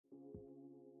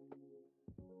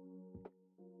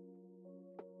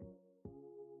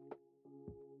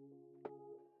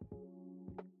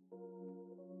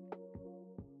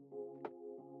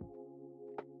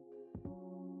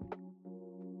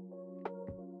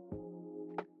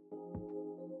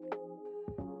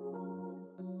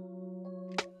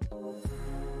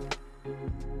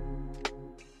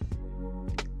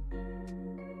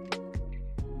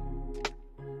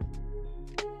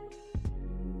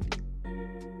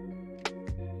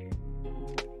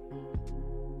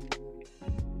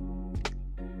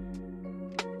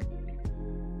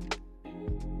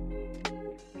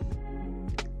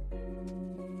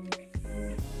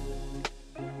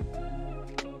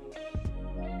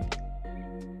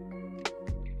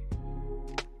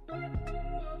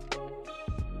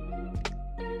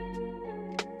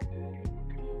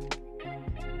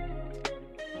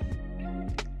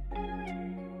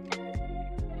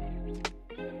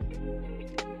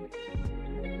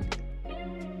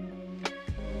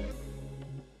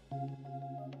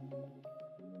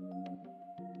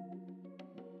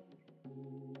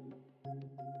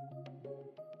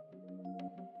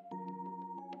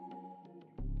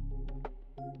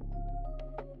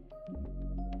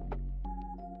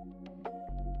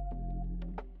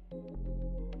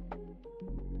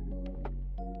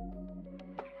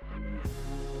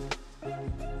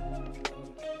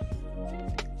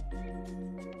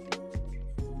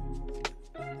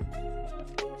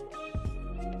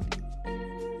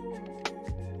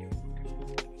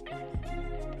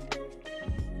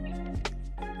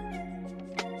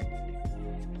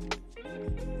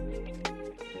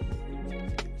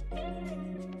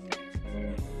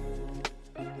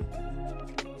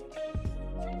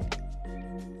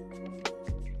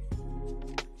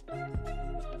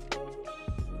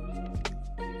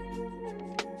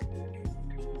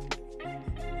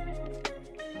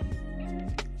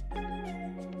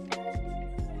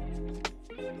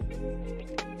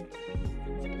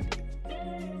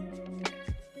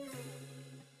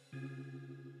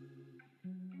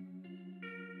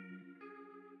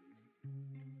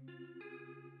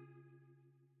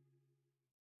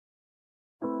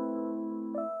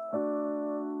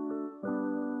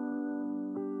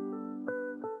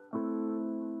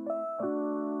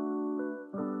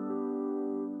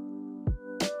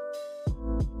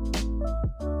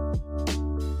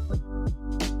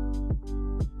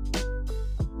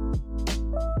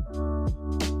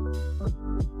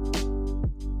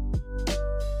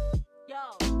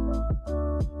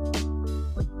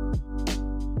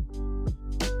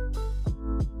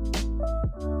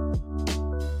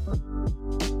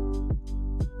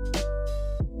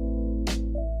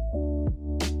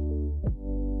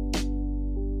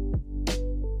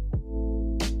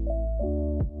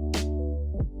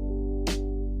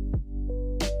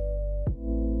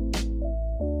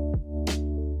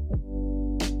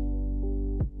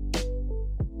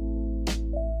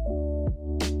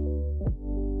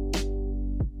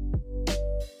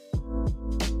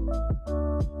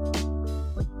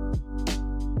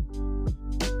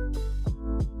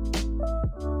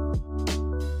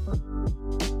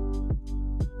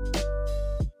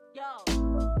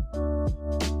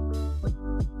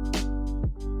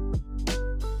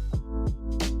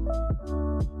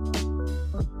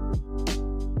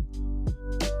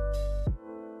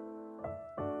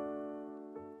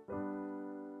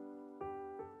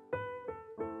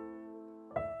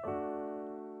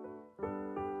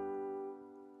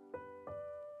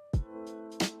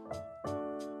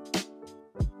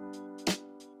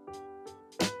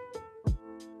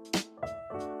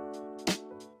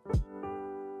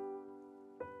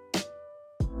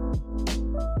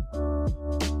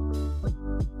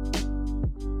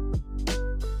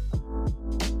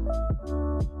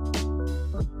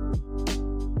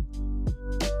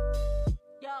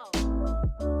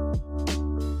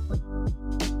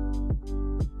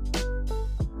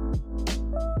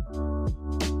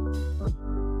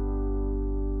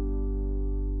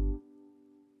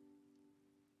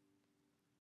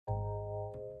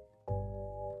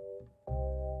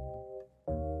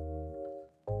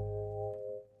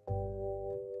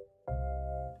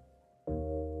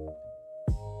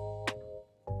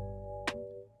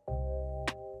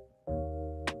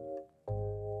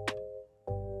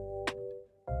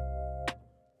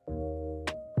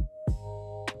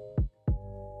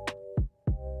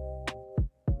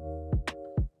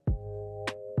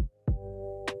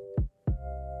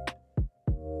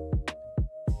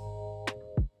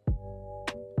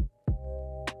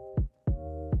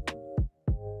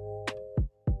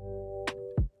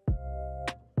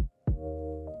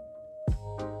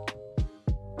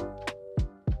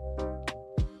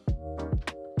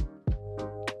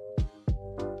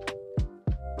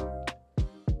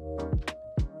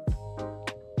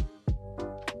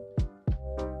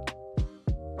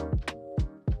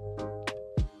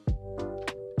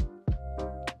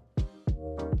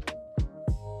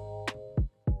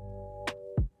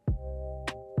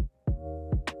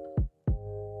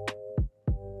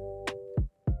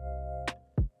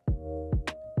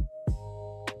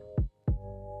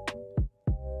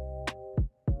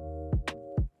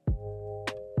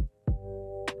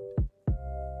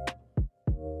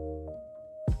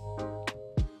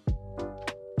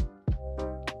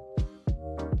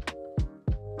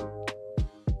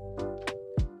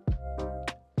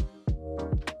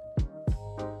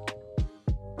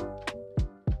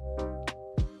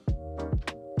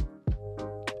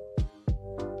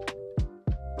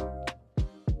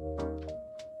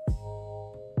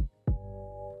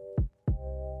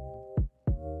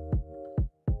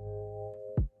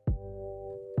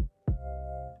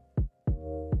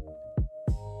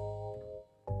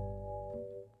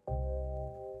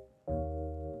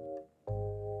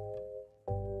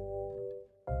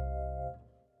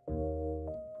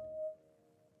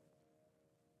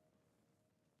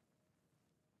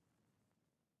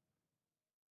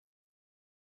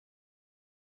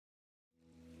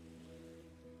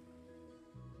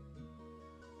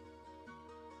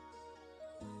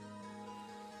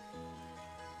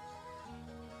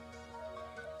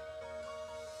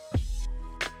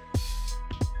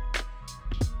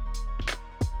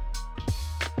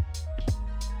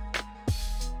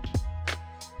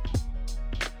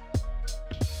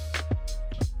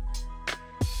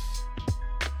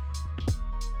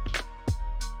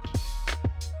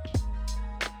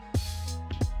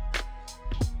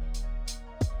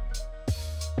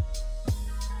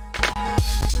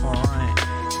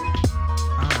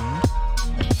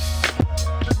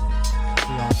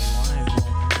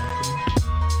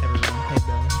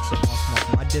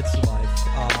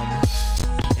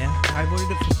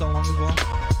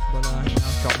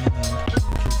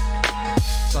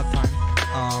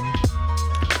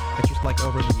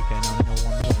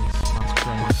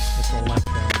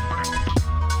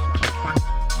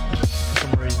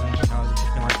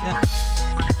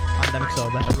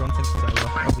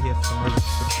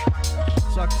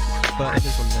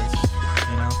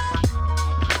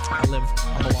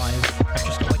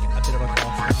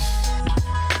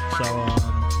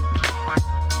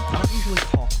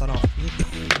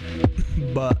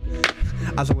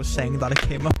saying that it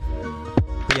came up.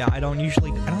 But yeah, I don't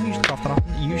usually cough that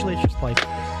often. Usually it's just like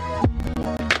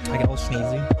I get all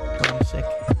sneezy when I'm sick,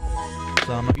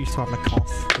 so I'm not used to having a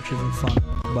cough, which isn't fun.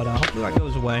 But hopefully that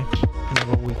goes away in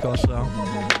another week or so.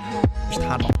 Just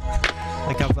had like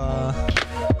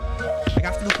like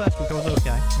after the first week I was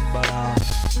okay, but I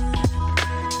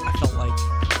felt like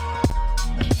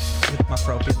with my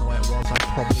throat being the way it was, I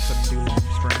probably couldn't do long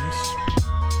streams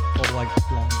or like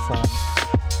long form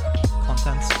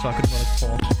content, so I couldn't really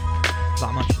talk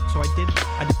that much. So I did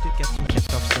get some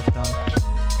TikTok stuff done.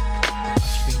 I've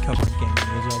just been covering gaming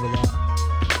news over that.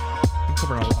 I've been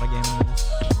covering a lot of gaming news.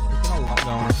 There's been a lot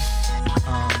going on.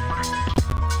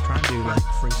 Trying to do like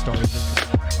 3 stories a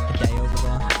day over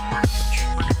there, which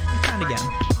I can again.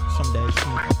 Some days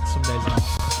not.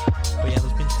 But yeah,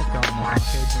 there's been stuff going on in the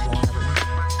arcades as well and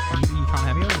everything. You can't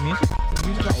hear me over the music? The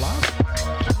music got loud?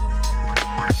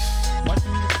 Why is the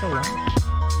music so loud?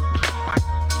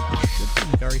 It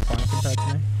should be very fine compared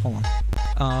to me. Hold on.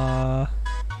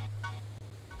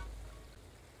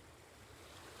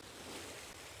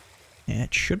 Yeah,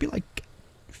 it should be like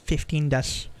 15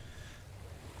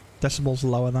 decibels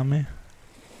lower than me.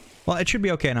 Well, it should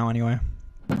be okay now anyway.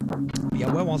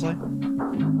 Yeah, where was I?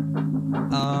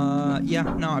 Yeah,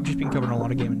 no, I've just been covering a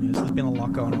lot of gaming news. There's been a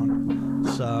lot going on,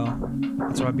 so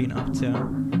that's what I've been up to.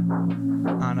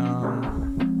 And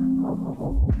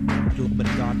did a little bit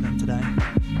of gardening today. I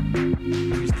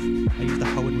used the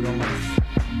hoe in real life.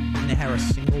 Didn't hear a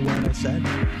single word I said.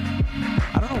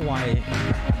 I don't know why.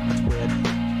 That's weird.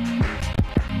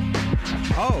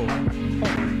 Oh, hold on.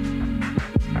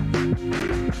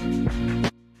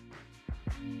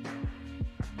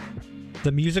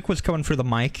 The music was coming through the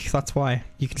mic, that's why.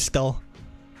 You can still...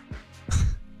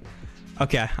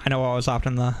 Okay, I know what was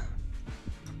happening there.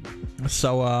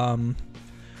 So,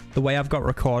 the way I've got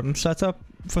recording set up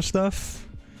for stuff,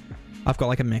 I've got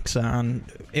like a mixer, and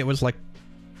it was like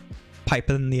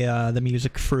piping the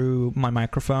music through my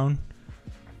microphone,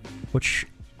 which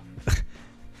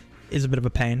is a bit of a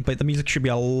pain, but the music should be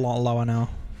a lot lower now.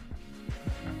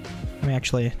 Let me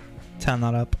actually turn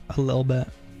that up a little bit.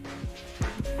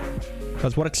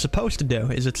 Because what it's supposed to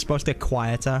do is it's supposed to get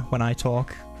quieter when I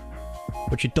talk,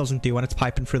 which it doesn't do when it's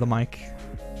piping through the mic.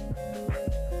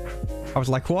 I was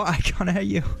like, what? I can't hear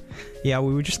you. Yeah,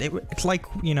 we were just... It's like,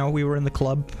 you know, we were in the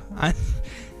club and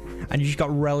you just got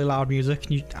really loud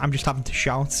music and I'm just having to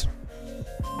shout.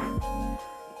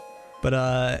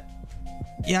 But,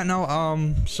 yeah,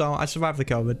 no, so I survived the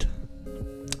COVID.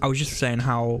 I was just saying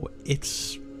how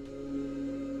it's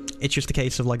just a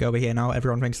case of, like, over here now,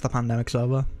 everyone thinks the pandemic's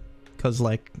over. Because,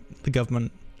 like, the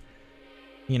government,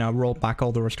 you know, rolled back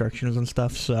all the restrictions and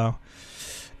stuff, so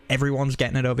everyone's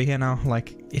getting it over here now.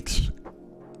 Like, it's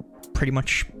pretty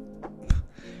much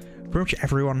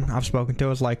everyone I've spoken to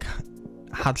has, like,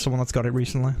 had someone that's got it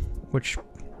recently, which,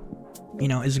 you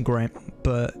know, isn't great,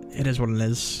 but it is what it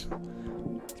is.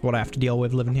 It's what I have to deal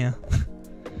with living here.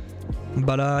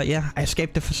 But, yeah, I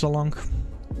escaped it for so long.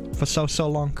 For so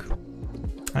long.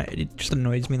 It just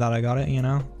annoys me that I got it, you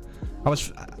know? I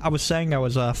was saying I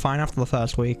was fine after the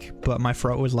first week, but my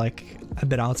throat was like a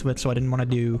bit out of it, so I didn't want to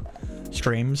do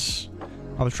streams.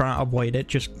 I was trying to avoid it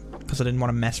just because I didn't want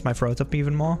to mess my throat up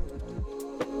even more.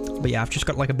 But yeah, I've just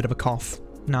got like a bit of a cough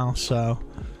now, so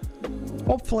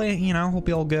hopefully, you know, we'll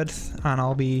be all good and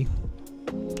I'll be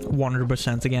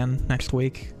 100% again next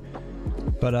week.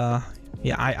 But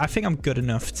yeah, I think I'm good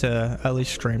enough to at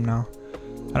least stream now.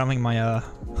 I don't think I'm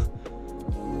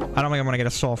gonna get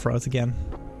a sore throat again.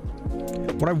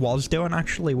 What I was doing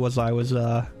actually was I was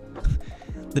the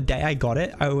day I got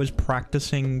it, I was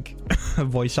practicing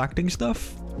voice acting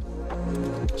stuff.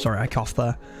 Sorry, I coughed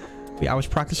there. Yeah, I was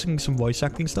practicing some voice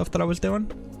acting stuff that I was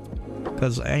doing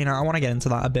because, you know, I want to get into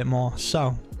that a bit more.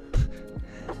 So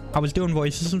I was doing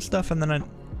voices and stuff, and then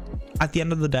at the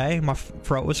end of the day, my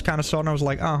throat was kind of sore, and I was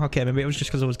like, oh, okay, maybe it was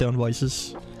just because I was doing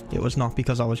voices. It was not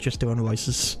because I was just doing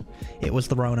voices. It was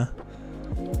the Rona.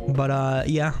 But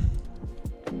yeah.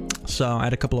 So I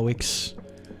had a couple of weeks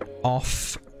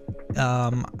off,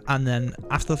 and then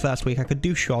after the first week I could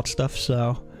do short stuff,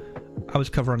 so I was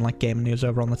covering like gaming news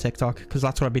over on the TikTok, because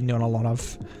that's what I've been doing a lot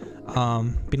of.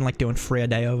 Been like doing 3 a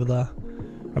day over there.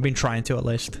 I've been trying to, at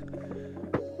least.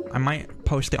 I might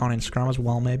post it on Instagram as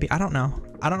well, maybe. I don't know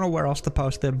where else to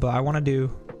post it, but I want to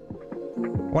do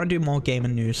more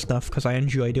gaming news stuff, because I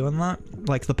enjoy doing that.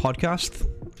 Like the podcast,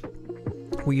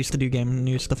 we used to do gaming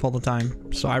news stuff all the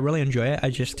time, so I really enjoy it. I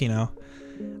just, you know,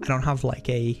 I don't have like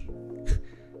I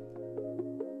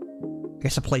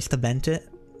guess a place to vent it,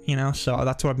 you know, so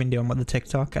that's what I've been doing with the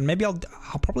TikTok, and maybe I'll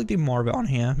probably do more of it on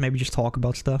here, maybe just talk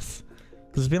about stuff,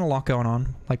 because there's been a lot going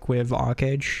on, like with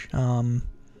Arcade.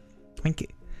 I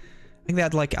think they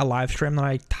had like a live stream that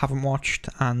I haven't watched,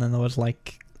 and then there was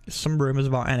like some rumors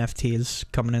about NFTs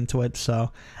coming into it,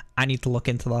 so I need to look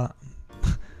into that.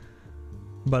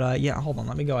 But yeah, hold on,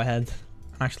 let me go ahead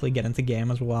and actually get into game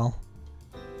as well.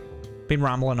 Been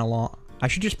rambling a lot. I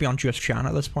should just be on Just Chat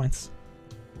at this point.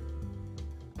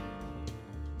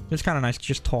 It's kind of nice to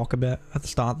just talk a bit at the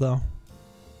start though.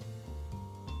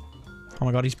 Oh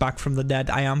my god, he's back from the dead.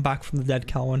 I am back from the dead,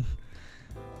 Calvin.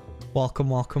 Welcome,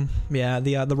 welcome. Yeah,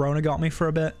 the Rona got me for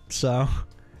a bit, so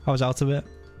I was out of it.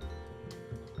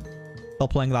 Still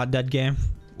playing that dead game.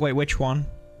 Wait, which one?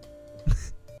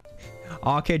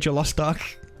 Arcade, your Lost Ark.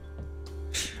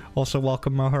 Also,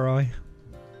 welcome, Moharoi.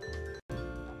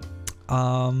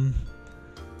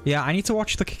 Yeah, I need to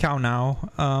watch the Cacao Now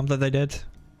that they did.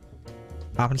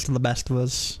 Happens to the best of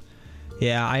us.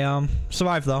 Yeah, I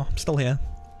survived though. I'm still here.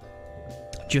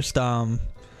 Just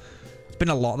it's been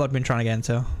a lot that I've been trying to get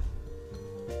into.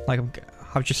 Like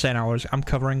I was just saying, I'm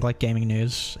covering like gaming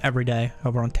news every day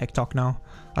over on TikTok now.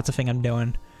 That's a thing I'm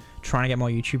doing. Trying to get more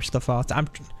YouTube stuff out. I'm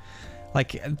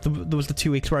like there was the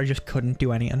 2 weeks where I just couldn't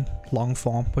do anything long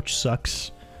form, which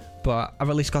sucks. But I've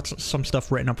at least got some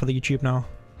stuff written up for the YouTube now.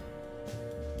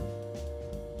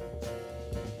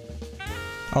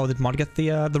 Oh, did Mod get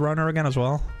the runner again as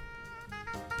well?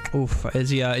 Oof, is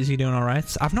he doing all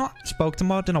right? I've not spoke to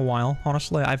Mod in a while,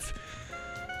 honestly. I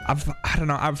don't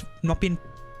know. I've not been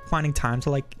finding time to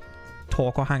like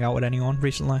talk or hang out with anyone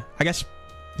recently. I guess,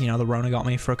 you know, the Rona got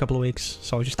me for a couple of weeks,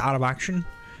 so I was just out of action.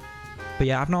 But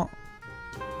yeah, I'm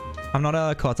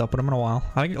not caught up with him in a while.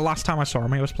 I think the last time I saw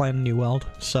him, he was playing New World,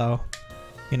 so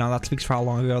you know that speaks for how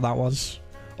long ago that was.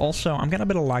 Also, I'm getting a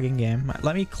bit of lagging game.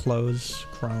 Let me close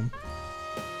Chrome,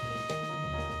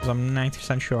 because I'm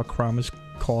 90% sure Chrome is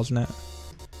causing it.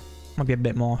 Might be a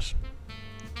bit more.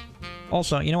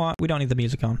 Also, you know what? We don't need the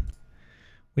music on.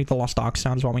 We need the Lost Ark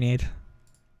sound is what we need.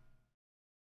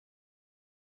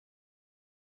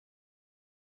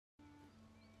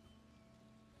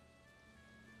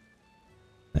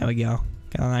 There we go.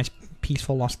 Got a nice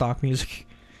peaceful Lost Ark music.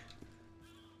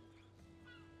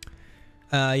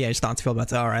 Yeah, you're starting to feel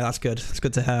better. Alright, that's good. It's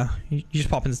good to hear. You just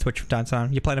pop into Twitch from time to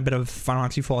time. You're playing a bit of Final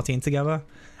Fantasy 14 together.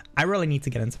 I really need to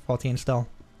get into 14 still.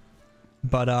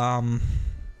 But,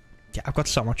 yeah, I've got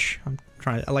so much. I'm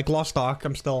trying to, like, Lost Ark,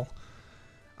 I'm still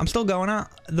going at.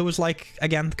 There was, like,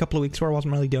 again, a couple of weeks where I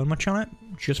wasn't really doing much on it.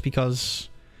 Just because,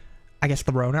 I guess,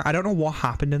 the Rona. I don't know what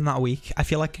happened in that week. I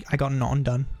feel like I got nothing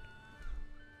done.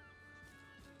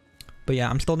 But yeah,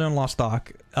 I'm still doing Lost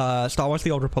Ark. Star Wars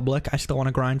The Old Republic, I still want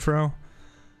to grind through.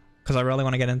 Because I really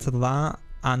want to get into that.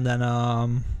 And then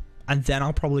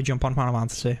I'll probably jump on Final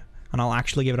Fantasy. And I'll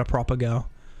actually give it a proper go.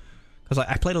 Because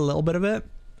I played a little bit of it.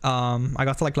 I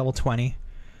got to like level 20.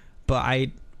 But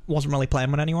I wasn't really playing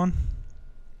with anyone.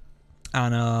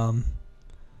 And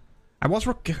I was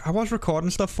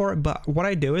recording stuff for it. But what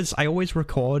I do is I always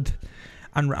record.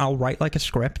 And I'll write like a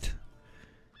script.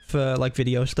 For like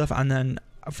video stuff. And then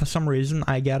for some reason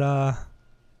I get I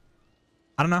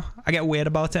don't know. I get weird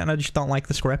about it. And I just don't like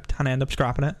the script. And I end up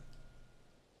scrapping it.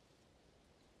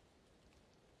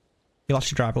 You lost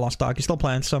your drive for Lost Ark. You're still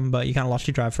playing some, but you kind of lost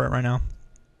your drive for it right now.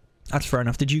 That's fair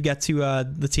enough. Did you get to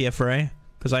the tier 3?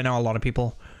 Because I know a lot of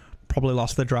people probably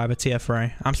lost their drive at tier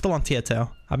 3. I'm still on tier 2.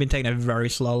 I've been taking it very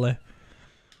slowly.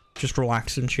 Just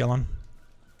relaxing, chilling.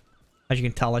 As you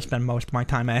can tell, I spend most of my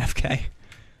time AFK.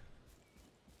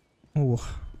 Ooh.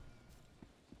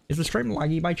 Is the stream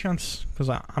laggy by chance? Because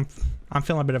I'm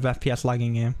feeling a bit of FPS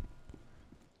lagging here.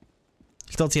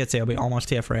 Still tier 2, but almost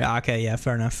tier 3. Okay, yeah,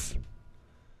 fair enough.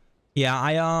 Yeah,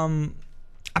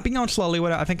 I've been going slowly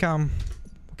with it. I think what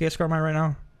gear score am I right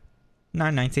now?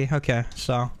 990. Okay,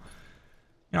 so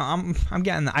you know I'm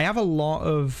getting that. I have a lot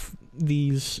of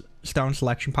these stone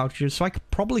selection pouches, so I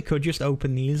probably could just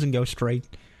open these and go straight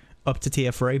up to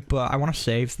tier 3. But I want to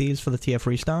save these for the tier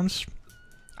 3 stones.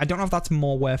 I don't know if that's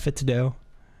more worth it to do.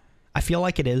 I feel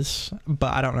like it is,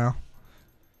 but I don't know.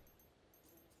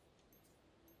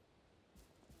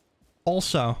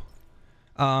 Also,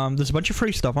 there's a bunch of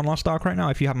free stuff on Lost Ark right now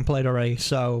if you haven't played already.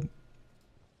 So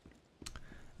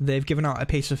they've given out a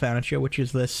piece of furniture, which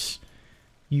is this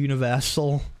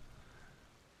universal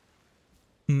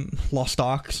Lost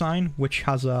Ark sign, which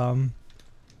has a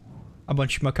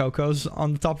bunch of Makokos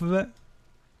on the top of it,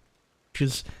 which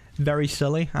is very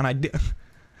silly, and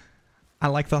I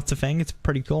like that's a thing. It's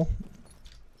pretty cool.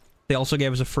 They also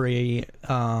gave us a free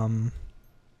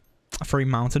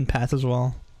mountain pet as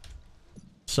well.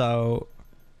 So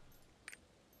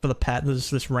for the pet, there's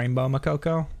this rainbow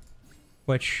Makoko,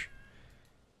 which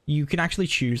you can actually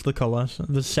choose the colors.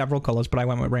 There's several colors, but I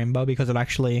went with rainbow because it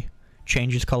actually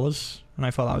changes colors, and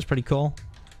I thought that was pretty cool.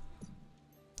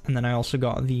 And then I also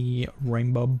got the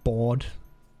rainbow board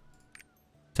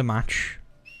to match,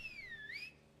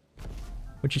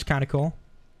 which is kind of cool.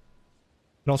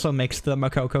 It also makes the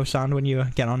Makoko sound when you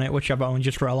get on it, which I've only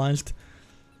just realized.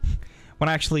 When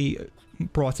I actually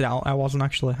brought it out, I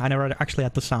never actually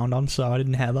had the sound on, so I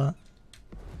didn't hear that.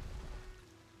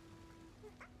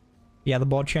 Yeah, the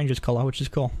board changes color, which is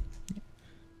cool.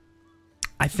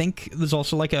 I think there's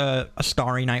also like a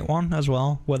Starry Night one as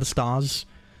well, where the stars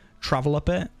travel a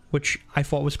bit, which I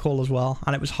thought was cool as well.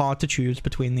 And it was hard to choose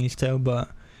between these two, but,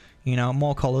 you know,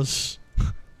 more colors.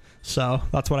 So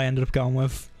that's what I ended up going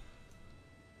with.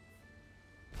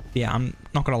 Yeah, I'm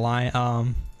not gonna lie,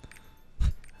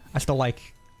 I still like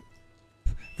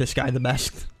this guy the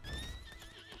best.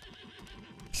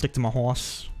 Stick to my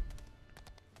horse.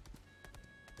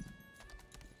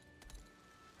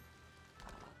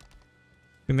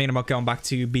 Been thinking about going back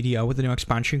to BDO with the new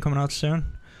expansion coming out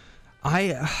soon.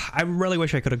 I really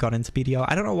wish I could have got into BDO.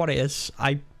 I don't know what it is.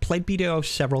 I played BDO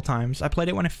several times. I played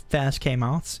it when it first came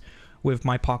out with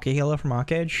my pocket healer from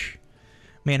Arcage.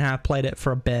 Me and her played it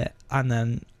for a bit, and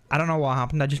then I don't know what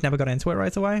happened. I just never got into it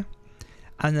right away.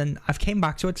 And then I've came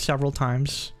back to it several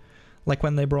times. Like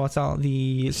when they brought out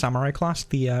the Samurai class,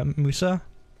 the Musa.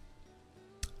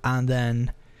 And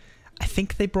then I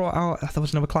think they brought out... There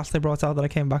was another class they brought out that I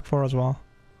came back for as well.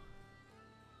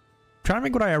 I'm trying to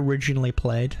think what I originally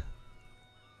played.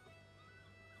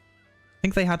 I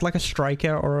think they had like a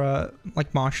striker or a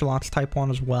like martial arts type one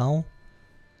as well.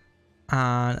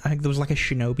 And I think there was like a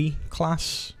shinobi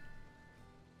class.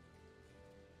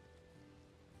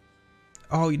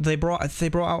 Oh, they brought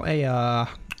out a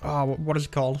oh, what is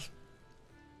it called?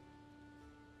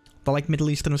 The like Middle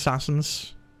Eastern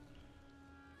assassins.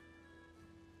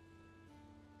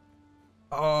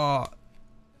 Oh,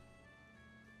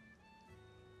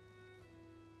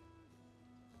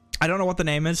 I don't know what the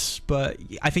name is, but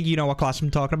I think you know what class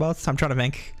I'm talking about. I'm trying to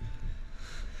think.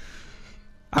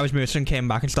 I was Musa and came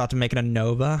back and started making a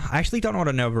Nova. I actually don't know what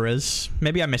a Nova is.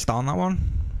 Maybe I missed out on that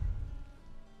one.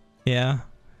 Yeah.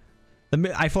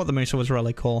 I thought the Musa was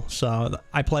really cool, so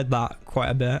I played that quite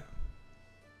a bit.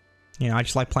 You know, I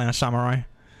just like playing a samurai.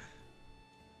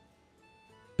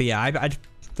 But yeah,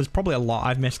 there's probably a lot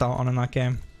I've missed out on in that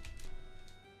game.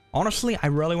 Honestly, I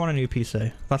really want a new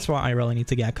PC. That's what I really need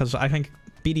to get, because I think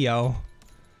BDO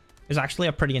is actually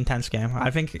a pretty intense game.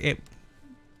 I think I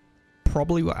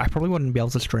probably wouldn't be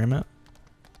able to stream it.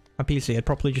 A PC, it'd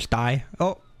probably just die.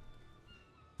 Oh!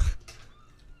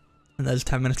 And there's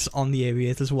 10 minutes on the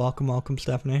aviators. Welcome, welcome,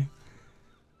 Stephanie.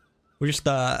 We're just,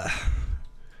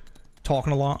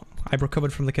 talking a lot. I've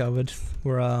recovered from the COVID.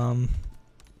 We're,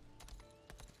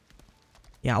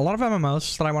 yeah, a lot of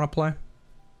MMOs that I want to play.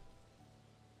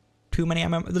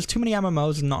 There's too many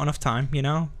MMOs and not enough time, you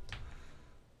know?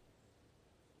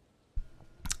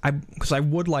 Because I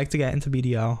would like to get into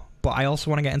BDO, but I also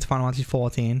want to get into Final Fantasy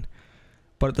 14.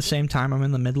 But at the same time, I'm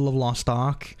in the middle of Lost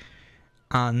Ark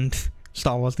and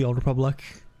Star Wars The Old Republic.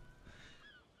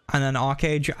 And then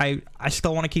Arcade, I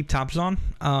still want to keep tabs on.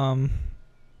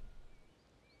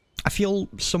 I feel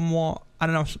somewhat, I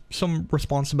don't know, some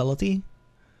responsibility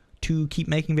to keep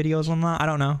making videos on that. I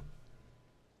don't know.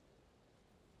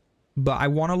 But I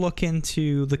want to look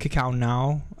into the Cacao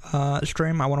Now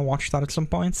stream. I want to watch that at some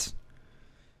point.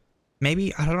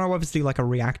 Maybe, I don't know if it's do like a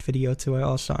react video to it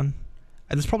or something.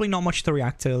 There's probably not much to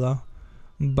react to though.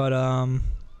 But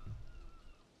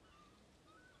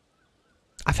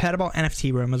I've heard about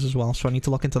NFT rumors as well, so I need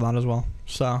to look into that as well.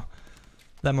 So,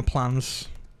 they're my plans.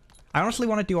 I honestly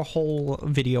want to do a whole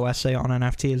video essay on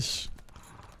NFTs.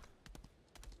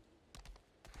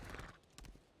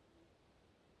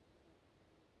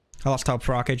 I lost hope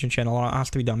for Arcade and channel. It has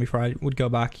to be done before I would go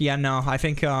back. Yeah, no, I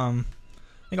think a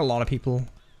lot of people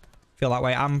feel that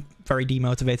way. I'm very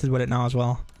demotivated with it now as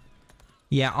well.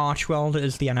 Yeah, Archworld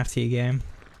is the NFT game.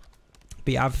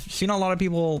 But yeah, I've seen a lot of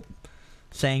people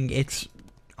saying it's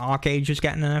Arcade just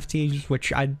getting NFTs,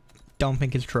 which I don't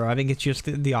think is true. I think it's just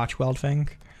the Archworld thing.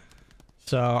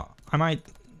 So I might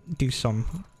do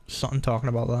something talking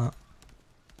about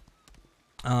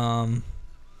that.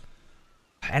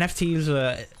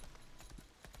 NFTs,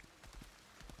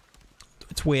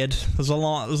 it's weird. There's a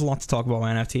lot to talk about with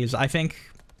NFTs. I think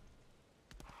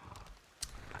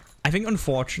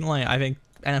unfortunately, I think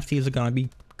NFTs are gonna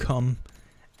become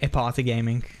a part of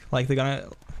gaming. Like they're gonna,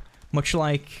 much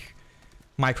like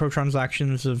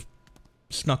microtransactions have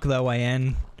snuck their way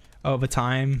in over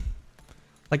time.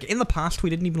 Like in the past, we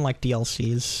didn't even like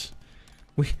DLCs.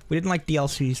 We didn't like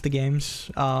DLCs to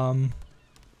games.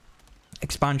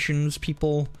 Expansions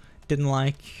people didn't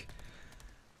like,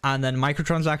 and then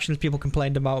microtransactions people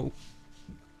complained about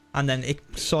And then it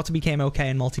sort of became okay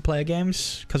in multiplayer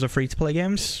games because of free-to-play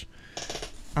games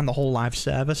and the whole live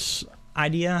service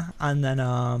idea. And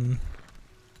then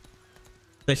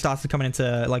they started coming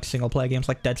into like single-player games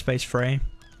like Dead Space 3,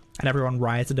 and everyone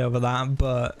rioted over that.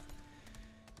 But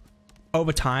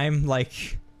over time,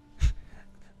 like,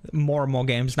 more and more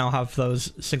games now have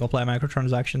those single-player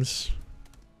microtransactions.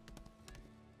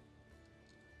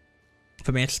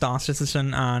 For me, it's Star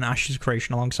Citizen and Ashes of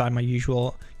Creation alongside my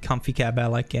usual comfy Care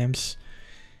Bear-like games.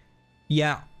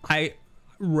 Yeah, I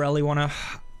really want to...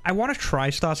 I want to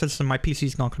try Star Citizen. My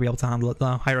PC's not going to be able to handle it,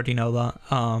 though. I already know that.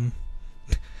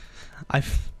 I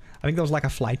think there was like a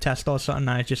flight test or something,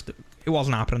 and it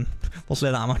wasn't happening. We'll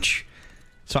say that much.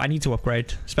 So I need to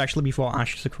upgrade, especially before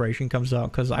Ashes of Creation comes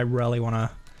out, because I really want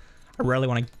to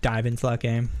dive into that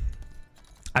game.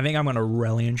 I think I'm going to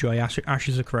really enjoy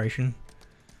Ashes of Creation.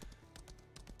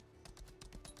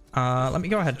 Let me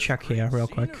go ahead and check here real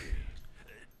quick.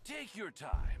 Take your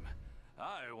time.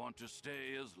 I want to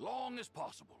stay as long as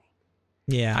possible.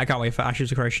 Yeah, I can't wait for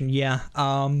Ashes of Creation. Yeah,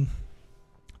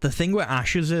 the thing with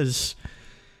Ashes is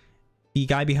the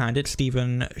guy behind it,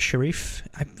 Stephen Sharif,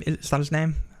 is that his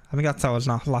name? I think that's how his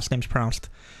last name's pronounced.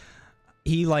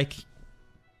 He, like,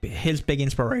 his big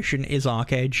inspiration is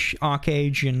Arcade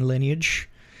and Lineage.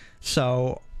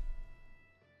 So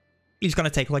he's going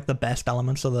to take, like, the best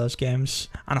elements of those games,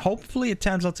 and hopefully it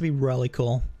turns out to be really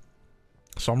cool.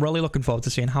 So I'm really looking forward to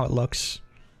seeing how it looks.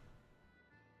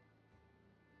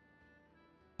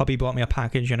 Hubby bought me a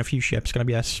package and a few ships. Going to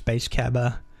be a space Care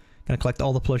Bear. Going to collect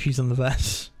all the plushies in the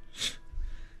verse.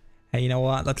 Hey, you know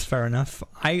what? That's fair enough.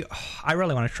 I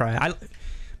really want to try it.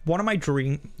 One of my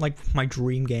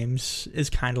dream games is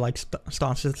kind of like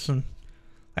Star Citizen.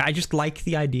 I just like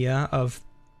the idea of,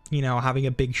 you know, having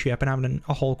a big ship and having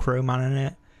a whole crew manning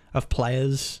it of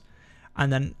players,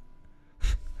 and then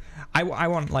I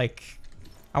want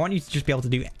you to just be able to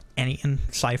do anything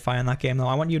sci-fi in that game, though.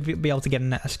 I want you to be able to get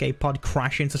an escape pod,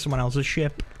 crash into someone else's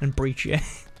ship, and breach it.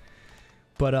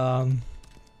 But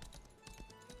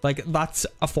like, that's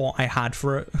a thought I had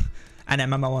for an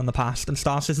MMO in the past, and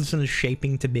Star Citizen is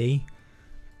shaping to be,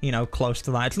 you know, close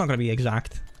to that. It's not going to be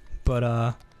exact,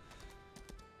 but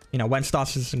you know, when Star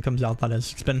Citizen comes out, that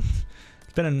is. It's been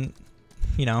in,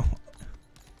 you know,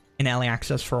 in early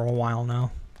access for a while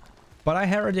now. But I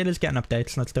heard it is getting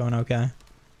updates, and it's doing okay.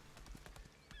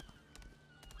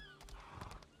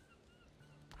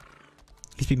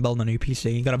 He's been building a new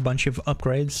PC. He got a bunch of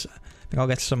upgrades. I think I'll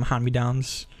get some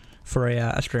hand-me-downs for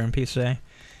a streaming PC.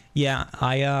 Yeah,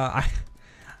 I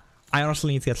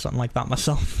honestly need to get something like that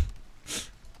myself.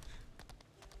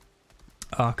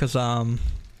 Cause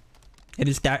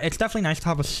it's definitely nice to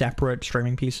have a separate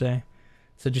streaming PC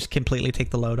to just completely take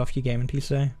the load off your gaming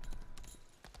PC.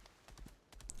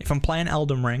 If I'm playing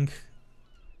Elden Ring,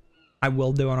 I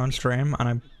will do it on stream,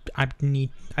 and I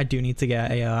do need to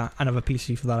get another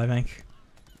PC for that, I think,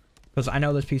 because I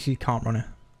know this PC can't run it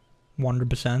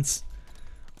 100%,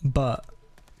 but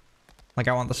like,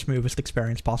 I want the smoothest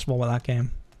experience possible with that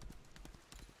game.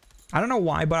 I don't know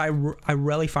why, but I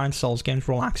really find Souls games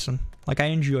relaxing. Like, I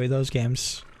enjoy those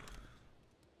games,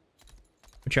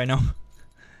 which I know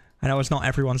it's not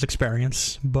everyone's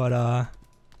experience, but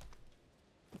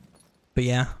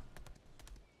yeah.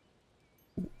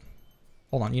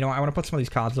 Hold on, you know what? I want to put some of these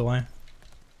cards away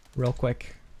real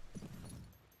quick.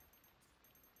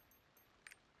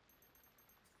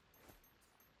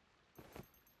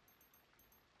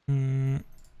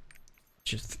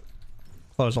 Just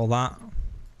close all that.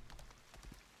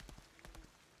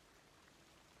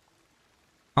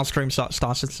 I'll stream Star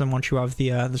Citizen once you have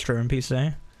the streaming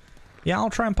PC. Yeah, I'll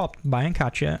try and pop by and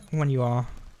catch it when you are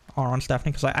on,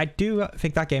 Stephanie, because I do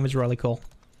think that game is really cool.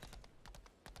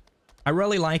 I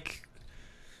really like...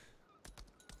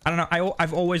 I don't know,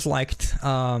 I've always liked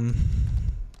like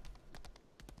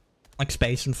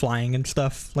space and flying and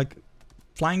stuff. Like,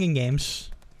 flying in games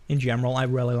in general, I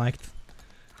really liked.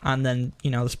 And then,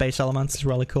 you know, the space elements is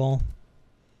really cool.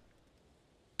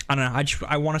 I don't know,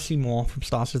 I want to see more from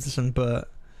Star Citizen, but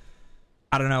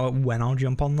I don't know when I'll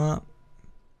jump on that.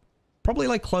 Probably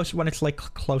like when it's like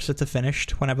closer to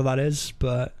finished, whenever that is,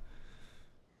 but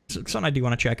it's something I do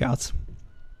want to check out.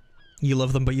 You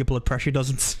love them, but your blood pressure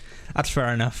doesn't. That's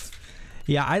fair enough.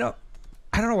 Yeah, I don't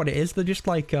know what it is. They're just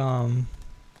like, I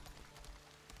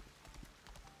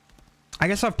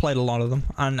guess I've played a lot of them,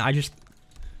 and I just,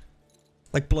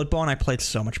 like, Bloodborne, I played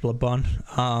so much Bloodborne.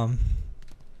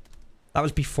 That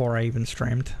was before I even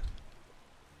streamed.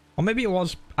 Or maybe it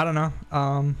was, I don't know.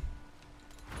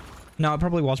 No, it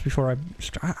probably was before I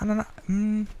don't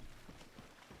know.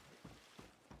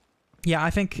 Yeah, I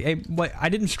think I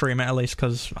didn't stream it, at least,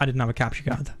 because I didn't have a capture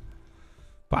card.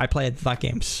 But I played that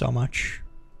game so much.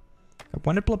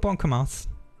 When did Bloodborne come out?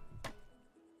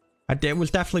 It was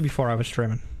definitely before I was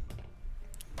streaming.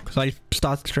 Because I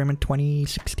started streaming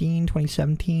 2016,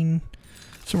 2017.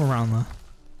 Somewhere around there.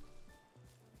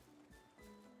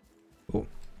 Oh. I'm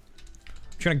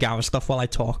trying to gather stuff while I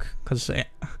talk. Because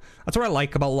that's what I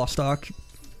like about Lost Ark.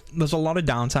 There's a lot of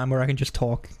downtime where I can just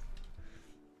talk.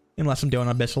 Unless I'm doing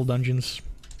Abyssal Dungeons.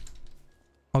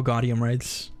 Or Guardian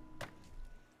Raids.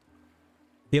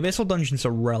 The Abyssal Dungeons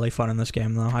are really fun in this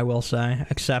game though, I will say.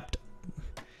 Except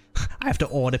I have to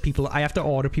order people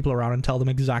around and tell them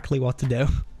exactly what to do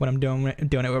when I'm doing it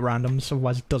with randoms,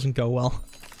 otherwise it doesn't go well.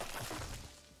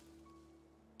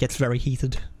 Gets very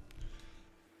heated.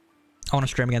 I want to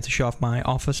stream again to show off my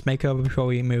office makeover before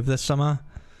we move this summer.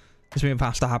 This move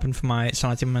has to happen for my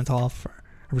sanity and mental health.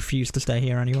 I refuse to stay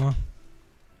here anymore.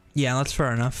 Yeah, that's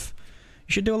fair enough.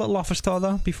 You should do a little office tour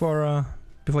though before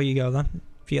you go then,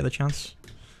 if you get the chance.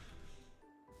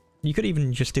 You could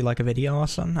even just do like a video or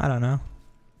something, I don't know.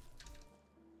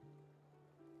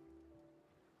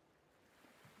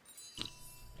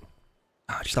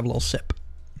 Just have a little sip.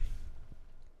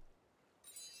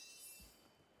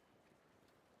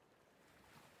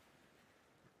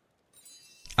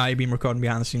 You've been recording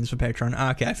behind the scenes for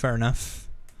Patreon. Okay, fair enough.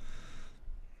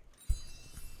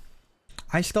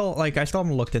 I still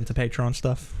haven't looked into Patreon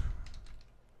stuff.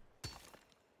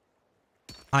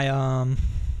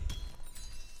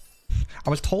 I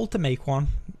was told to make one,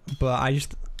 but I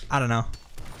don't know.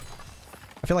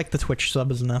 I feel like the Twitch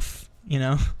sub is enough, you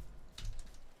know?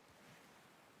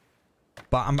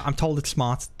 But I'm told it's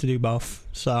smart to do both,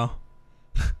 so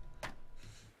I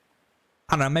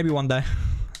don't know, maybe one day.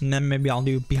 And then maybe I'll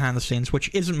do behind the scenes,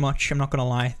 which isn't much, I'm not gonna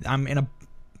lie. I'm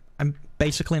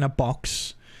basically in a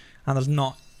box and there's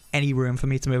not any room for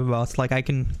me to move about. Like I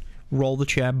can roll the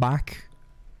chair back.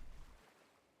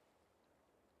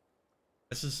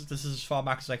 This is as far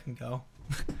back as I can go.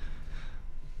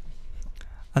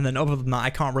 And then other than that, I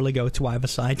can't really go to either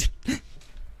side.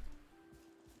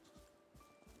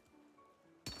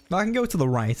 I can go to the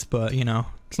right, but, you know,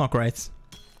 it's not great.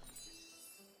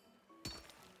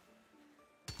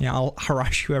 Yeah, I'll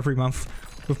harass you every month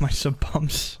with my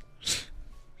sub-bumps.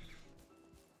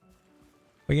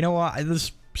 But you know what?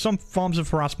 There's some forms of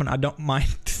harassment I don't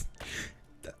mind.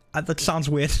 That sounds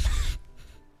weird.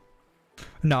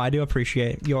 No, I do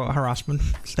appreciate your harassment,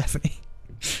 Stephanie.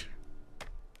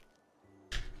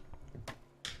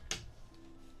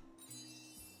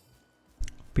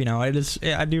 But, you know, I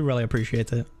do really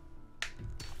appreciate it.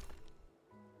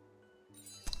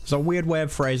 It's a weird way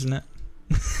of phrasing it.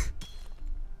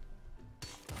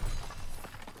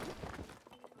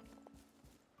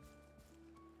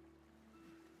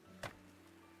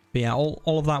 But yeah, all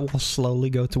of that will slowly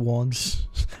go towards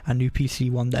a new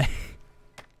PC one day.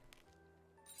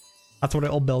 That's what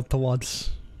it'll build towards.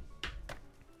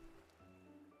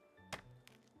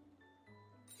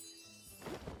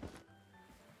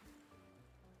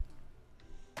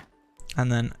 And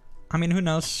then, I mean, who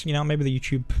knows? You know, maybe the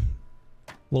YouTube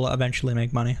will eventually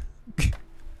make money. Because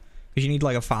you need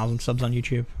like 1,000 subs on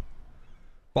YouTube.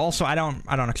 But also, I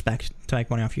don't expect to make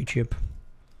money off YouTube.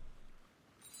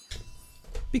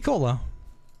 Be cool though.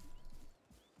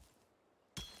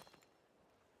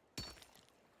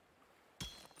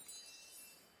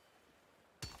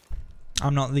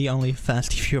 I'm not the only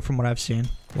thirsty viewer from what I've seen.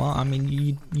 Well, I mean,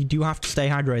 you do have to stay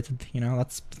hydrated, you know,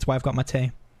 that's why I've got my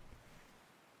tea.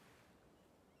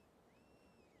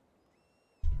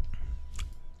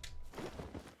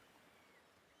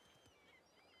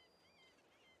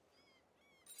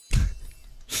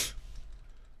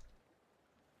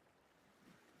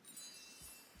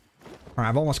 Alright,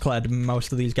 I've almost cleared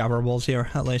most of these gatherables here,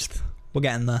 at least. We're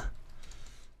getting there.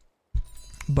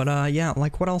 But, yeah,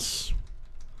 like, what else?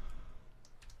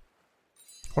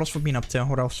 What else have we been up to?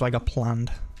 What else have I got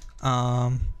planned?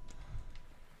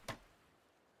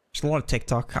 Just a lot of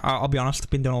TikTok. I'll be honest, I've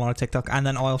been doing a lot of TikTok. And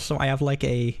then also, I have, like,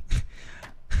 a...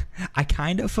 I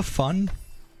kind of, for fun,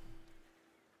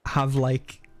 have,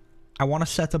 like... I want to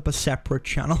set up a separate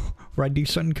channel where I do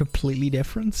something completely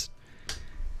different.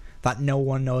 That no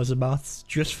one knows about,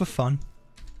 just for fun.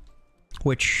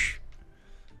 Which...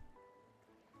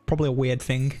 Probably a weird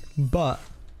thing, but...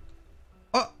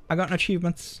 Oh! I got an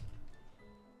achievement.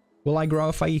 Will I grow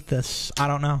if I eat this? I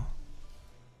don't know.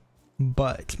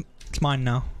 But it's mine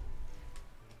now.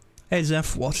 Hey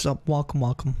Zeph, what's up? Welcome,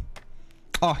 welcome.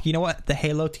 Oh, you know what? The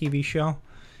Halo TV show.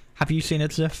 Have you seen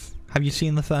it, Zeph? Have you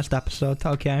seen the first episode?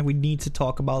 Okay, we need to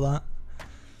talk about that.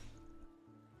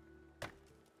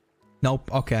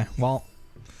 Nope. Okay. Well,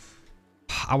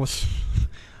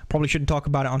 probably shouldn't talk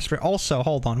about it on stream. Also,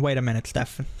 hold on. Wait a minute,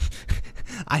 Stefan.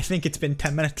 I think it's been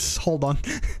 10 minutes. Hold on.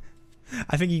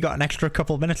 I think you got an extra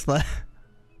couple of minutes there.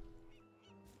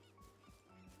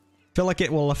 Feel like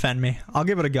it will offend me. I'll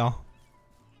give it a go.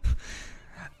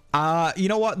 You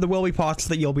know what? There will be parts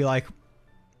that you'll be like...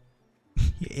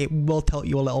 It will tilt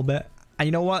you a little bit. And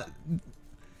you know what?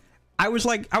 I was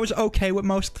okay with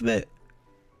most of it.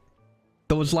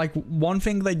 There was like one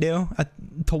thing they do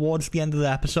towards the end of the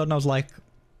episode, and I was like,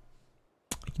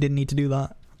 you didn't need to do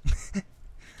that.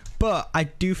 But I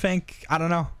do think, I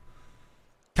don't know.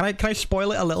 Can I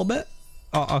spoil it a little bit?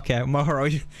 Oh, okay.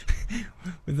 Mohoro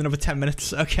with another 10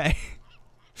 minutes. Okay.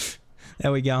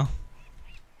 There we go.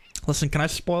 Listen, can I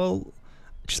spoil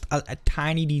just a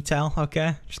tiny detail?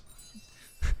 Okay. Just,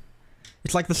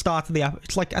 it's like the start of the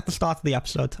it's like at the start of the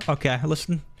episode. Okay,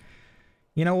 listen.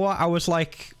 You know what? I was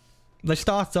like, they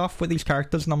start off with these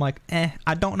characters, and I'm like,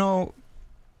 I don't know.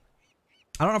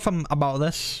 I don't know if I'm about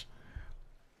this.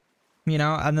 You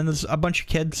know, and then there's a bunch of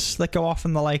kids that go off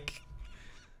and they're like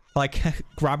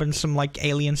grabbing some like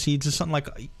alien seeds or something, like,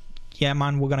 yeah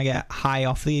man, we're gonna get high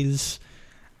off these.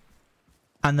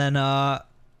 And then all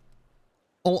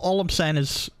I'm saying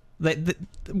is that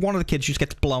one of the kids just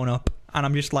gets blown up, and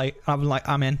I'm like,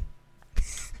 I'm in.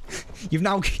 You've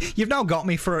now got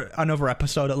me for another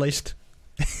episode at least.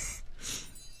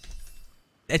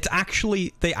 It's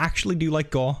actually, they actually do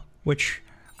like gore, which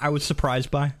I was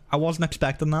surprised by. I wasn't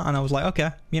expecting that, and I was like,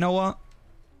 okay, you know what?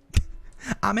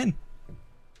 I'm in.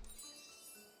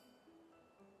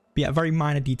 But yeah, very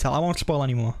minor detail. I won't spoil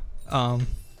anymore.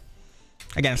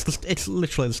 Again, it's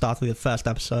literally the start of the first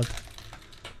episode.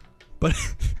 But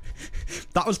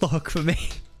that was the hook for me.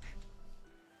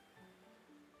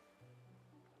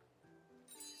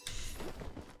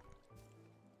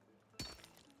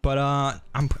 But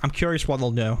I'm curious what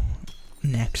they'll do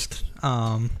next.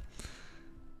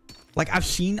 Like, I've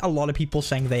seen a lot of people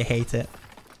saying they hate it,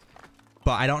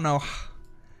 but I don't know.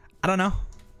 I don't know.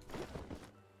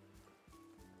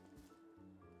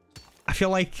 I feel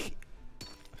like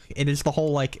it is the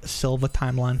whole like silver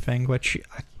timeline thing, which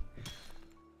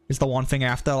is the one thing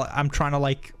I'm trying to,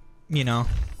 like, you know,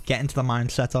 get into the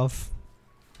mindset of.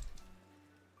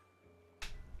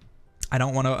 I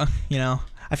don't want to, you know,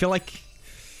 I feel like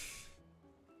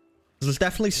there's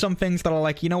definitely some things that are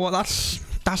like, you know what,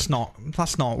 that's not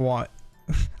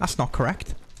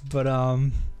correct. But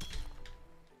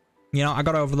you know, I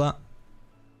got over that.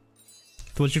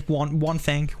 There was just one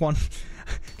thing,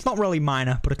 it's not really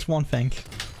minor, but it's one thing.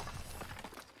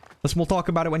 Listen, we'll talk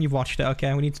about it when you've watched it,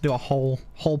 okay? We need to do a whole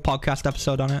podcast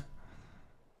episode on it.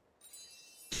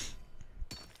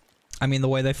 I mean, the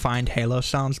way they find Halo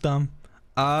sounds dumb.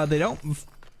 They don't...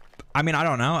 I mean, I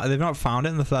don't know. They've not found it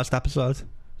in the first episode.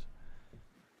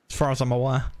 As far as I'm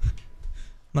aware.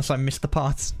 Unless I missed the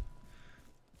parts.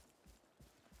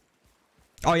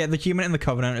 Oh yeah, the human in the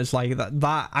Covenant is like...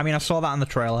 That I mean, I saw that in the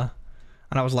trailer.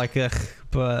 And I was like, ugh,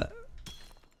 but...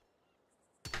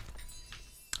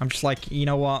 I'm just like, you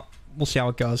know what? We'll see how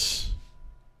it goes.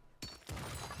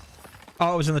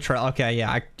 Oh, it was in the trailer. Okay,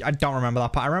 yeah, I don't remember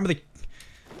that part. I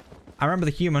remember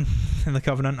the human in the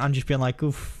Covenant and just being like,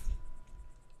 oof.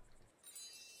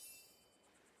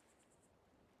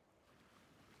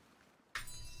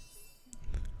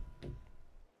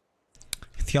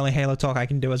 The only Halo talk I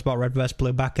can do is about Red vs.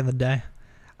 Blue back in the day.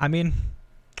 I mean,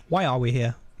 why are we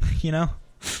here? You know?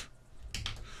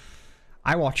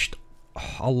 I watched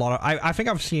a lot of... I think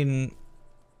I've seen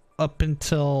up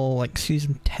until like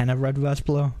season 10 of Red vs.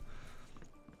 Blue.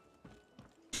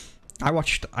 I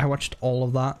watched all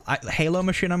of that. Halo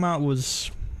Machinima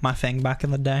was my thing back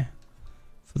in the day.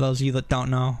 For those of you that don't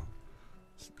know.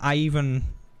 I even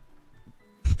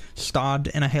starred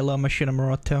in a Halo Machinima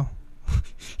or two.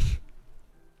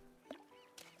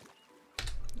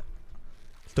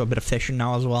 Let's do a bit of fishing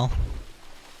now as well.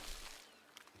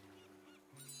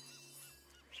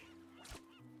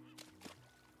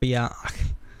 But yeah,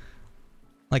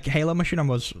 like Halo Machinima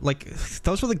was like,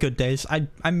 those were the good days.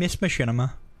 I miss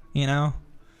Machinima, you know.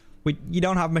 You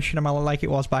don't have Machinima like it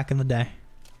was back in the day.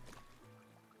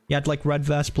 You had like Red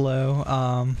vs. Blue,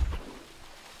 all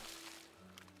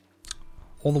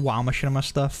the WoW Machinima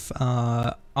stuff,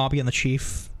 Arby and the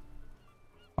Chief.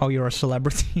 Oh, you're a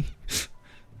celebrity.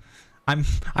 I'm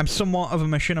somewhat of a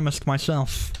machinimist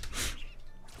myself.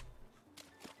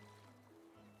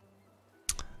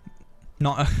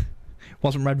 Not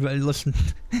wasn't Red. Listen,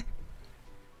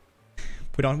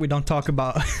 we don't talk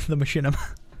about the machinima.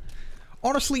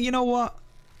 Honestly, you know what?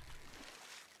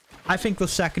 I think the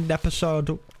second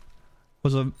episode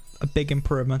was a big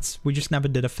improvement. We just never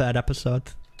did a third episode.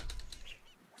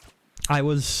 I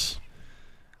was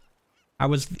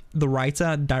the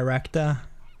writer, director,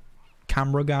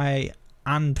 camera guy,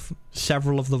 and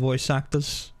several of the voice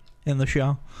actors in the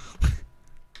show.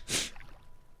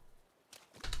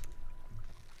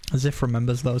 As if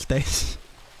remembers those days.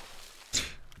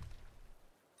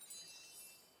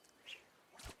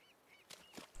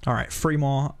 Alright, 3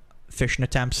 more fishing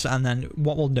attempts, and then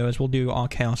what we'll do is we'll do our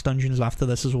chaos dungeons after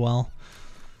this as well.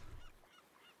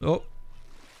 Oh.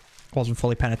 Wasn't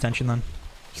fully paying attention then.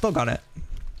 Still got it.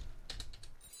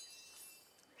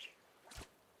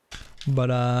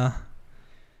 But,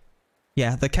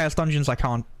 yeah, the chaos dungeons I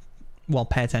can't, well,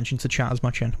 pay attention to chat as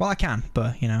much in. Well, I can,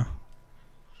 but, you know.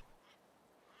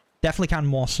 Definitely can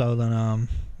more so than,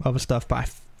 other stuff,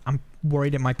 but I'm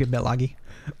worried it might be a bit laggy.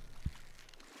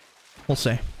 We'll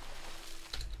see.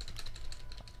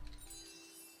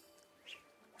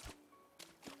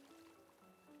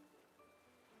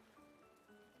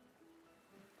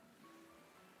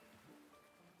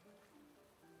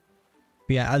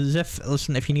 But yeah, as if,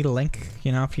 listen, if you need a link,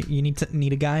 you know, if you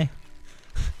need a guy,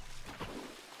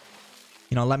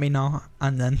 you know, let me know,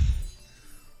 and then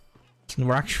listen,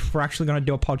 we're actually gonna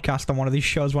do a podcast on one of these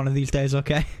shows one of these days,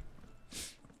 okay?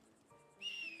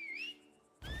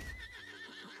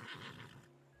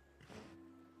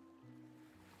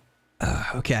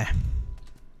 Okay.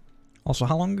 Also,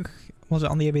 how long was it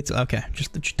on the ABT? Okay,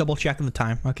 just double checking the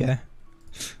time, okay.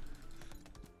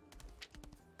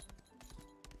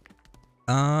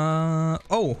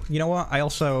 Oh, you know what? I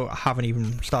also haven't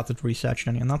even started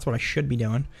researching any, and that's what I should be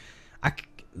doing. I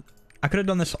could have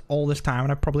done this all this time,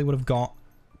 and I probably would have got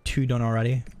 2 done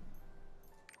already.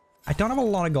 I don't have a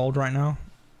lot of gold right now.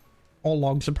 Or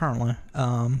logs, apparently.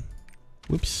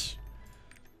 Whoops.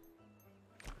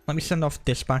 Let me send off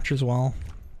dispatch as well.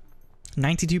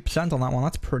 92% on that one,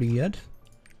 that's pretty good.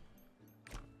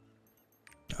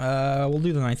 We'll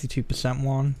do the 92%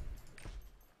 one.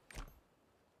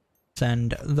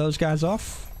 Send those guys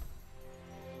off.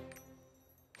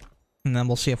 And then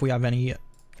we'll see if we have any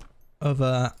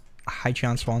other high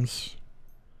chance ones.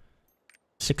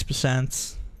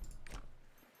 6%.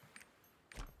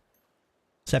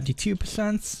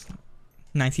 72%.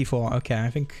 94, okay,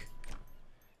 I think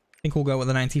we'll go with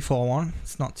the 94 one.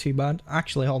 It's not too bad.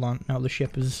 Actually, hold on. No, the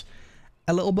ship is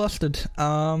a little busted.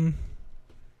 And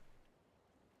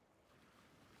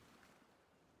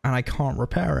I can't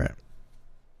repair it.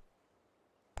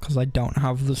 Because I don't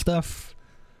have the stuff.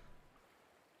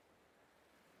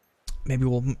 Maybe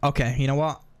we'll... Okay, you know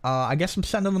what? I guess I'm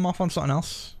sending them off on something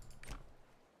else.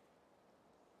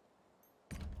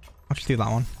 I'll just do that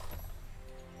one.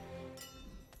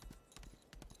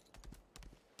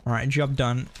 Alright, job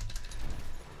done.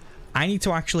 I need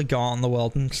to actually go out in the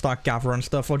world and start gathering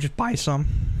stuff, or just buy some.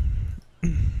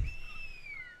 I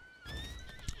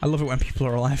love it when people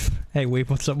are alive. Hey,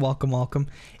 Weep, what's up? Welcome, welcome.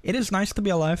 It is nice to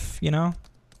be alive, you know?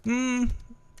 You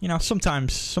know,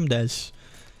 sometimes, some days.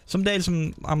 Some days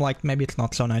I'm like, maybe it's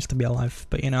not so nice to be alive,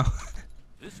 but you know.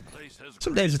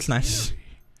 Some days it's nice.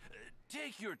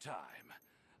 Take your time.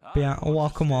 But yeah,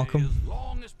 welcome, welcome.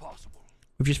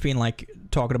 We've just been like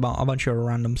talking about a bunch of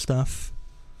random stuff.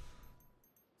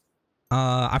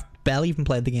 I've barely even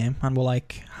played the game, and we're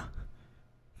like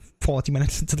 40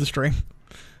 minutes into the stream.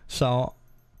 So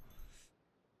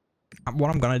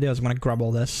what I'm gonna do is I'm gonna grab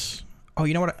all this. Oh,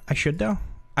 you know what I should do?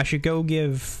 I should go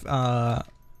give I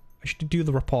should do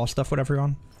the rapport stuff with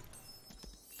everyone.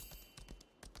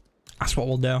 That's what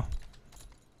we'll do.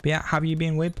 But yeah, have you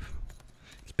been, Weeb?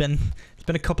 It's been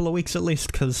a couple of weeks at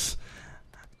least, because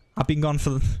I've been gone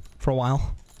for a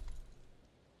while.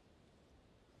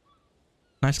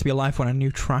 Nice to be alive when a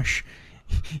new trash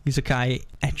isekai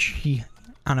ecchi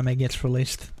anime gets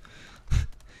released.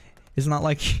 Isn't that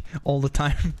like all the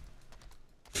time?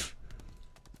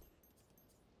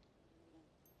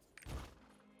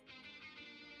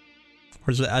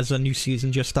 Or is it as a new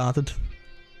season just started?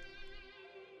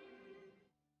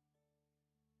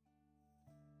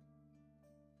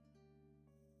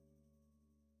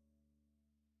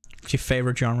 What's your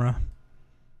favorite genre?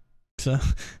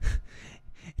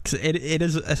 It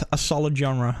is a solid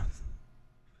genre.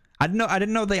 I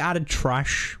didn't know they added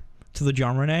trash to the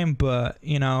genre name, but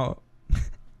you know,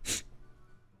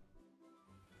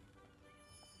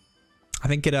 I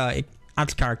think it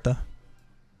adds character.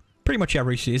 Pretty much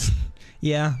every season.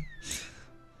 Yeah,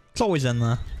 it's always in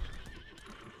there.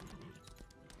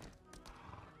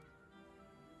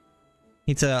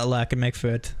 Need to lurk and make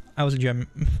food. I was enjoying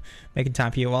making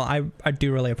time for you. Well, I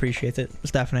do really appreciate it,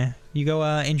 Stephanie. You go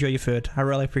enjoy your food. I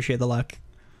really appreciate the luck.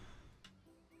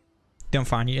 Don't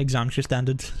find your exams just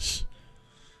ended.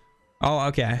 Oh,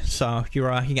 okay. So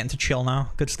you're getting to chill now.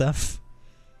 Good stuff.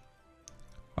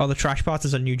 Oh, the trash part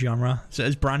is a new genre. So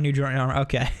it's brand new genre.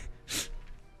 Okay.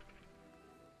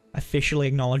 Officially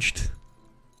acknowledged.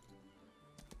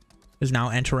 Is now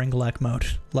entering lurk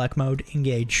mode. Lurk mode,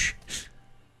 engage.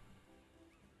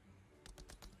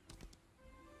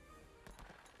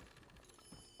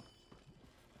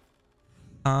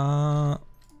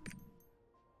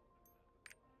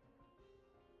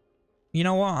 You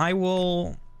know what? I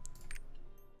will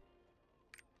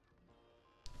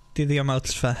do the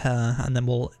emotes for her, and then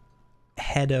we'll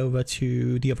head over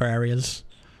to the other areas.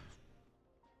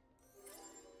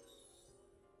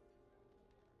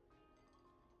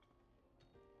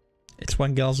 It's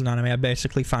when girls in anime are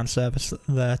basically fan service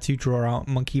there to draw out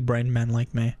monkey brain men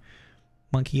like me.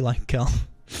 Monkey like girl.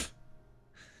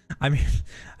 I mean,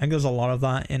 I think there's a lot of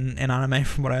that in anime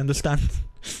from what I understand.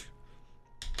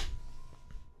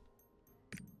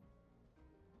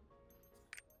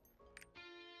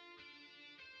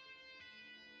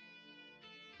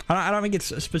 I don't think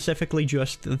it's specifically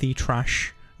just the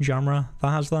trash genre that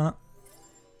has that.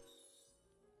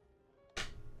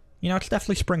 You know, it's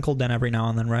definitely sprinkled in every now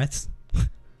and then, right?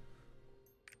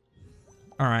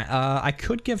 Alright, I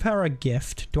could give her a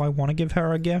gift. Do I want to give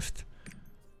her a gift?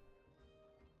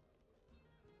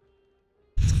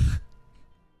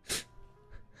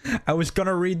 I was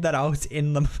gonna read that out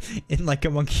in like a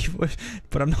monkey voice,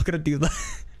 but I'm not gonna do that.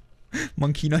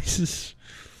 Monkey noises.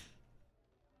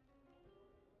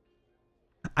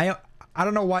 I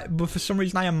don't know why, but for some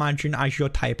reason I imagine as you're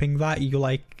typing that,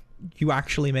 you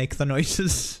actually make the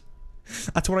noises.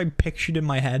 That's what I pictured in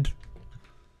my head.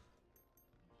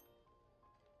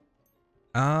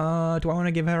 Do I want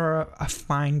to give her a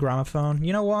fine gramophone?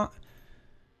 You know what?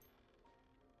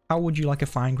 How would you like a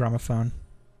fine gramophone?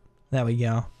 There we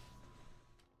go.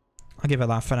 I'll give her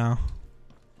that for now.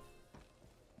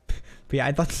 But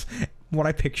yeah, that's what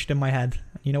I pictured in my head.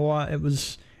 You know what? It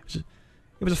was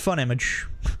a fun image.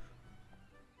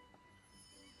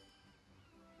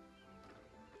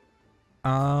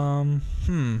 You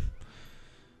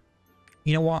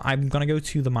know what? I'm gonna go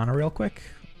to the manor real quick.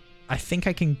 I think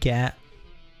I can get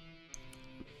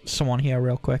someone here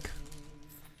real quick.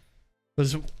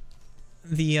 There's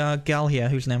the girl here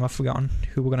whose name I've forgotten,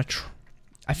 who we're gonna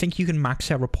I think you can max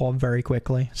her rapport very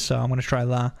quickly, so I'm gonna try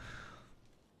that.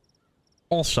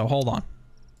 Also, hold on.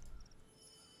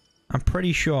 I'm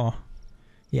pretty sure.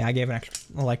 Yeah, I gave an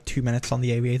extra, like 2 minutes on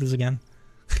the aviators again.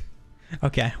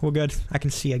 Okay, we're good. I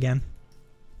can see again.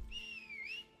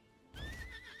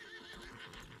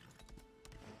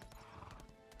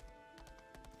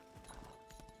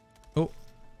 Oh.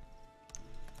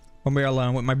 When we are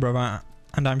alone with my brother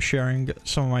and I'm sharing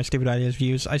some of my stupid ideas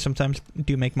views, I sometimes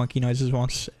do make monkey noises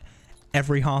once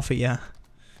every half a year.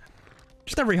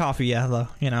 Just every half a year though,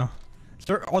 you know.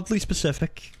 They're oddly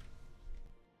specific.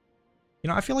 You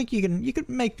know, I feel like you could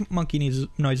make monkey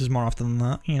noises more often than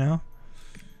that, you know?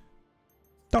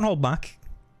 Don't hold back.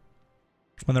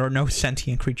 When there are no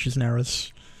sentient creatures near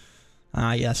us.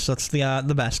 Yes, that's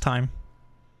the best time.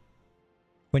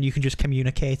 When you can just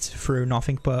communicate through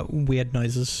nothing but weird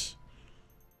noises.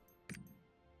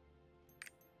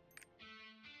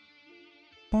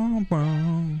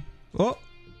 Oh!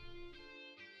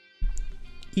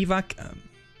 Evac,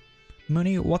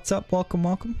 Mooney, what's up? Welcome,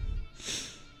 welcome.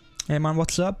 Hey man,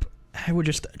 what's up? Hey, we're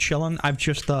just chilling. I've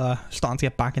just starting to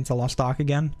get back into Lost Ark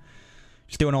again.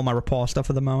 Just doing all my rapport stuff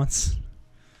at the moment.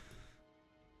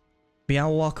 But yeah,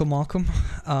 welcome, welcome.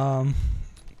 We're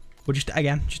just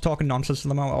talking nonsense at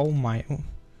the moment. Oh my.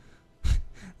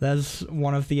 There's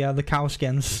one of the cow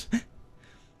skins.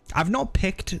 I've not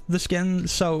picked the skin,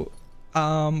 so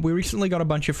we recently got a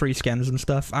bunch of free skins and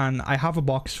stuff, and I have a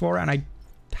box for it, and I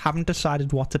haven't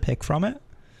decided what to pick from it.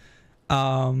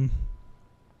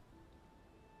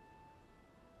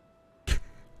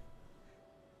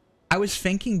 I was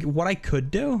thinking what I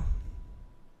could do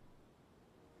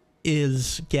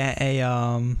is get a,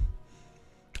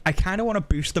 I kind of want to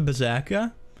boost the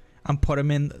Berserker and put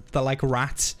him in the, like,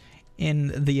 rat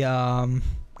in the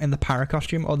pirate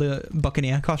costume or the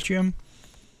Buccaneer costume.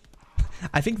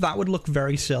 I think that would look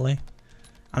very silly.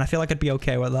 And I feel like I'd be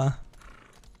okay with that.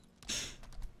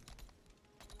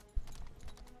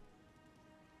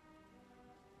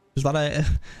 Is that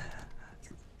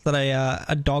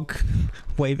a dog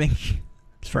waving?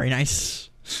 It's very nice.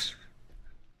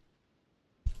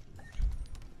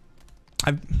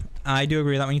 I do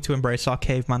agree that we need to embrace our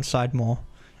caveman side more.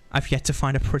 I've yet to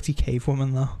find a pretty cave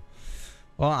woman though.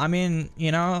 Well, I mean,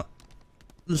 you know,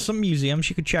 there's some museums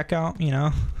you could check out, you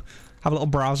know. Have a little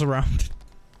browse around.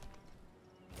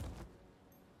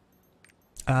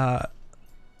 We're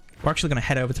actually gonna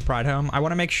head over to Pride Home. I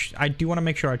do want to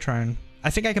make sure I try and... I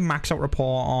think I can max out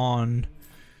rapport on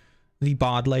the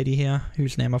bard lady here,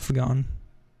 whose name I've forgotten.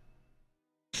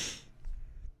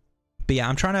 But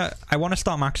yeah, I want to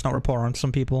start maxing out rapport on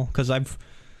some people, because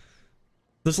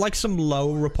there's like some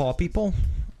low rapport people.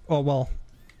 Oh, well,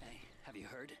 Hey, have you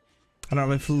heard? I don't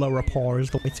know if low rapport is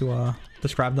the way to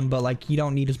describe them, but like you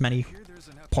don't need as many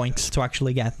points to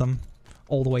actually get them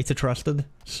all the way to trusted.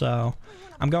 So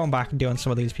I'm going back and doing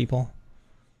some of these people.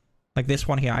 Like this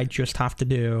one here, I just have to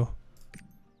do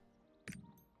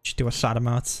a sad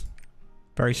amount.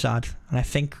 Very sad. And I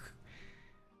think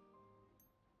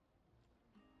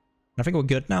we're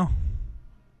good now.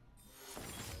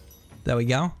 There we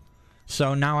go.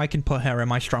 So now I can put her in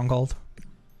my stronghold.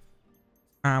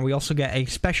 And we also get a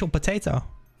special potato.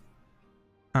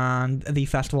 And the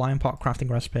Festival Iron Pot crafting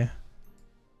recipe.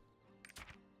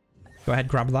 Go ahead,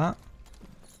 grab that.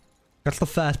 That's the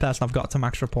first person I've got to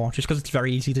max rapport, just because it's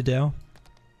very easy to do.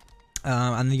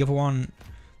 And the other one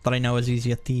that I know is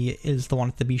easy is the one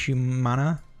at the Bishu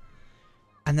Manor.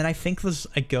 And then I think there's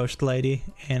a ghost lady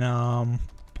in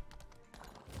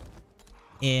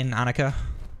Annika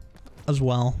as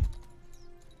well.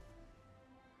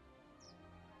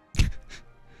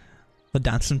 The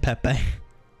dancing Pepe.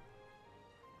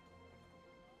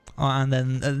 Oh, and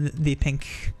then the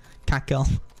pink cat girl.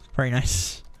 Very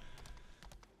nice.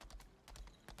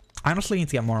 I honestly need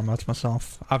to get more emotes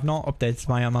myself. I've not updated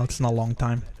my emotes in a long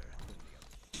time.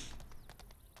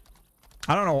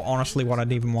 I don't know honestly what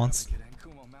I'd even want.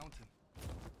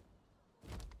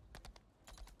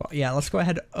 But yeah, let's go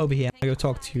ahead over here. I'll go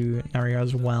talk to Naria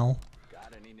as well.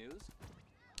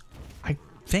 I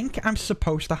think I'm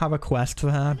supposed to have a quest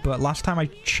for her, but last time I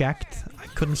checked, I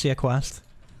couldn't see a quest.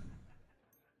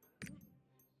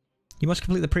 You must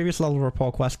complete the previous level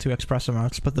report quest to express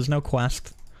emotes, but there's no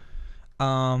quest.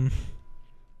 I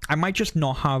might just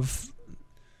not have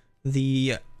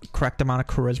the correct amount of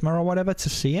charisma or whatever to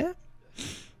see it.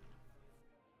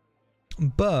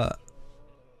 But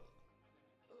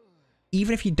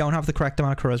even if you don't have the correct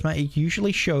amount of charisma, it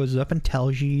usually shows up and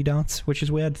tells you you don't, which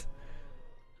is weird.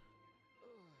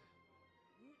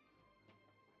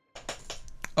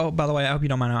 Oh, by the way, I hope you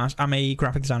don't mind. I'm a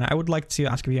graphic designer. I would like to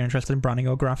ask if you're interested in branding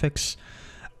or graphics.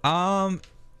 I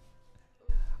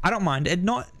don't mind.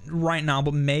 Not right now,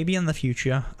 but maybe in the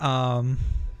future. Yeah,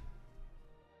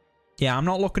 I'm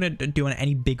not looking at doing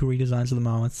any big redesigns at the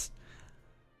moment.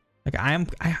 Like I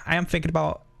am thinking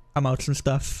about emotes and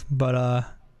stuff, but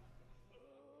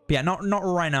yeah, not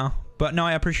right now. But no,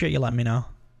 I appreciate you letting me know,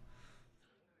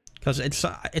 because it's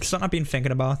something I've been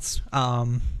thinking about.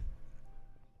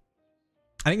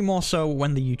 I think more so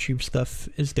when the YouTube stuff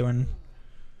is doing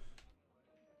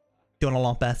a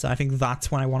lot better. I think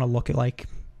that's when I want to look at like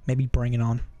maybe bringing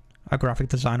on a graphic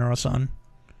designer or something.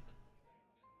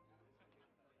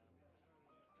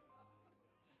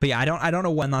 But yeah, I don't know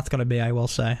when that's gonna be. I will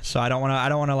say. So I don't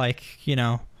want to like, you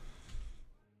know,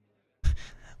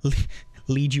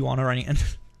 lead you on or anything.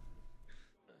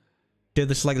 Dude,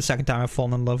 this is like the second time I've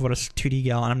fallen in love with a 2D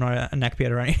girl, and I'm not a neckbeard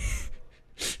or anything.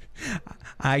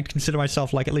 I consider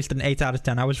myself like at least an 8 out of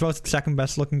 10. I was voted second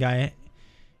best looking guy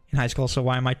in high school, so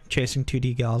why am I chasing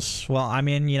 2D girls? Well, I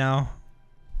mean, you know,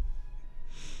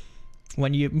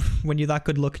 when you're that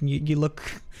good looking, you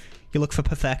look for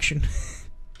perfection,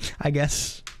 I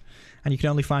guess, and you can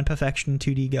only find perfection in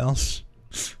 2D girls.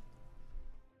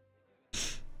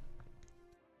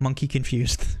 Monkey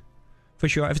confused. For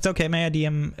sure. If it's okay, may I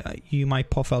DM you my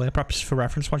portfolio, perhaps for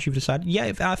reference once you've decided?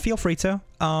 Yeah, feel free to.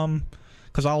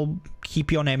 Because I'll keep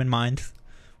your name in mind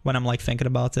when I'm like thinking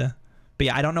about it. But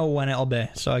yeah, I don't know when it'll be.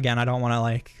 So again, I don't want to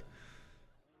like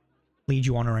lead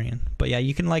you on or anything. But yeah,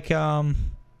 you can like I don't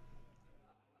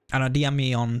know, DM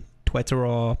me on Twitter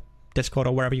or Discord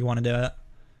or wherever you want to do it.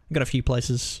 I've got a few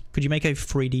places. Could you make a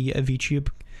 3D VTube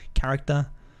character?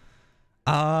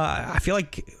 I feel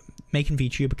like making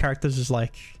VTuber characters is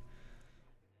like,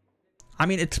 I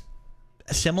mean, it's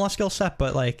a similar skill set,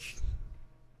 but like,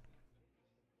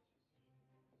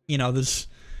 you know, there's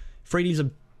 3Ds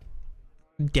are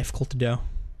difficult to do.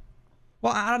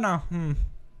 Well, I don't know.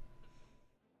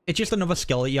 It's just another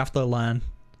skill that you have to learn.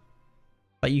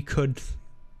 That you could.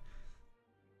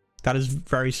 That is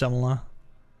very similar.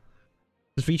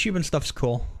 This VTube and stuff's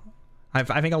cool. I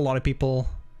think a lot of people.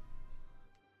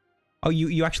 Oh,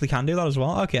 you actually can do that as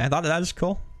well. Okay, that is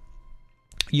cool.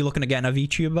 You looking at getting a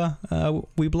VTuber,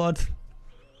 Weeblood?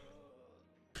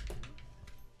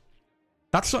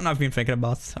 That's something I've been thinking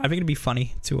about. I think it'd be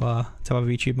funny to have a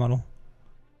VTube model.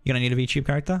 You're gonna need a VTube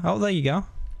character? Oh, there you go.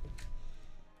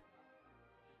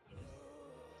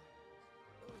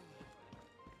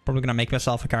 Probably gonna make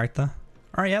myself a character.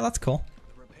 Alright, yeah, that's cool.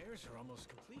 The repairs are almost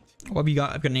complete. What have you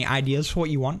got? Have you got any ideas for what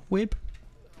you want, Weeb?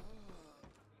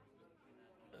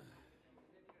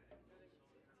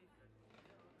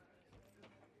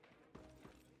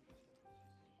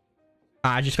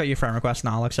 I just got your friend request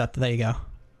now. I'll accept it. There you go.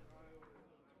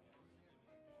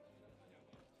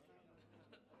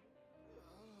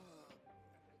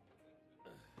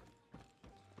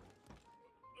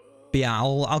 But yeah,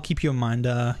 I'll keep you in mind,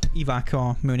 Evac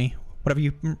or Mooney, whatever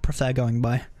you prefer going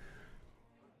by.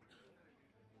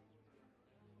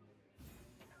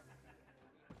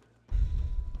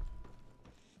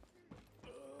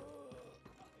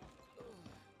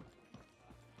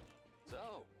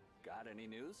 So, got any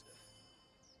news?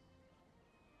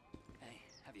 Hey,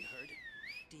 have you heard?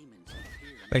 Demons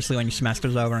appear. Basically when your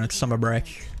semester's over and it's summer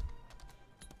break.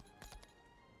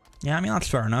 Yeah, I mean, that's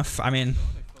fair enough. I mean,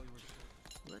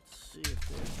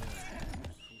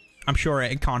 I'm sure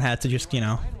it can't hurt to just, you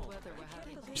know,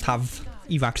 just have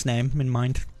Evac's name in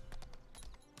mind.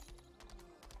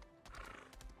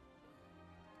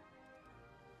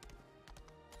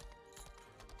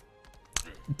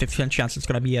 $50% chance it's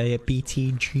gonna be a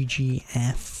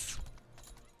BTGGF.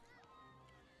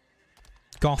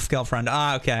 Golf girlfriend.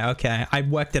 Ah, okay, okay. I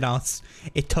worked it out.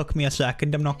 It took me a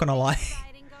second, I'm not gonna lie.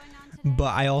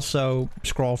 But I also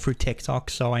scroll through TikTok,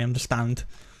 so I understand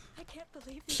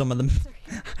some of them.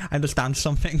 I understand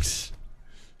some things.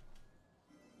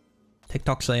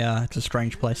 TikTok's it's a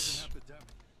strange place.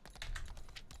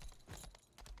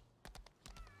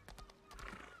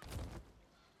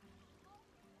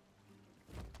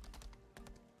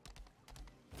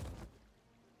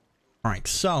 Alright,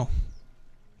 so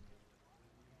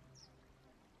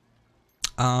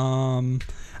I'm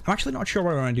actually not sure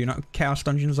what I'm gonna do. Not Chaos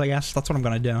Dungeons, I guess. That's what I'm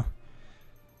gonna do.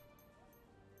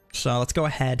 So let's go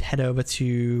ahead, head over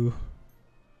to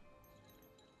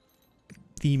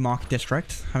the Market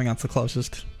District. I think that's the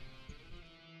closest.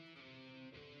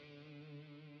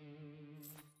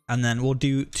 And then we'll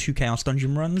do 2 Chaos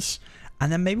Dungeon runs.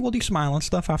 And then maybe we'll do some island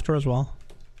stuff after as well.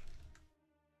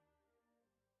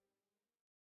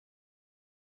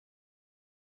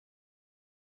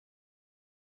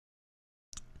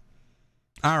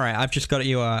 Alright, I've just got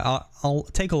you, I'll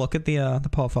take a look at the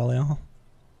portfolio.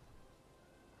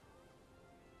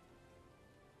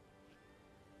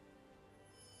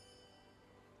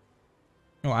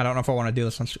 Oh, I don't know if I want to do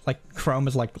this on like Chrome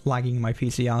is like lagging my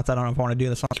PC out. I don't know if I want to do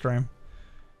this on stream.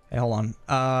 Hey, hold on.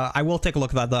 I will take a look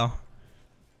at that though.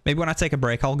 Maybe when I take a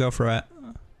break, I'll go through it.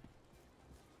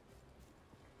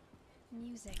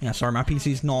 Yeah, sorry, my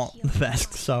PC's not the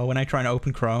best, so when I try to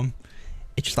open Chrome,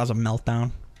 it just has a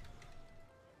meltdown.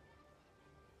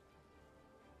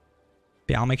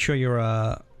 Yeah, I'll make sure you're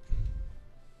I'll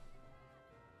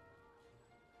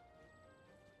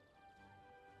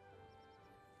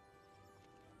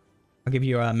give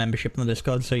you a membership in the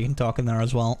Discord so you can talk in there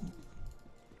as well.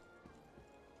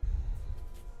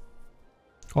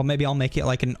 Or maybe I'll make it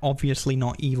like an obviously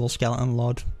not evil skeleton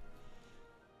lord.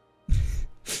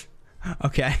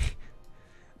 Okay.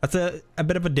 That's a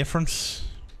bit of a difference.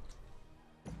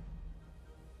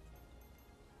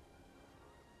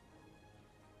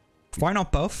 Why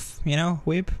not both? You know,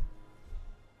 Weeb?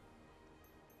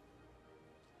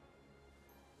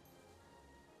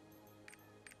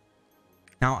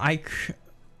 Now, I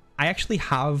actually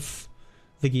have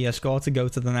the gear score to go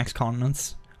to the next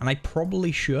continent, and I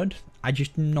probably should. I'm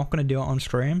just not going to do it on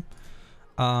stream.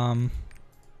 Because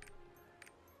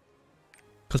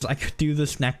I could do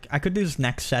this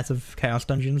next set of Chaos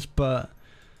Dungeons, but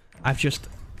I've just,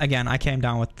 again, I came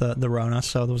down with the Rona,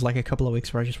 so there was like a couple of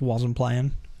weeks where I just wasn't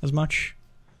playing as much.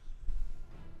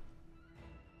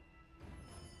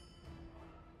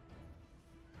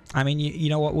 I mean, you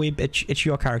know what, Weeb? It's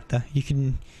your character. You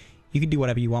can do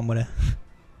whatever you want with it.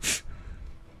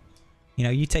 You know,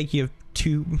 you take your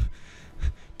two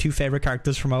favorite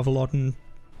characters from Overlord and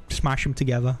smash them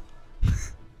together.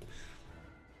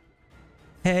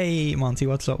 Hey, Monty,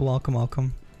 what's up? Welcome,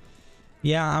 welcome.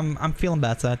 Yeah, I'm feeling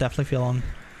better. Definitely feeling.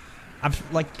 I've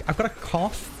got a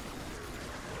cough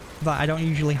that I don't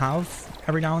usually have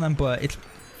every now and then, but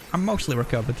I'm mostly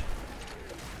recovered.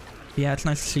 Yeah, it's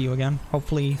nice to see you again.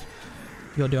 Hopefully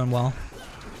you're doing well.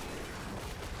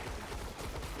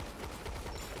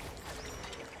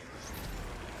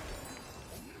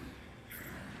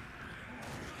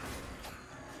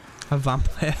 A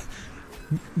vampire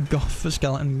goth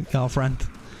skeleton girlfriend.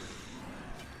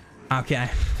 Okay.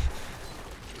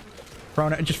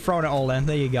 Just throwing it all in.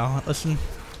 There you go. Listen.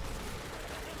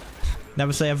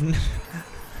 Never say I've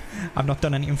not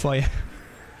done anything for you.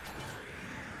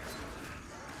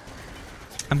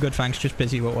 I'm good, thanks. Just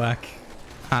busy with work.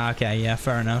 Ah, okay, yeah,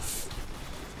 fair enough.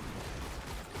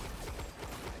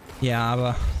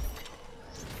 Yeah,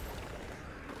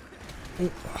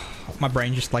 my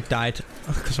brain just like died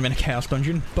because I'm in a Chaos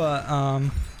Dungeon. But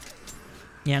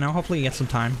yeah, no, hopefully you get some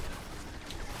time.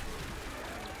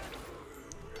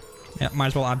 Yeah, might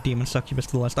as well add Demon Succubus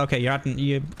to the list. Okay,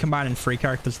 you're combining 3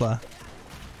 characters there.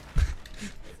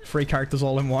 3 characters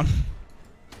all in one.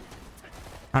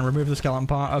 And remove the skeleton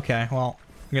part. Okay, well,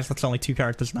 I guess that's only 2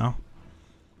 characters now.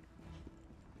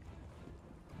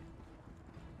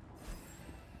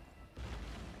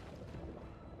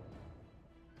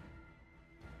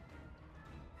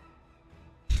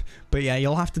 But yeah,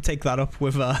 you'll have to take that up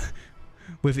with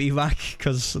evac,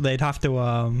 because they'd have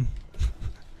to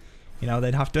you know,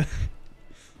 they'd have to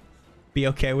be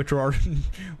okay with drawing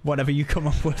whatever you come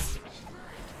up with.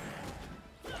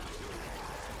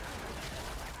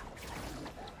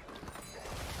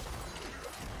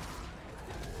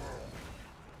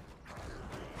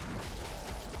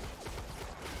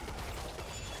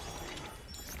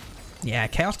 Yeah,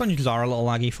 Chaos Dungeons are a little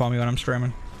laggy for me when I'm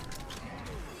streaming.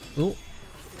 Ooh.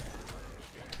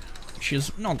 Which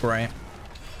is not great.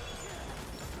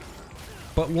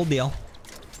 But we'll deal.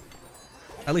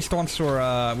 At least once we're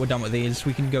done with these,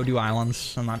 we can go do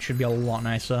islands, and that should be a lot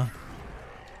nicer.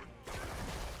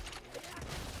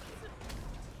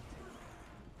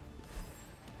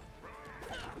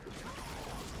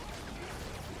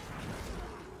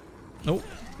 Oh.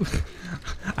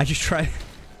 I just trying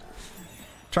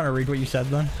to read what you said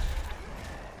then.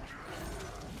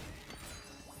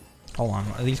 Hold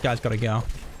on, these guys gotta go.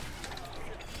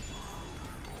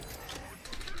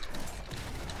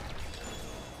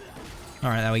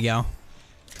 Alright, there we go.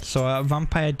 So,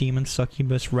 vampire, demon,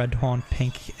 succubus, red horn,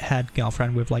 pink head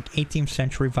girlfriend with like 18th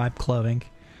century vibe clothing.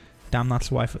 Damn, that's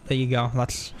the wife. There you go.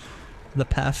 That's the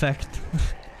perfect,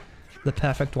 the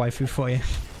perfect waifu for you.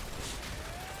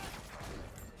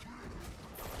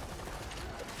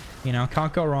 You know,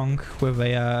 can't go wrong with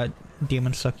a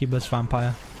demon, succubus,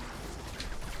 vampire.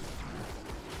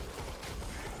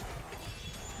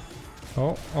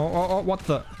 Oh, what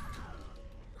the?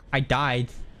 I died.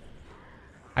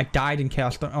 I died in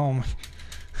Chaos Dungeon. Oh my.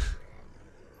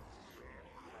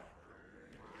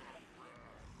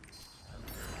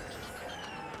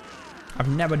 I've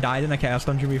never died in a Chaos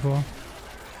Dungeon before.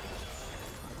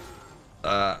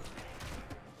 I'm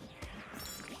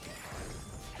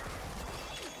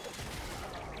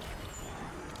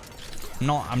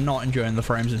not enjoying the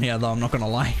frames in here though, I'm not gonna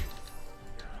lie.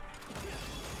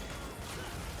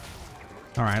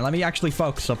 Alright, let me actually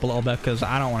focus up a little bit because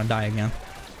I don't want to die again.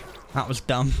 That was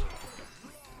dumb.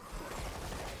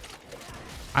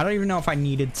 I don't even know if I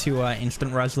needed to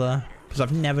instant res there, because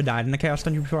I've never died in a Chaos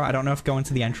Dungeon before. I don't know if going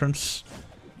to the entrance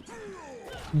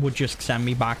would just send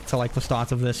me back to like the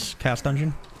start of this Chaos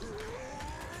Dungeon.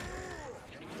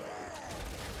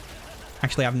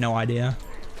 Actually, I have no idea.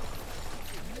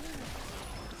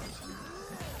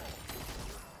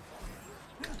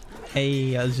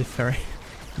 Hey, Zithari.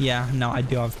 Yeah, no, I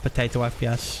do have potato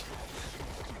FPS.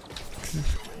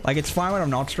 Like, it's fine when I'm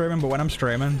not streaming, but when I'm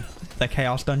streaming, the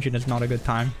Chaos Dungeon is not a good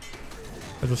time.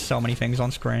 Because there's so many things on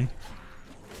screen.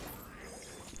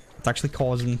 It's actually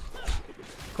causing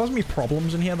me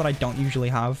problems in here that I don't usually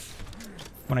have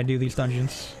when I do these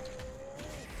dungeons.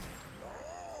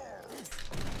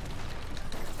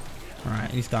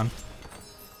 Alright, he's done.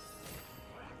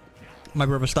 My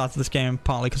brother started this game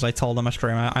partly because I told him I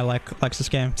stream. I likes this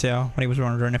game too, when he was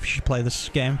wondering if he should play this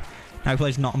game. Now he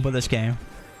plays nothing but this game.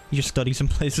 He just studies and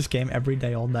plays this game every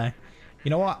day, all day.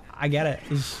 You know what? I get it.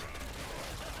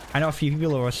 I know a few people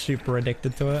who are super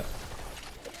addicted to it.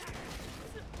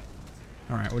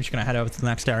 Alright, we're just gonna head over to the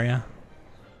next area.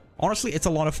 Honestly, it's a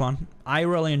lot of fun. I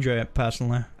really enjoy it,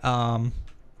 personally. I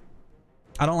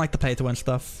don't like the pay-to-win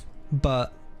stuff,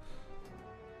 but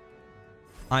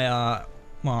well,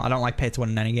 I don't like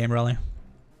pay-to-win in any game, really.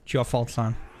 It's your fault,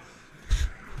 son.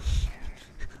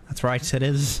 That's right, it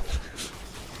is.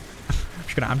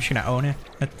 I'm just gonna own it.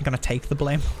 I'm gonna take the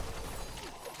blame.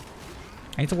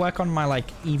 I need to work on my, like,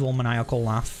 evil maniacal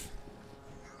laugh.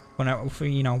 Whenever,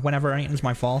 you know, whenever anything's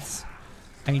my fault,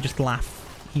 I can just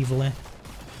laugh evilly.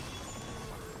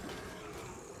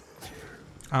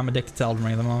 I'm addicted to Elden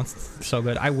Ring at the moment. It's so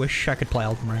good. I wish I could play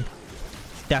Elden Ring.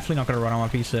 It's definitely not gonna run on my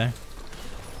PC.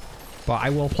 But I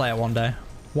will play it one day.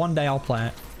 One day I'll play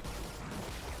it.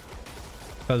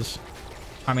 Because,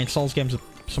 I mean, Souls games are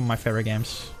some of my favorite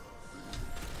games.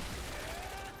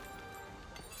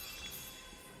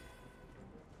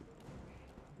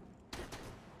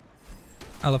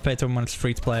 I love pay-to-win when it's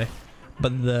free to play,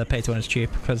 but the pay-to-win is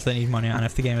cheap because they need money, and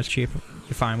if the game is cheap,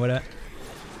 you're fine with it.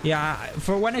 Yeah,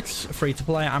 for when it's free to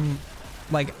play, I'm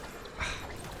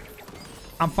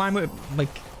fine with,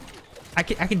 like, I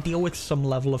can deal with some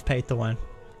level of pay-to-win.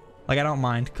 Like, I don't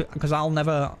mind, because I'm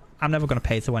never gonna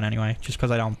pay to win anyway, just because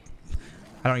I don't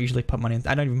usually put money in.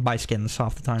 I don't even buy skins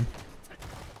half the time.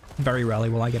 Very rarely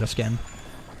will I get a skin.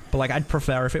 But like, I'd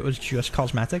prefer if it was just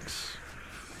cosmetics.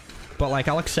 But like,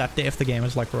 I'll accept it if the game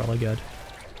is like really good.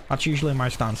 That's usually my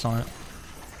stance on it.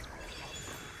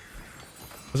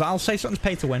 Because I'll say something's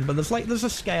pay to win, but there's a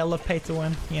scale of pay to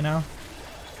win, you know?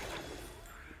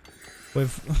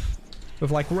 With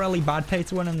like really bad pay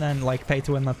to win, and then like pay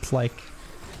to win that's like,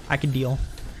 I can deal.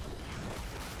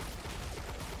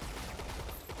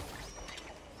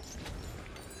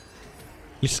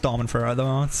 You're storming for it at the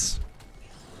moment.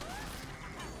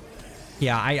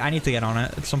 Yeah, I need to get on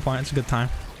it at some point. It's a good time.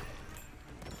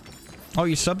 Oh,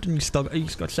 you subbed and you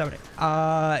just got 70.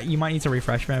 You might need to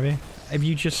refresh maybe. If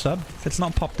you just subbed, it's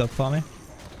not popped up for me.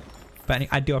 But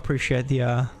I do appreciate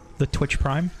the Twitch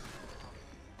Prime.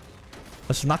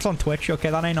 Listen, that's on Twitch. Okay,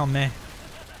 that ain't on me.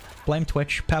 Blame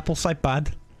Twitch. Purple site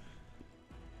bad.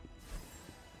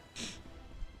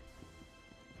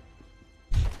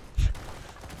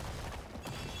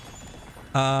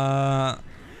 I'd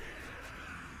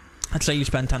say you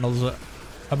spend $10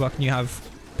 a buck and you have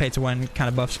pay to win kind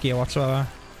of buffs, gear whatsoever.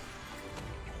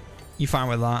 You fine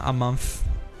with that a month?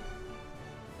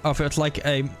 Oh, if it's like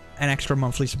an extra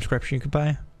monthly subscription you could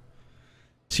pay.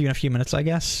 See you in a few minutes, I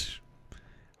guess.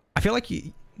 I feel like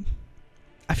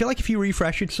if you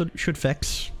refresh it, should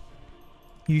fix.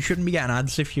 You shouldn't be getting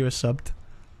ads if you're subbed.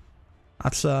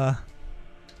 That's a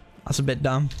bit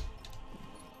dumb.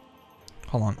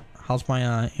 Hold on. How's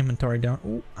my inventory doing?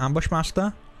 Ooh, Ambush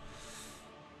Master.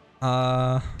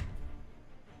 I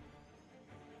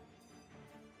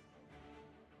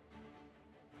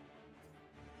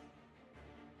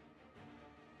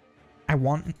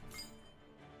want...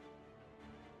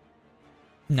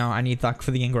 No, I need that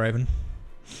for the engraving.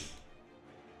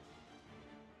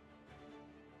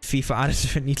 FIFA ads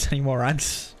if it needs any more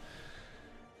ads.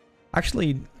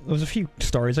 Actually, there was a few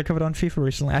stories I covered on FIFA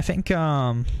recently. I think, you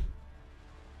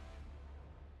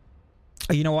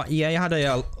know what? EA had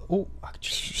a... oh, I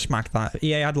just smacked that.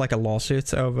 EA had like a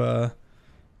lawsuit over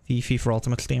the FIFA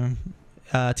Ultimate team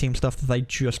stuff that they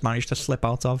just managed to slip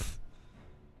out of.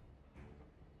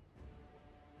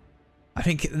 I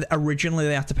think originally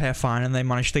they had to pay a fine and they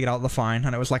managed to get out of the fine,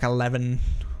 and it was like 11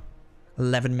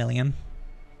 million.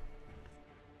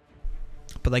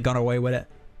 But they got away with it.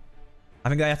 I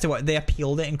think they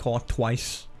appealed it in court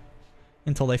twice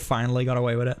until they finally got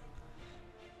away with it.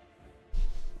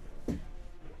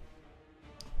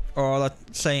 Or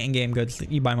let's say in-game goods that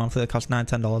you buy monthly that cost $9,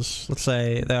 $10. Let's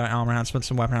say there are armor enhancements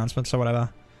and weapon enhancements or whatever.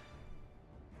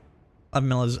 11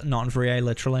 mil is not for EA,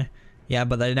 literally. Yeah,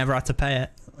 but they never had to pay it,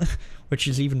 which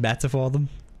is even better for them.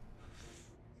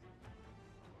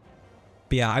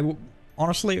 But yeah,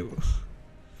 honestly,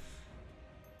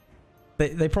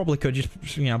 they probably could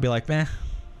just, you know, be like, meh,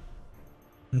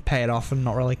 and pay it off and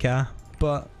not really care.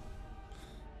 But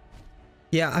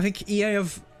yeah, I think EA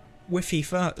have, with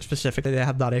FIFA specifically, they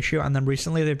had that issue, and then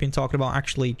recently they've been talking about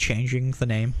actually changing the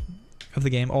name of the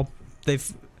game, or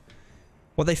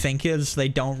what they think is they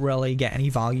don't really get any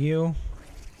value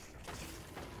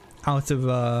out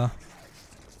of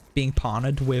being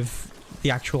partnered with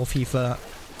the actual FIFA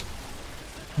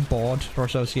board or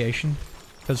association,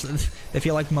 because they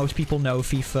feel like most people know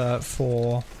FIFA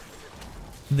for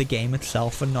the game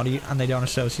itself and they don't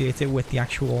associate it with the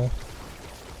actual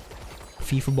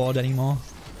FIFA board anymore.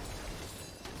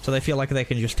 So they feel like they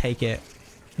can just take it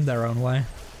their own way.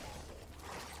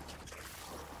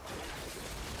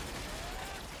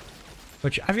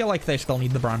 Which I feel like they still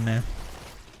need the brand name.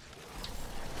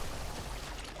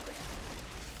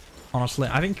 Honestly,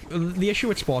 I think the issue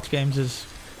with sports games is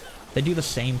they do the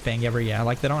same thing every year.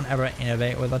 Like, they don't ever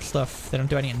innovate with that stuff. They don't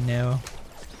do anything new.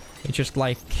 It's just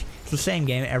like, it's the same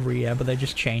game every year, but they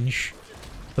just change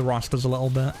the rosters a little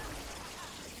bit.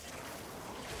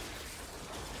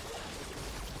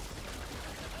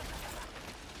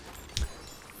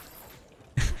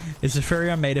 Is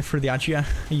Zephyria made it for the Agia?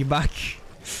 Are you back?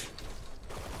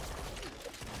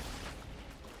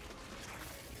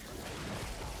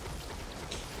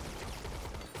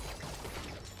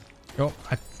 Oh,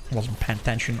 I wasn't paying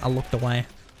attention. I looked away.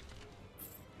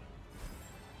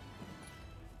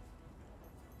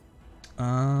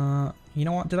 You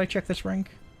know what? Did I check this ring?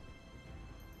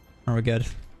 Are we good?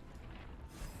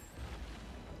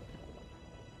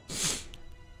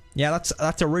 Yeah,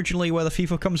 that's originally where the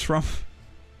FIFA comes from.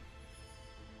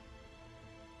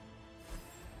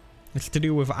 It's to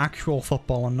do with actual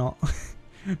football and not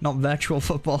not virtual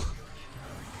football.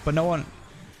 But no one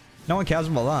cares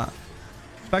about that.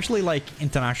 Especially like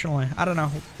internationally. I don't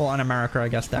know. Well, in America, I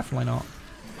guess definitely not.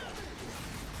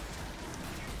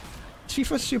 Is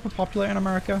FIFA super popular in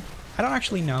America? I don't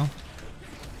actually know.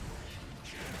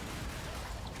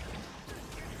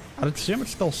 I'd assume it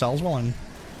still sells well in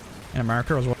In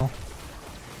America as well.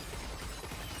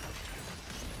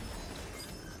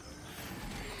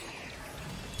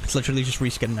 It's literally just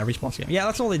reskinning every sports game. Yeah,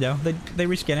 that's all they do. They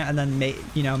reskin it and then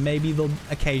maybe they'll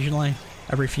occasionally,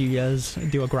 every few years,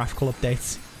 do a graphical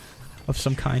update of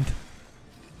some kind.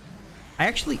 I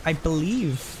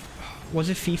believe, was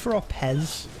it FIFA or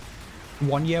PES?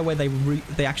 One year where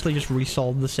they actually just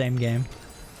resold the same game.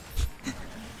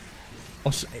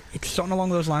 Or it's something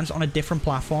along those lines on a different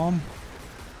platform.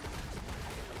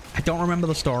 I don't remember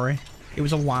the story. It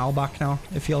was a while back now,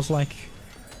 it feels like.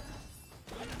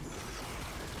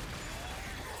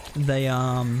 They,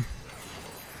 I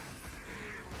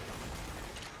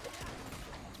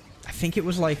think it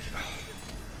was like...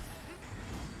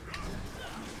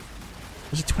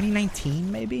 Was it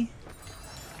 2019, maybe?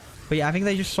 But yeah, I think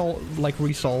they just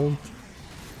resold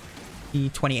the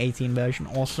 2018 version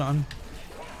or something.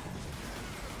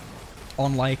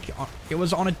 On it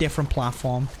was on a different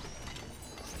platform.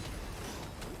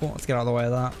 Well, let's get out of the way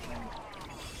of that.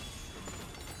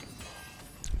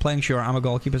 Playing, sure, I'm a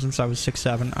goalkeeper since I was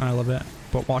 6'7", and I love it.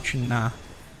 But watching, nah.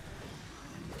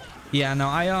 Yeah, no,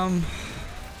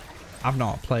 I've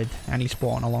not played any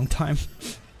sport in a long time.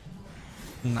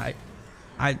 And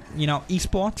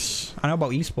esports, I know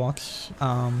about esports.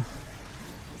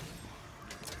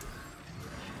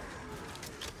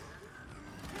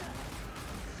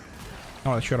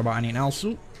 Not really sure about anything else.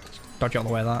 Ooh, dodge out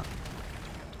the way of that.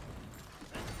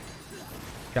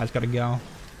 Guy's gotta go.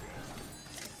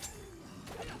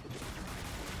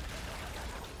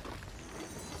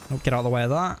 Oh, get out of the way of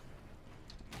that.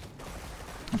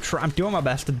 I'm doing my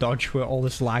best to dodge with all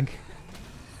this lag.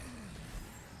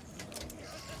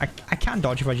 I can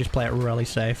dodge if I just play it really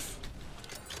safe.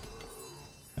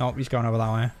 Oh, he's going over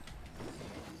that way.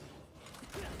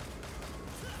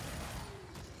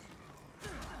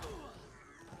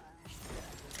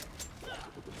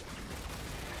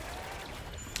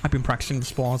 I've been practicing the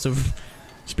sports of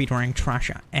speedrunning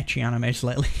trash ecchi animes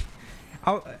lately.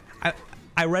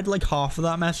 I read like half of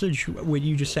that message with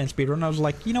you just saying speedrun, and I was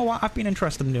like, you know what, I've been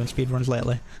interested in doing speedruns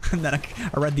lately. And then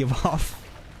I read the other half.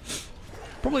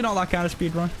 Probably not that kind of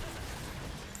speedrun.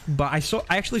 But I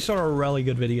actually saw a really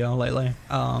good video lately.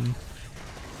 Oh,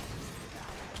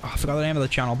 I forgot the name of the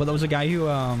channel, but there was a guy who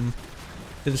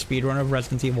did a speedrun of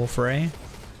Resident Evil 3.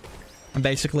 And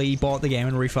basically he bought the game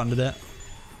and refunded it.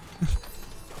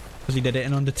 Because he did it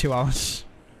in under 2 hours.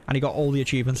 And he got all the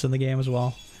achievements in the game as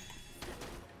well.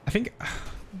 I think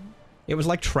it was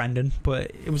like trending,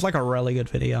 but it was like a really good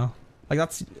video. Like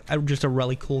that's just a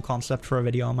really cool concept for a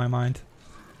video in my mind.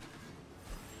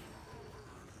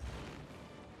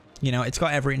 You know, it's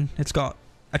got everything. It's got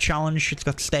a challenge, it's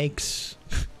got stakes.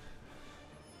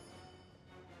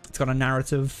 It's got a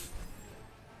narrative.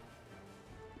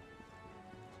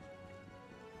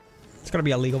 It's gotta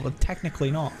be illegal, but technically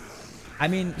not. I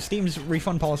mean, Steam's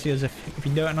refund policy is if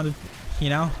you do it another, you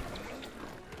know,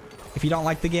 if you don't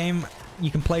like the game,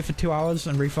 you can play for 2 hours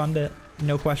and refund it.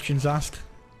 No questions asked.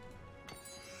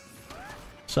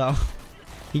 So,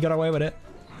 he got away with it.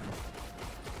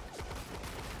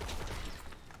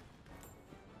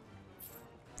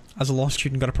 As a law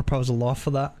student, got to propose a law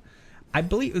for that. I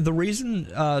believe the reason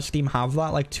Steam have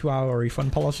that like 2 hour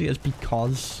refund policy is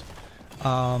because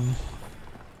I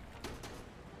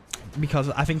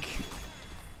think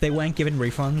they weren't given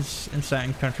refunds in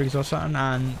certain countries or something,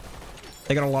 and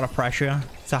they got a lot of pressure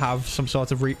to have some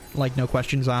sort of like no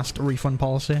questions asked refund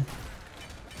policy.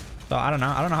 So I don't know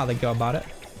how they go about it.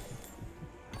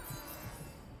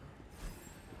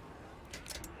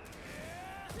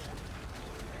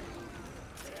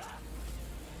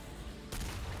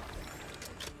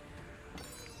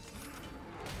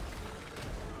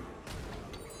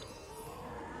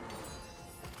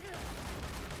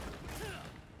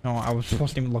 No, I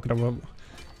wasn't even looking over.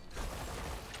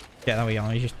 Yeah, there we go.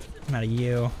 He's just mad at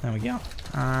you. There we go.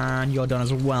 And you're done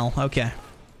as well. Okay.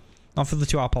 Not for the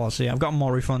 2 hour policy. I've got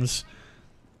more refunds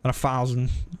than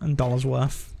 $1,000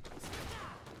 worth.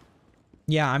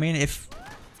 Yeah, I mean, if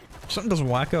something doesn't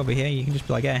work over here, you can just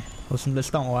be like, hey, listen,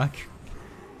 this don't work.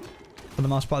 For the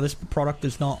most part, this product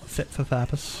is not fit for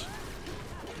purpose.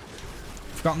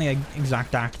 I've forgotten the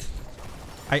exact act.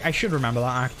 I should remember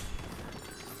that act.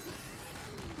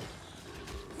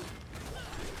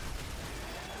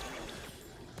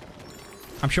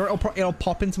 I'm sure it'll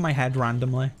pop into my head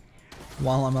randomly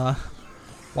while I'm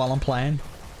playing,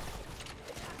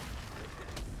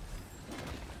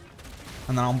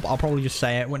 and then I'll probably just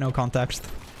say it with no context.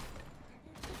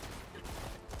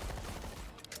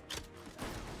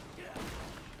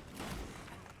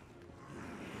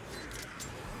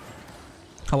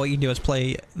 What you can do is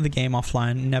play the game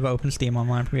offline, never open Steam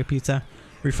online from your computer.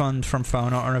 Refund from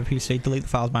phone or a PC. Delete the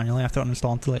files manually after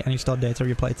uninstall and delete any stored data of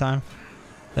your playtime.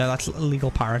 Yeah, that's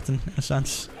illegal pirating in a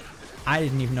sense. I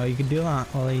didn't even know you could do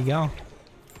that. Well, there you go.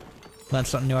 Learn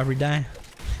something new every day.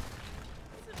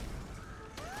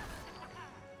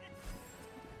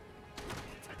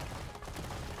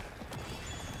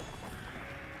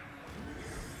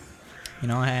 You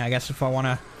know, hey, I guess if I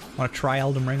wanna try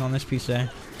Elden Ring on this PC,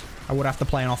 I would have to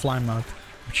play in offline mode.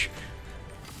 Which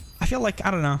I feel like,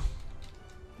 I don't know.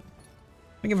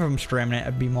 I think if I'm streaming it,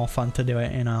 it'd be more fun to do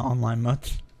it in online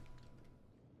mode.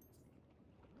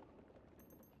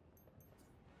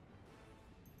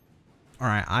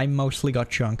 Alright, I mostly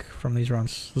got chunk from these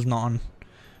runs. There's not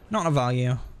a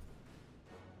value.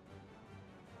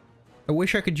 I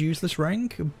wish I could use this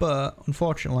ring, but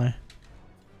unfortunately,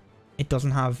 it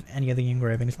doesn't have any of the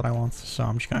engravings that I want, so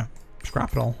I'm just gonna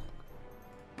scrap it all.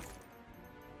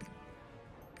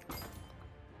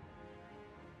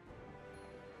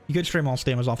 You could stream all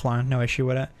Steam as offline, no issue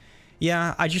with it.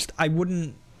 Yeah, I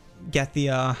wouldn't get the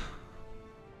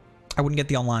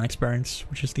online experience,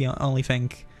 which is the only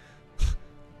thing.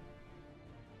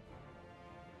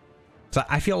 So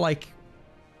I feel like,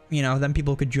 you know, then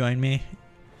people could join me.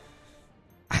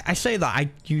 I say that I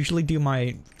usually do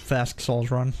my first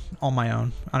Souls run on my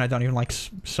own, and I don't even like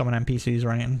summon NPCs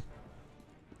or anything.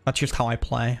 That's just how I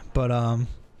play, but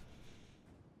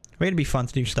it'd be fun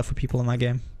to do stuff with people in that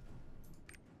game.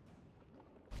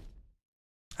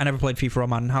 I never played FIFA or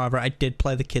Madden, however, I did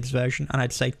play the kids version, and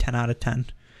I'd say 10 out of 10.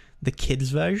 The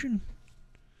kids version?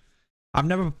 I've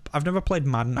never played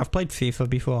Madden. I've played FIFA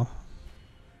before.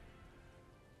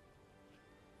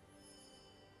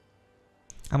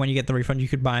 And when you get the refund, you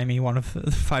could buy me one of the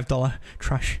 $5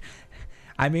 trash.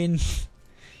 I mean,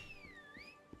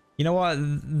 you know what?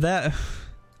 They're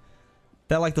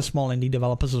like the small indie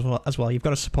developers as well. You've got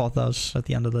to support those at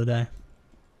the end of the day.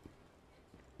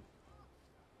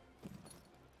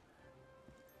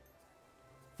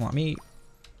 Let me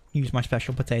use my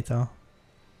special potato.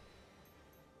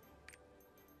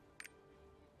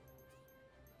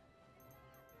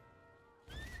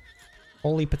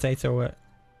 Holy potato it.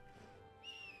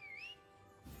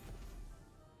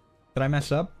 Did I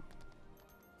mess up?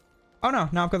 Oh no,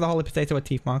 now I've got the holy potato with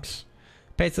teeth marks.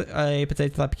 A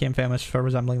potato that became famous for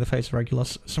resembling the face of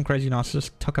Regulus. Some crazy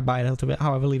narcissist took a bite out of it,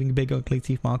 however leaving big ugly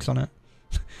teeth marks on it.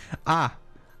 That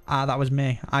was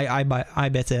me. I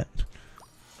bit it.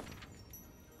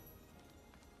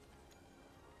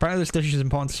 Apparently this dish is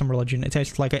important to some religion. It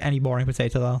tastes like any boring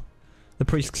potato though. The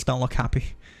priests don't look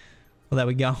happy. Well, there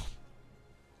we go.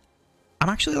 I'm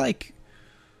actually like...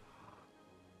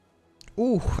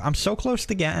 Ooh, I'm so close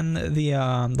to getting the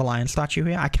lion statue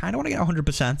here. I kind of want to get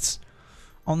 100%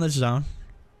 on this zone.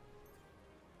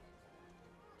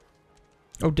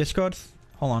 Oh, Discord?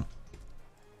 Hold on.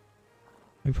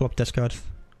 Let me pull up Discord.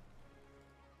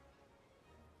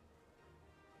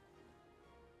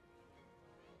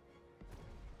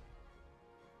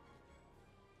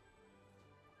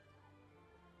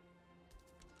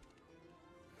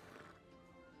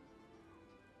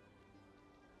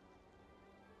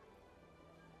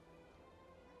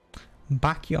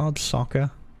 Backyard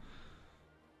soccer.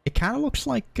 It kind of looks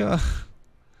like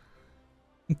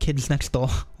Kids Next Door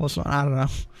or something. I don't know.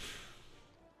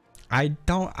 I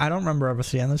don't remember ever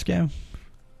seeing this game.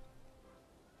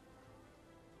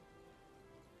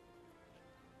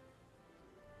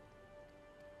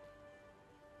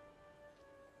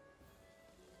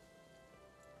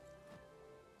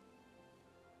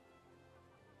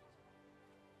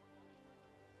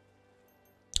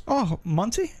 Oh,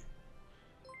 Monty?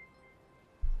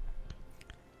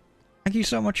 Thank you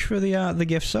so much for the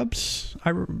gift subs.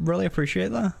 I really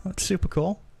appreciate that. That's super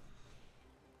cool.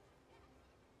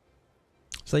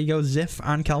 So there you go, Ziff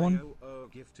and Kelvin.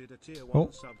 Gifted a tier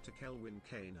 1 sub to Kelvin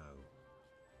Kano.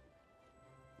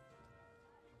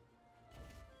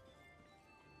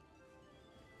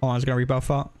 Oh, I was gonna rebuff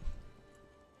that.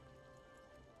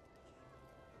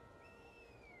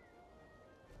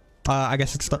 I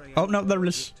guess it's the... Oh no, there it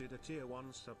is.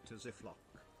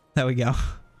 There we go.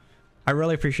 I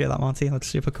really appreciate that, Monty. That's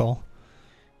super cool.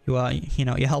 You are, you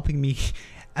know, you're helping me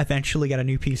eventually get a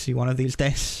new PC one of these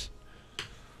days.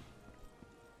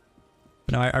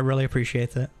 But no, I really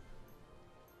appreciate it.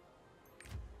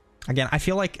 Again, I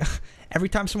feel like every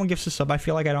time someone gives a sub, I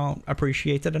feel like I don't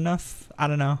appreciate it enough. I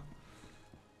don't know.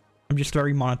 I'm just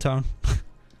very monotone. But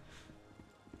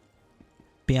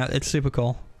yeah, it's super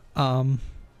cool. Hold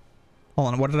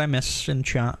on, what did I miss in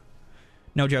chat?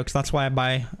 No jokes, that's why I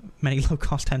buy many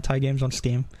low-cost hentai games on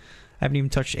Steam. I haven't even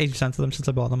touched 80% of them since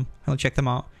I bought them. I'll check them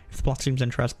out if the plot seems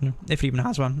interesting, if it even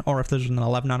has one, or if there's an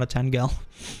 11 out of 10 girl.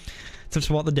 to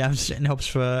support the devs in hopes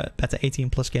for better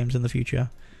 18+ games in the future.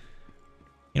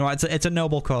 You know what? It's a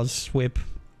noble cause, Whip.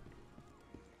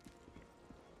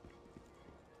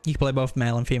 You can play both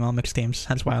male and female mixed teams,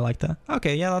 hence why I like that.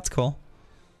 Okay, yeah, that's cool.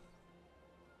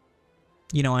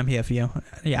 You know I'm here for you.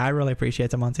 Yeah, I really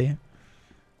appreciate it, Monty.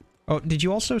 Oh, did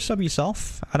you also sub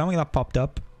yourself? I don't think that popped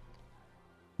up.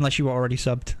 Unless you were already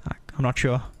subbed. I'm not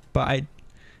sure. But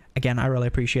again, I really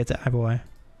appreciate it either way.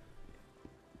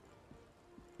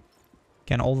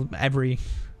 Again, every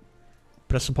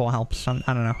bit of support helps. I don't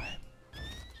know.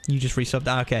 You just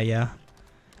resubbed. Okay, yeah.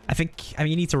 I mean,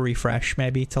 you need to refresh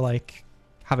maybe to like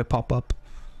have it pop up.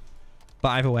 But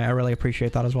either way, I really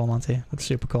appreciate that as well, Monty. That's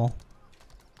super cool.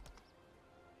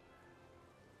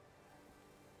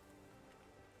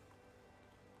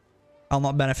 I'll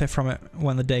not benefit from it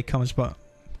when the day comes, but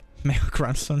my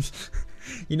grandsons.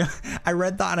 You know, I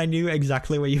read that and I knew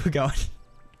exactly where you were going.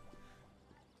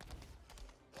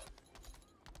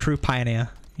 True pioneer,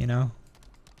 you know.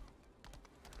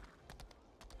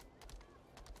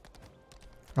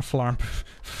 A flarp.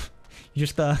 You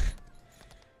just,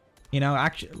 you know,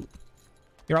 actually,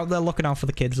 you're out there looking out for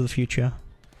the kids of the future.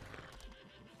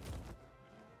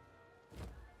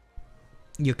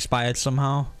 You expired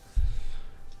somehow.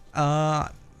 Yeah,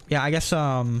 I guess,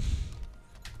 I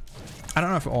don't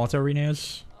know if it auto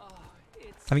renews.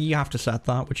 I mean, you have to set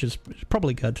that, which is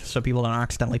probably good, so people don't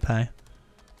accidentally pay.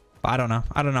 But I don't know.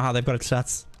 I don't know how they've got it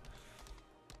set.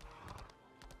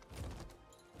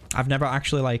 I've never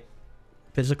actually, like,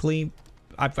 physically...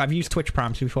 I've used Twitch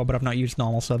Primes before, but I've not used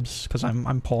normal subs, because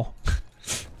I'm poor.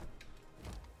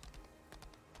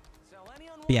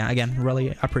 But yeah, again,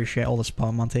 really appreciate all the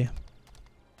support, Monty.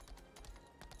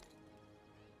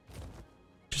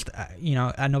 Just, you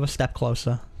know, another step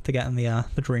closer to getting the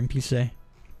dream PC.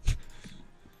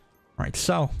 Right,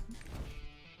 so...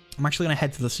 I'm actually going to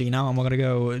head to the sea now, and we're going to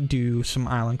go do some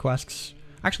island quests.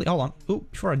 Actually, hold on. Ooh,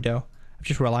 before I do, I've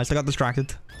just realized I got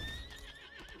distracted.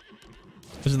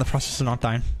 I was in the process of not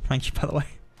dying. Thank you, by the way.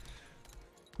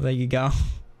 There you go.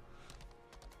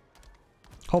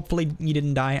 Hopefully you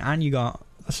didn't die, and you got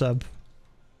a sub.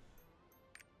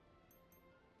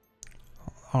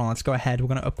 Hold on, let's go ahead. We're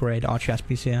going to upgrade our chest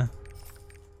piece here.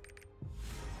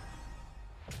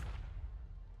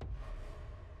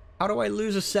 How do I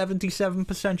lose a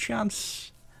 77%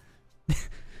 chance?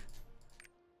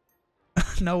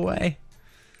 No way.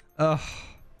 Ugh.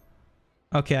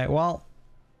 Okay, well.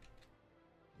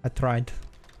 I tried.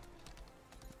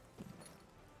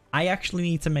 I actually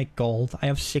need to make gold. I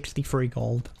have 63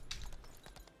 gold.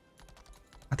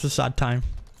 That's a sad time.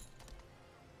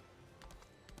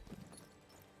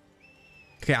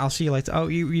 Okay, I'll see you later. Oh,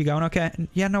 you going? Okay.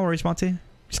 Yeah, no worries, Monty.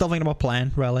 Still thinking about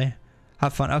playing, really.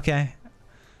 Have fun. Okay.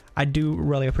 I do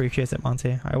really appreciate it,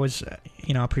 Monty. I always,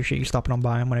 you know, appreciate you stopping on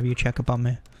by and whenever you check up on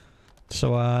me.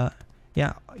 So,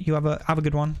 yeah, you have a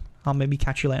good one. I'll maybe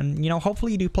catch you later. And, you know,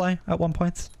 hopefully you do play at one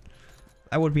point.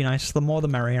 That would be nice. The more the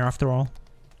merrier, after all.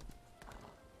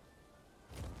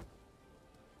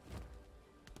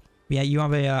 Yeah, you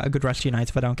have a good rest of your night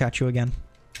if I don't catch you again.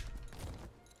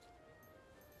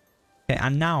 Okay,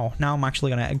 and now I'm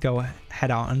actually going to go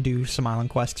head out and do some island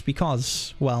quests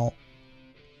because, well...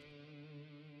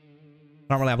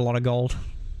 I don't really have a lot of gold.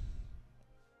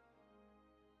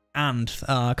 And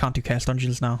can't do chaos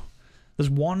dungeons now. There's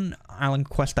one island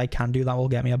quest I can do that will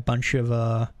get me a bunch of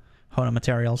Hona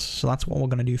materials, so that's what we're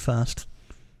going to do first.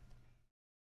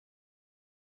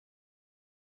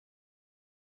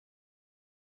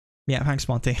 Yeah, thanks,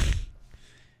 Monty. Have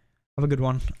a good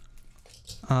one.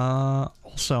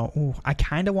 Also, ooh, I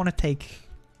kind of want to take...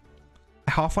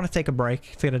 I half want to take a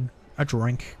break to get a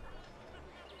drink.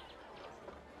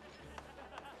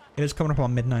 It is coming up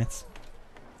on midnight.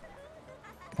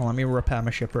 Well, let me repair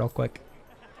my ship real quick.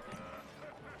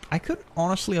 I could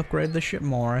honestly upgrade this ship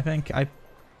more, I think.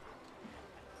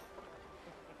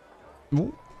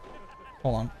 Ooh.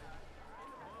 Hold on.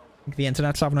 I think the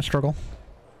internet's having a struggle.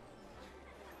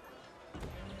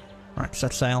 Alright,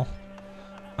 set sail.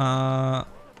 Oh.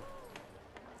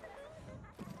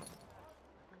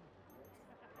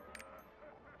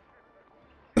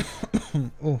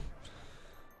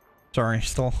 Sorry,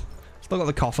 still got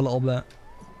the cough a little bit.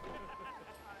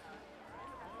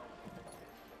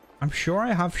 I'm sure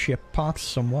I have ship parts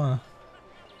somewhere.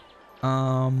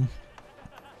 I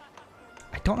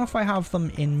don't know if I have them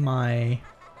in my...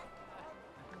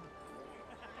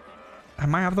 I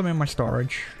might have them in my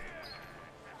storage.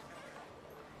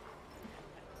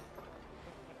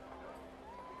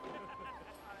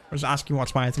 I was asking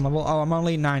what's my item level. Oh, I'm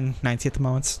only 990 at the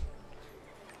moment.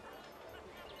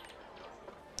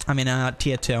 I'm in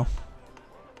tier 2.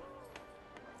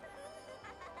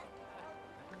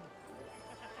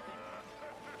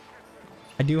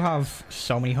 I do have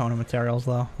so many Hono materials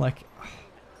though. Like,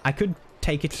 I could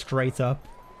take it straight up.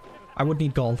 I would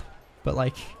need gold, but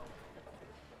like,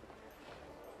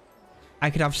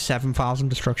 I could have 7,000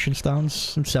 destruction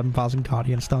stones and 7,000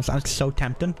 guardian stones. That's so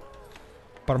tempting,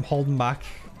 but I'm holding back.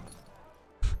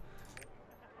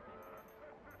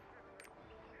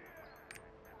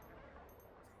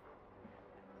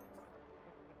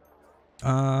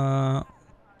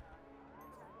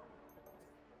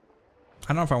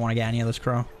 I don't know if I want to get any of this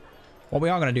crow. What we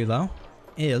are going to do though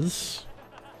is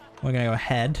we're going to go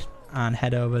ahead and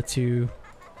head over to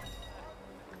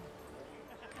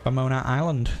Pomona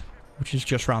Island, which is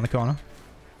just around the corner.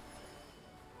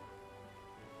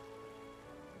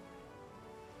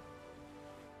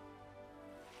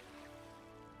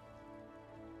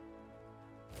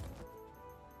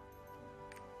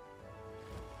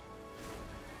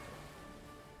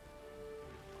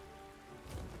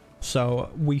 So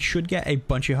we should get a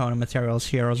bunch of Hono materials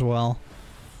here as well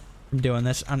from doing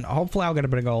this, and hopefully I'll get a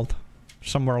bit of gold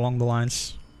somewhere along the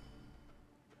lines.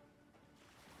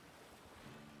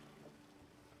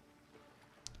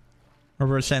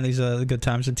 Remember saying these are the good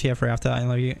times in tier 3 after,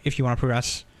 if you want to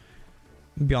progress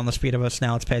beyond the speed of us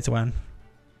now, it's pay to win.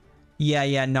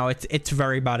 Yeah, no, it's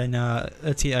very bad in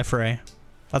tier 3.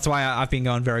 That's why I've been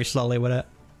going very slowly with it.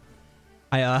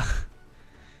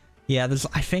 Yeah,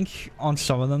 I think on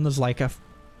some of them there's like a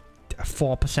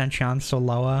 4% chance or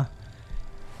lower.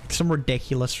 Some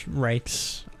ridiculous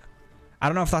rates. I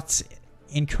don't know if that's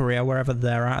in Korea, wherever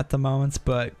they're at the moment,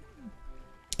 but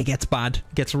it gets bad.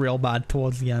 It gets real bad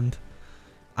towards the end.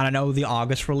 And I know the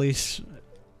August release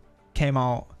came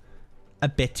out a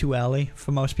bit too early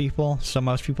for most people. So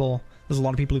most people, there's a lot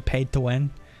of people who paid to win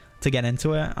to get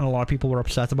into it, and a lot of people were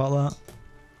upset about that.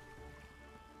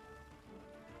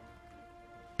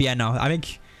 But yeah, no, I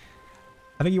think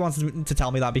he wants to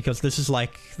tell me that because this is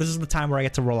the time where I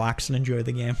get to relax and enjoy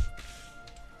the game.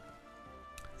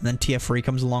 And then tier 3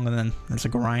 comes along, and then it's a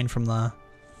grind from there.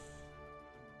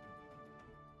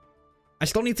 I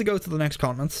still need to go to the next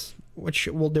continent, which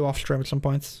we'll do off stream at some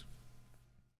points.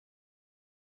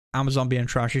 Amazon being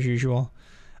trash as usual.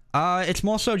 It's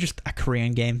more so just a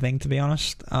Korean game thing, to be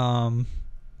honest. Like,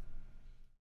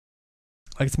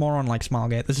 it's more on like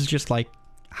Smilegate. This is just like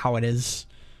how it is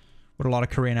with a lot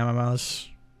of Korean MMOs.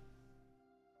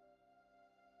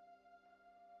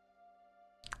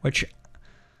 Which,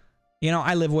 you know,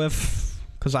 I live with,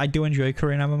 because I do enjoy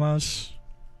Korean MMOs.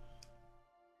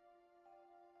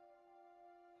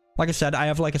 Like I said, I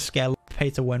have like a scale of pay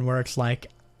to win where it's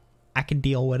like, I can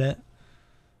deal with it.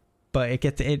 But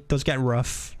it does get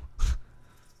rough.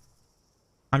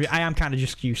 I mean, I am kind of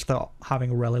just used to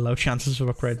having really low chances of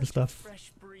upgrade and stuff.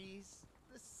 Fresh breeze,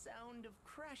 the sound of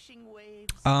crashing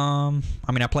waves.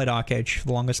 I mean, I played Arcade for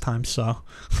the longest time, so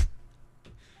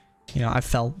you know, I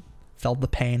felt the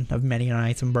pain of many an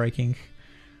item breaking.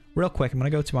 Real quick, I'm gonna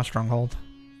go to my stronghold.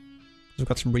 I've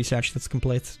got some research that's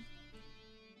complete.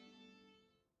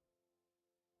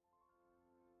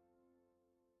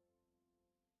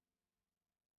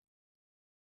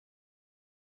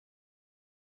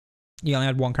 You only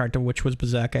had one character, which was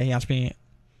Berserker. He asked me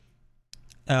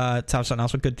to have something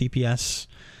else with good DPS.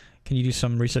 Can you do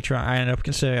some research? I ended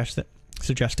up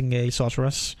suggesting a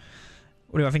sorceress.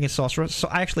 What do I think is sorceress? So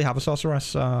I actually have a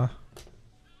sorceress.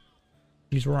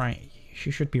 She's right. She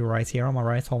should be right here. Am I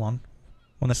right? Hold on.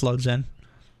 When this loads in.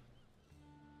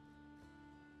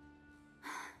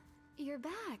 You're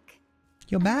back.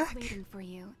 You're I was back? waiting for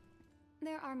you.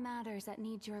 There are matters that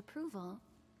need your approval.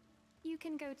 You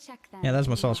can go check them. Yeah, that's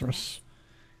my sorceress.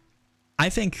 I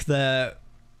think they're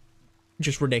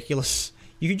just ridiculous.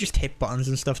 You can just hit buttons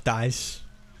and stuff dies.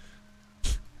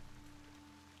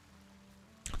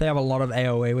 They have a lot of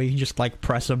AoE where you can just like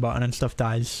press a button and stuff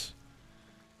dies.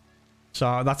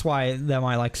 So that's why they're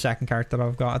my like second character that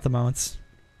I've got at the moment.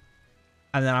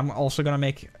 And then I'm also gonna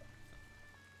make,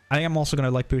 I think I'm also gonna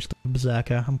like boost the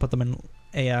Berserker and put them in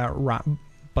a rat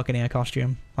buccaneer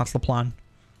costume. That's the plan.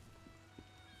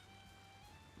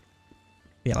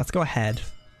 Yeah, let's go ahead.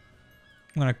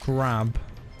 I'm gonna grab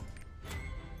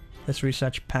this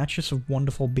research patches of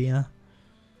wonderful beer.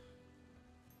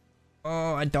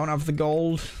 Oh, I don't have the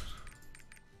gold.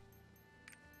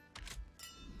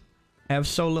 I have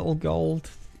so little gold.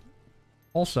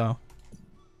 Also,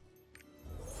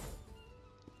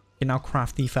 you can now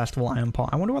craft the festival iron pot.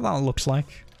 I wonder what that looks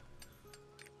like.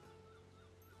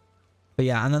 But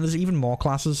yeah, and then there's even more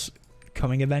classes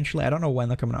coming eventually. I don't know when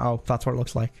they're coming. Oh, that's what it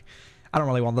looks like. I don't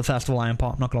really want the festival iron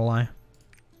pot, I'm not gonna lie.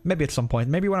 Maybe at some point.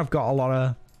 Maybe when I've got a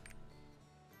lot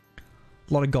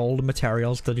of gold and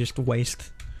materials to just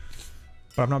waste.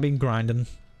 But I've not been grinding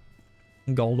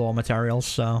gold or materials,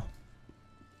 so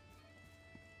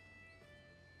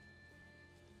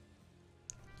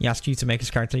He asked you to make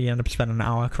his character. You end up spending an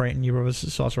hour creating your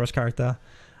brother's sorceress character.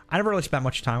 I never really spent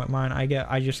much time with mine.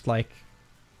 I just like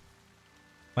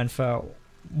went for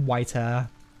white hair,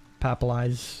 purple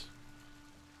eyes.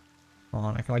 Hold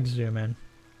on, I can like zoom in.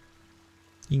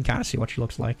 You can kind of see what she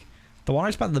looks like. The one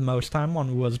I spent the most time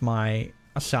on was my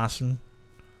assassin.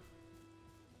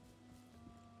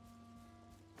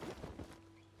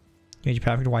 You made your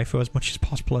perfect waifu as much as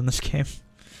possible in this game.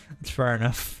 It's fair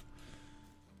enough.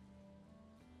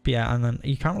 But yeah, and then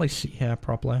you can't really see here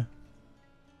properly.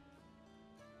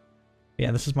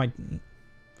 Yeah, this is my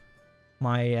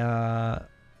yeah,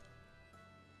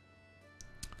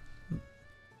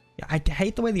 I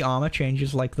hate the way the armor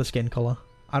changes like the skin color.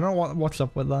 I don't know what's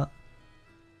up with that.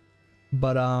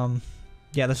 But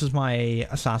yeah, this is my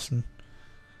assassin.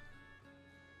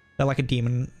 They're like a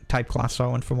demon type class, so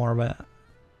I went for more of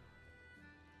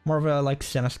a like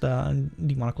sinister and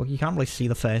demonic look. You can't really see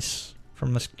the face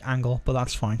from this angle, but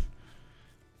that's fine.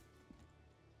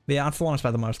 But yeah, that's the one I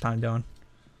spent the most time doing.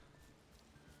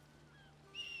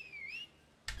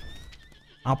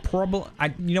 I'll probably...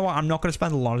 you know what? I'm not going to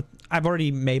spend a lot of... I've already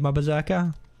made my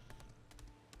Berserker.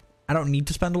 I don't need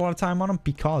to spend a lot of time on him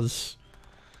because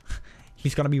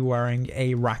he's going to be wearing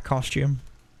a rat costume.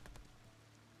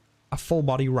 A full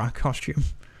body rat costume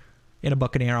in a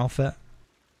Buccaneer outfit.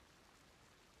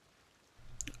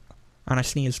 And I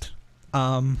sneezed.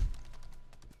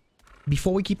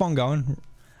 Before we keep on going,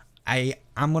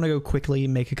 I'm going to go quickly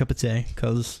make a cup of tea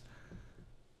because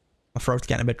my throat's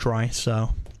getting a bit dry,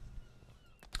 so...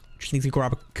 Just need to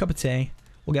grab a cup of tea.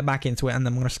 We'll get back into it, and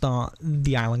then I'm going to start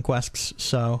the island quests.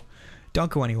 So,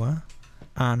 don't go anywhere,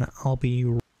 and I'll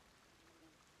be...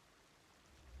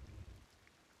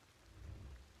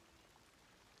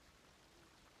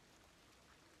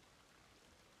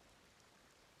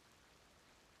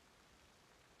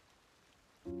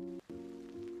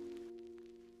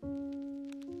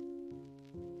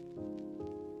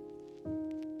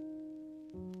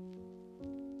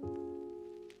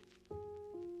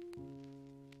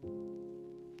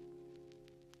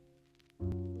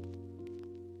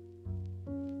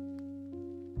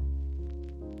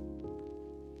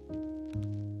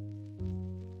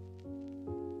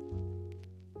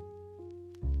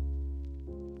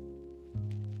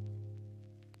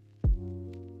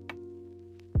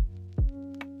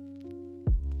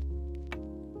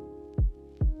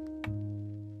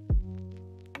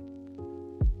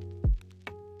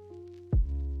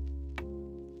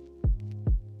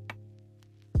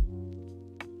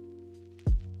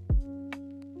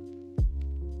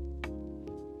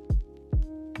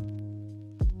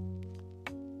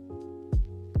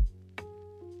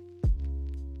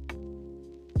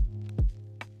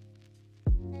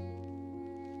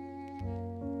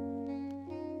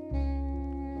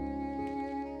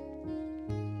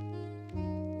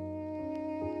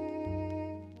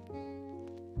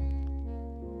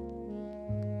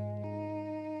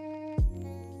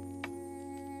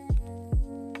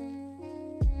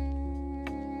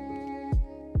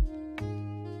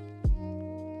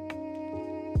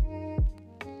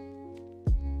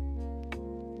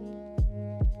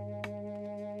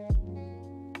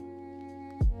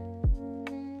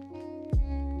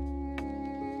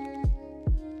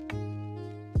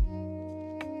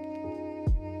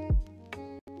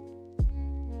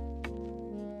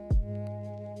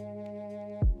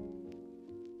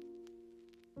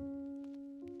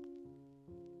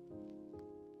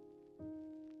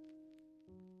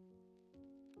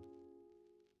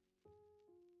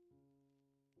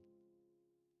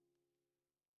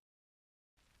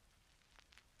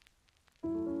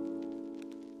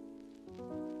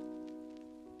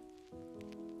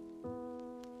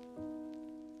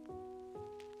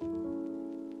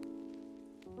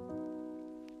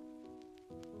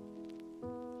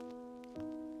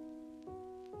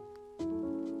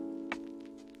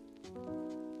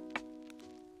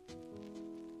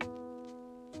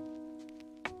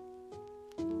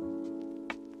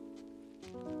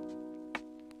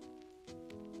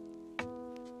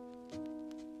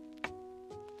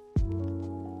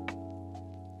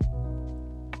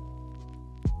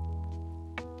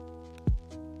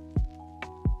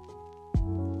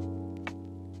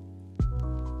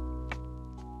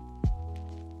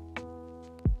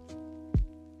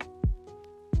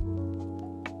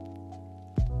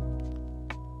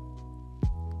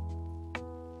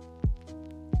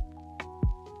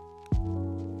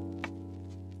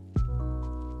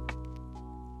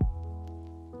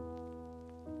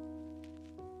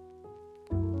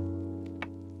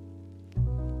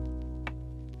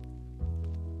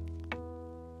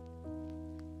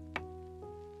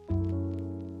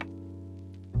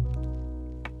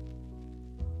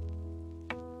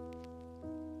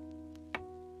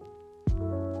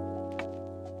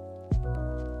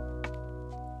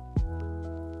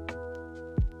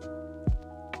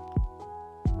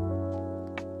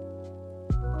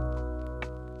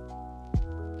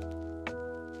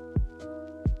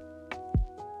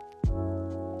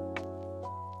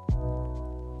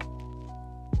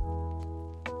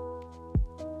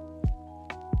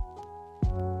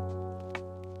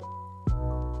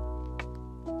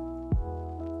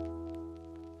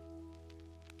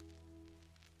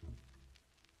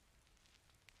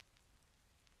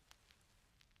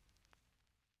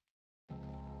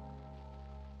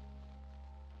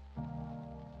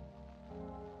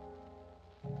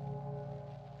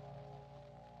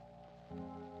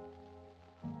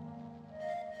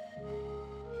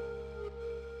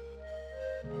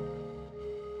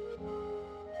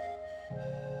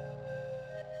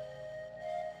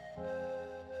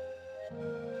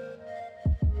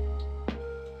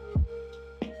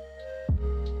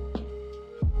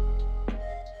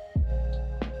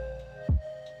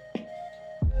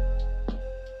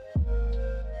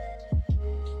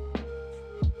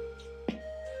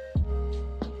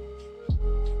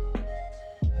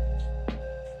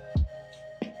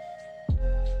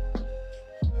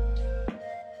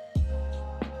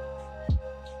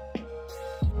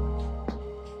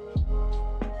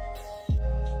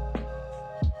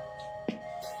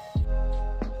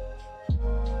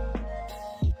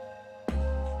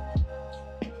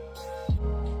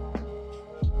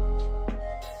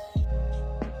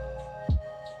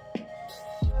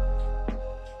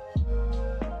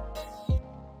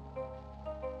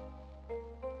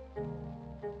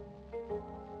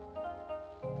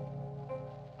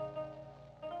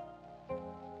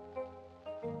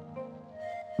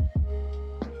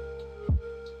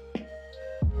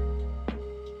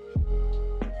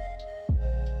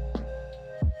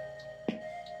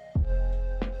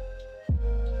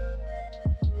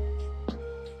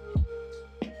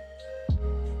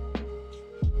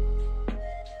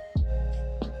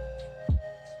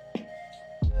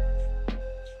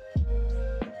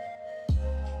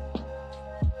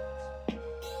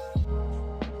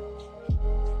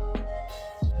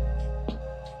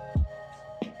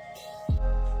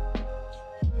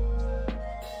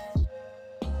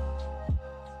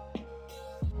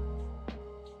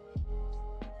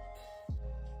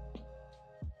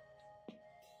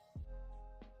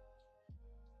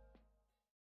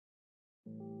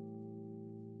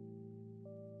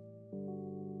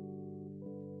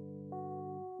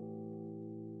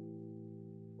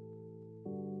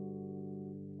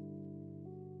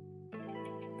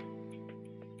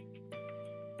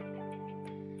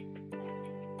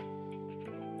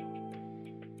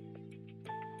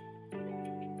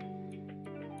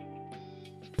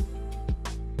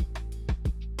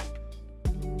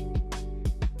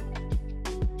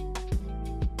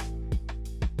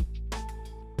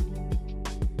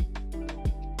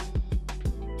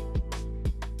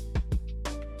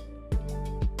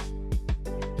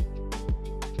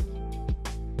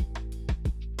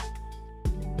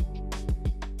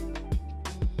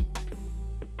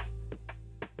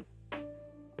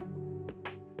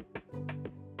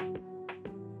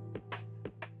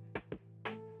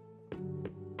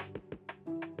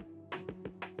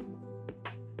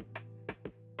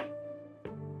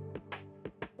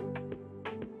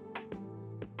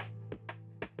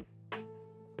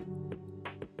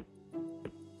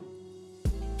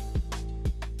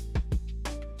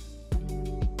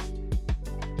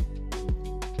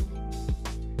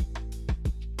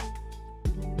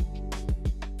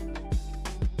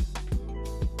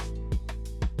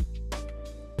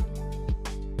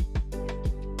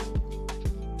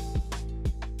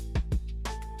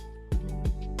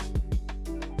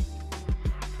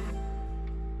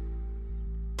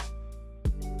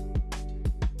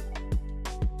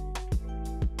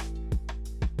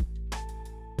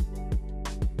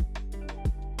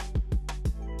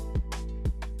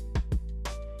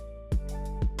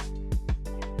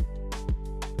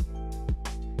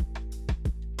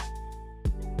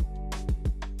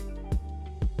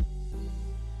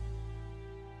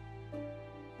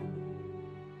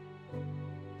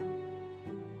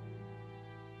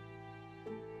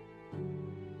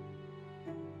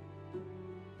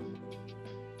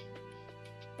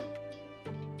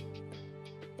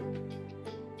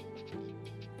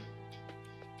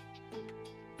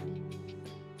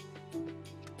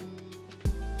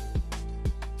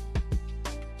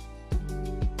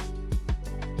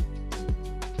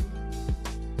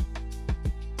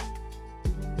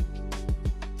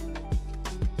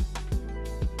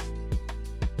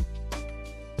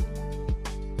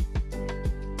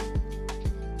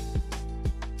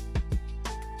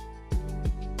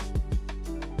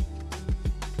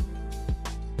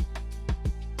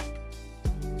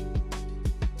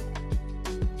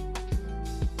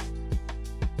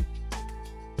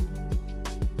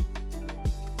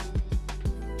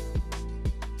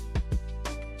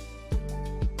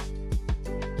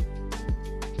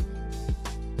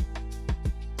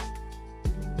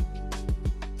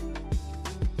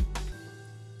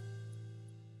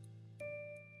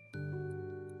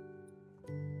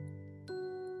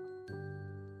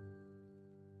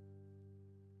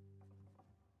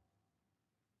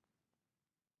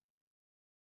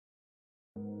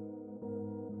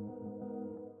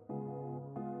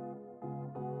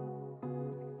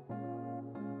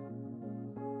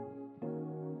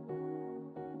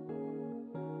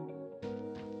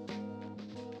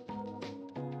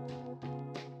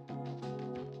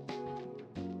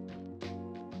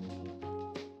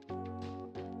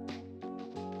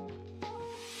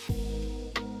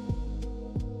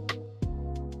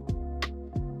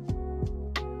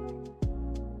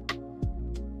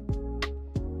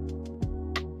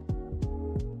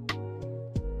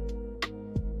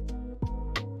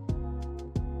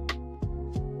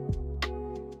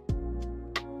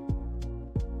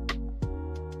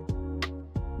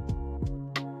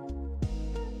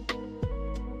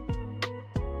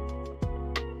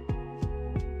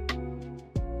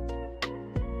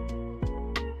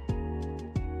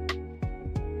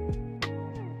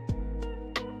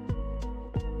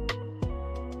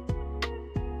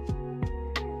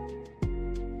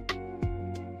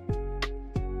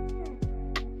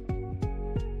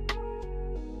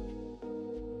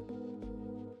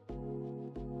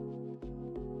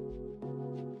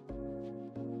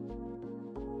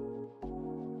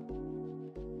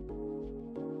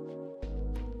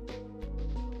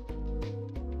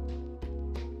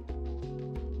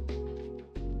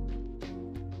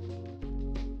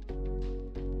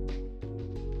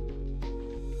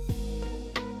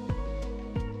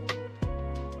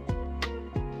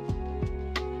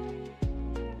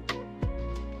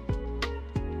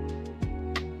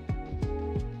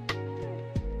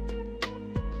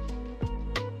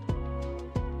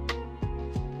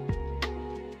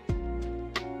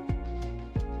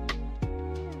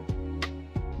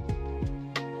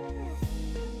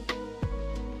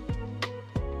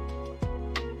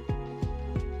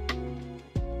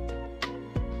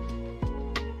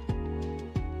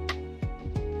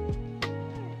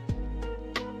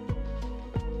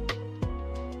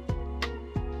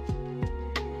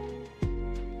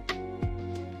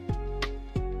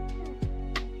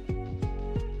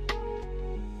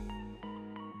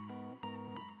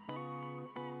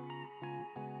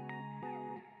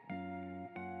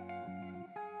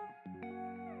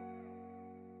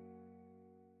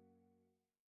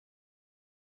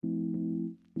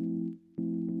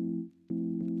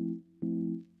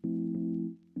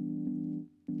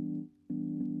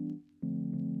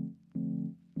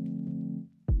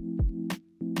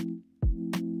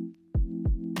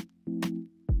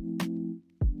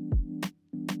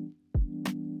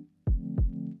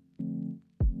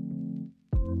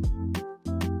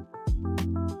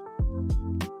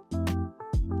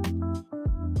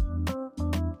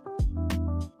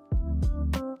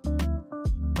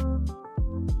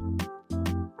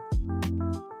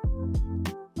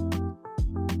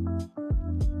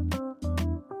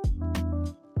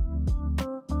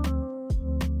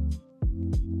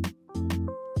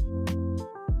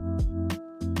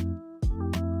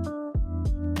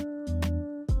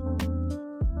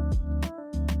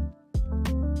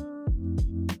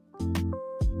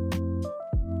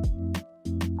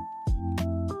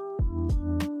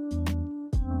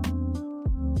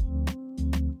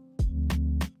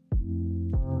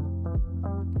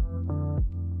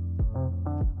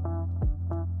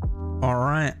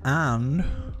 Alright, and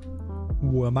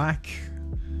we're back.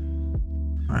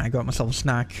 Alright, I got myself a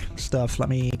snack stuff. Let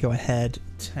me go ahead,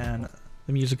 turn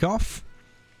the music off.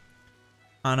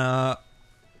 And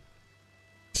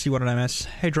see what did I miss.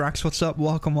 Hey Drax, what's up?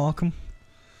 Welcome, welcome.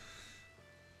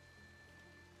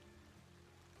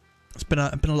 It's been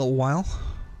a little while.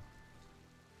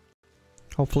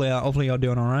 Hopefully you're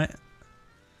doing alright.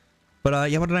 But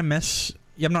yeah, what did I miss?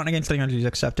 Yeah, I'm not against technologies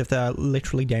except if they're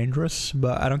literally dangerous,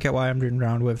 but I don't get why I'm doing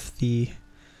around with the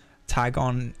tag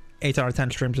on 8 out of 10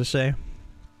 streams to say.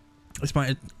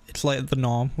 It's like the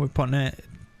norm we're putting it.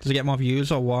 Does it get more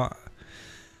views or what?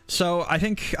 So I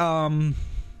think the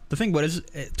thing is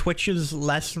Twitch is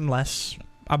less and less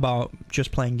about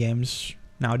just playing games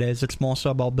nowadays. It's more so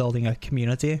about building a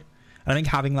community. I think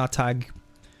having that tag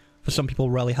for some people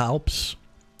really helps,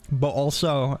 but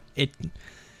also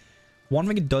one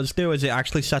thing it does do is it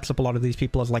actually sets up a lot of these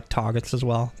people as like targets as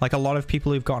well. Like a lot of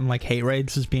people who've gotten like hate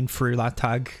raids has been through that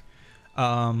tag.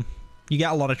 You get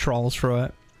a lot of trolls through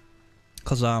it.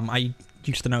 Because I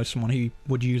used to know someone who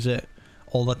would use it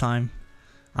all the time.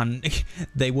 And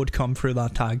they would come through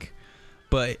that tag.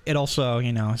 But it also,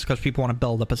 you know, it's because people want to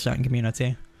build up a certain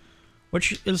community.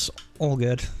 Which is all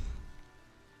good.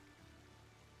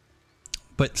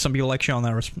 But some people like showing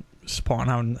their support and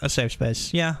having a safe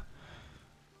space. Yeah.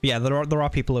 Yeah, there are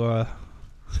people who are...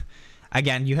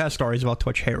 Again, you hear stories about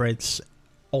Twitch hate rates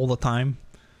all the time.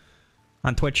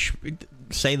 And Twitch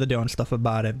say they're doing stuff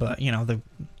about it, but, you know, they're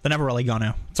never really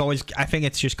gonna. It's always... I think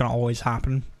it's just gonna always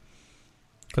happen.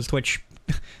 Because Twitch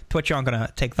aren't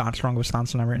gonna take that strong of a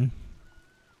stance on everything.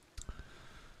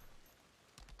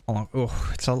 Hold on.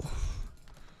 Oh, it's a...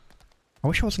 I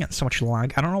wish I wasn't getting so much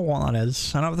lag. I don't know what that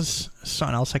is. I don't know if there's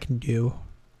something else I can do.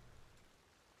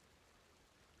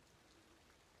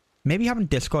 Maybe having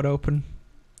Discord open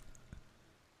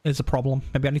is a problem.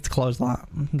 Maybe I need to close that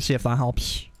and see if that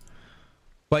helps.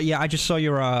 But yeah, I just saw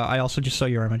your, I also just saw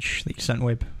your image that you sent,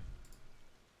 Wib.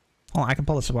 Oh, I can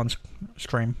pull this up on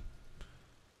stream.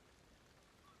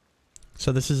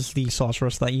 So this is the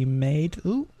sorceress that you made.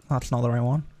 Ooh, that's not the right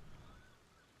one.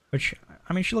 Which,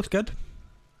 I mean, she looks good.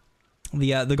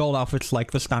 The gold outfit's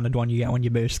like the standard one you get when you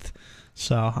boost.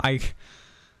 So, I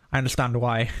understand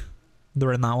why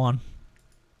they're in that one.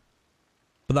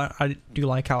 But I do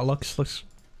like how it looks. Looks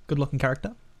good looking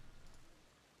character.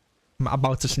 I'm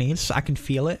about to sneeze. I can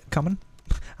feel it coming.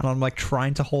 And I'm like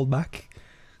trying to hold back.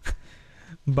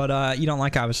 But you don't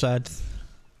like how I said.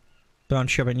 Don't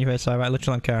shove it in your face. I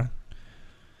literally don't care.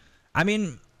 I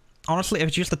mean, honestly, if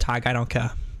it's just a tag, I don't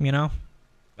care. You know?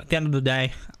 At the end of the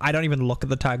day, I don't even look at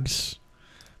the tags.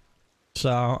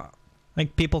 So,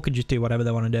 like, people could just do whatever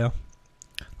they want to do.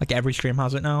 Like, every stream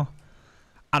has it now.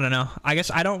 I don't know. I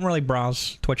guess I don't really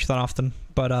browse Twitch that often,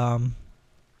 but I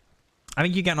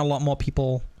think you're getting a lot more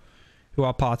people who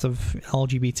are part of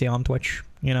LGBT on Twitch,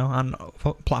 you know, on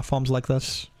platforms like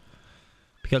this.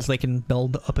 Because they can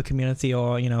build up a community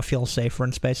or, you know, feel safer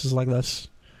in spaces like this.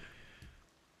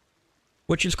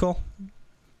 Which is cool.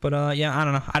 But yeah, I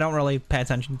don't know. I don't really pay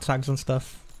attention to tags and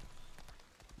stuff.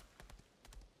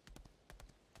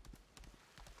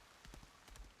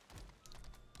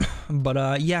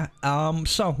 But yeah,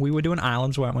 so we were doing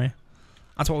islands, weren't we?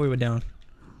 That's what we were doing.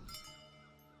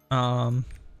 I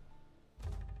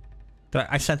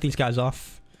sent these guys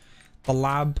off. The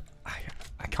lab,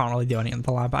 I can't really do anything in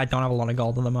the lab. I don't have a lot of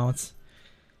gold at the moment.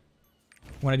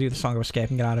 I'm gonna do the Song of Escape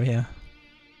and get out of here.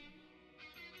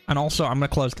 And also, I'm gonna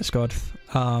close Discord.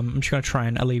 I'm just gonna try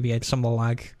and alleviate some of the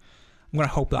lag. I'm gonna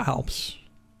hope that helps.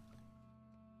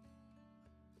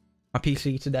 My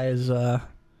PC today is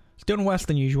it's doing worse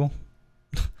than usual.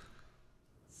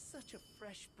 Such a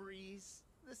fresh breeze.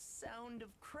 The sound of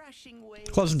crashing waves.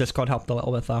 Closing Discord helped a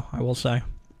little bit though, I will say.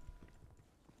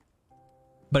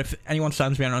 But if anyone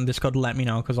sends me on Discord, let me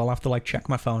know, because I'll have to like check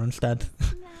my phone instead.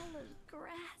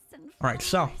 Alright,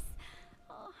 so.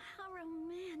 Oh, how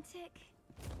romantic.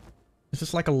 Is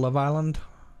this like a Love Island?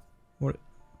 What?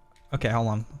 Okay, hold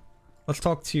on. Let's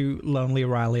talk to Lonely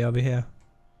Riley over here.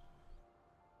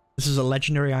 This is a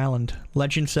legendary island.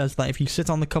 Legend says that if you sit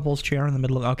on the couple's chair in the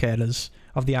middle of... Okay, it is.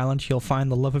 Of the island, you'll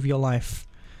find the love of your life.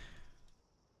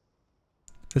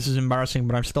 This is embarrassing,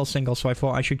 but I'm still single, so I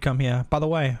thought I should come here. By the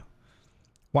way,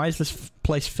 why is this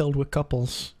place filled with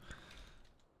couples?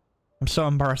 I'm so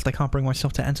embarrassed I can't bring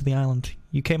myself to enter the island.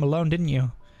 You came alone, didn't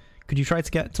you? Could you try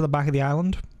to get to the back of the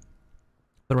island?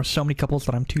 There are so many couples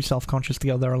that I'm too self-conscious to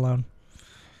go there alone.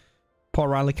 Poor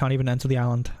Riley can't even enter the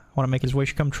island. I want to make his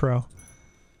wish come true.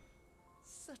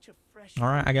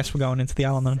 Alright, I guess we're going into the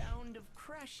island then. Sound of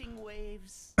crashing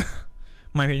waves.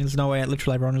 My opinion, there's no way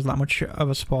literally everyone is that much of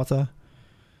a supporter.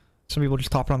 Some people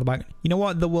just top it on the back. You know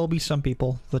what? There will be some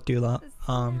people that do that. The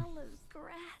smell of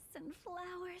grass and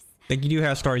flowers. Like you do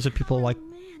hear stories of people like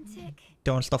Romantic.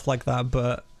 doing stuff like that,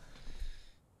 but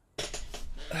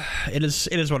it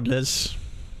is what it is.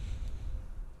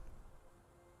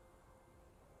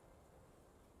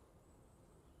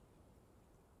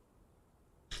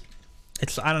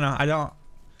 It's, I don't know,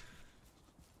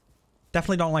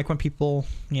 definitely don't like when people,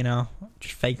 you know,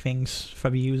 just fake things for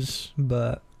views,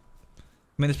 but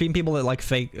I mean, there's been people that like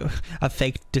have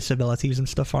fake disabilities and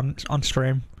stuff on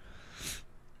stream.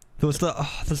 There's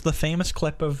the famous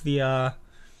clip of the I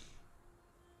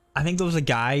think there was a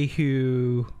guy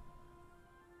who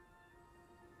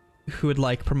had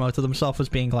like promoted himself as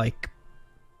being like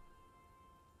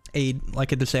a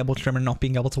disabled streamer not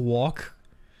being able to walk,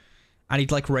 and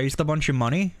he'd like raised a bunch of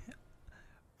money,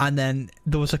 and then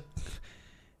there was a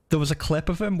clip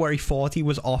of him where he thought he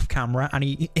was off camera, and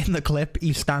in the clip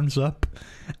he stands up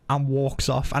and walks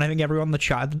off, and I think everyone in the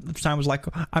chat at the time was like,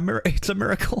 it's a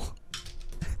miracle.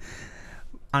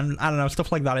 And I don't know,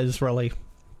 stuff like that is really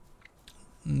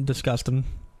disgusting.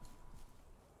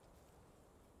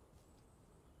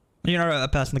 You know, a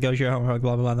person that goes, "Yo, blah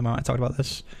blah blah," the moment I talked about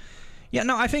this. Yeah,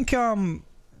 no, I think there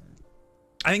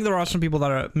are some people that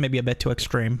are maybe a bit too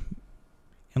extreme,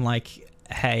 and like,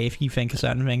 hey, if you think a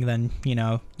certain thing, then you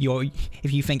know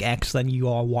if you think X, then you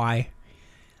are Y.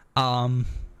 I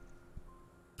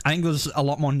think there's a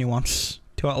lot more nuance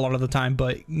to it a lot of the time,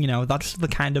 but you know, that's the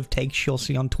kind of takes you'll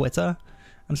see on Twitter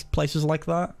and places like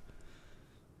that.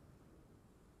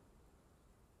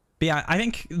 But yeah, I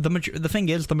think the thing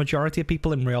is, the majority of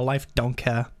people in real life don't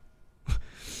care.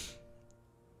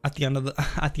 At the end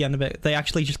of it, they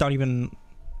actually just don't even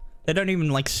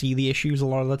like see the issues a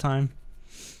lot of the time,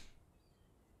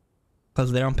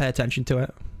 because they don't pay attention to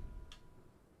it.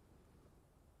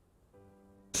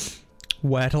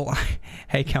 Weddle,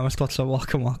 hey chemist, what's up?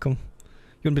 Welcome. You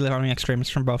wouldn't believe how many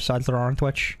extremists from both sides there are on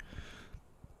Twitch.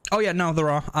 Oh yeah, no, there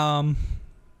are.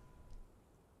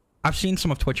 I've seen some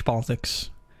of Twitch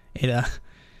politics. I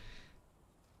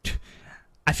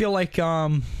feel like you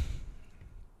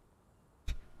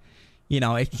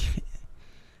know, it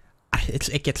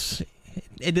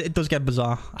does get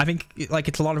bizarre. I think like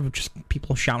it's a lot of just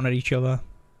people shouting at each other,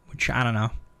 which I don't know.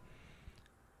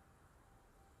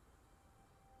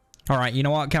 All right, you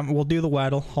know what? We'll do the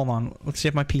Wordle. Hold on. Let's see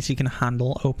if my PC can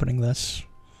handle opening this.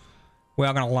 We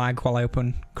are gonna lag while I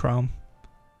open Chrome.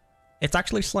 It's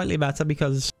actually slightly better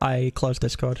because I closed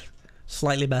Discord.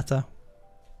 Slightly better.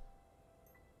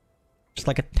 Just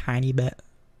like a tiny bit.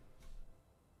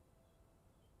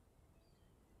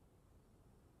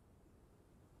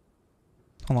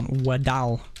 Hold on,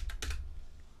 Wedal.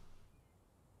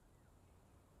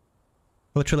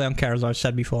 Literally don't care, as I've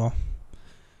said before.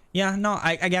 Yeah, no,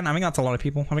 again, I think that's a lot of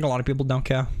people. I think a lot of people don't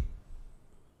care.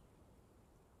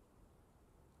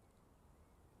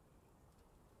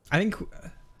 I think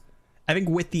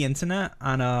with the internet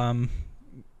and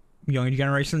younger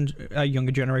generations,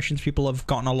 people have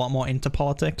gotten a lot more into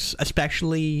politics,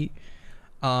 especially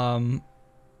the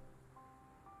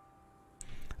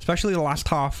last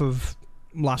half of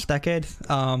last decade.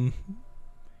 You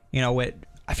know,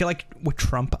 I feel like with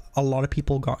Trump, a lot of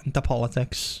people got into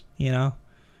politics, you know,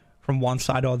 from one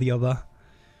side or the other.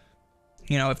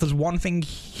 You know, if there's one thing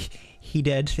he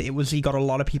did, it was he got a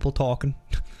lot of people talking.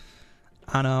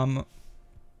 And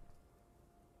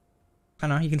I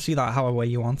know you can see that however way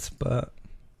you want, but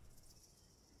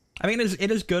I mean it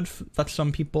is good that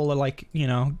some people are like, you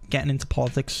know, getting into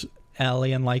politics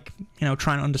early and like, you know,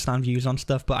 trying to understand views on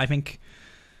stuff, but I think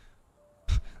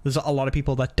there's a lot of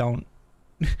people that don't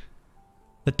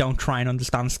try and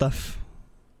understand stuff.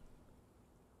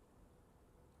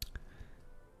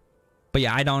 But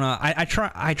yeah, I don't know. I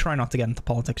try not to get into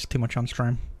politics too much on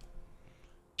stream,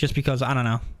 just because I don't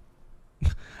know.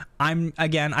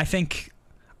 I think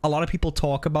a lot of people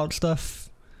talk about stuff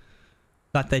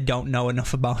that they don't know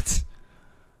enough about,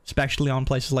 especially on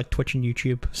places like Twitch and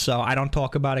YouTube. So I don't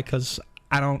talk about it because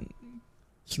I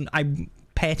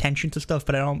pay attention to stuff,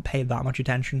 but I don't pay that much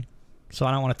attention. So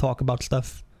I don't want to talk about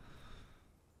stuff.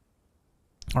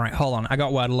 All right, hold on. I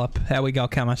got Wordle up. There we go,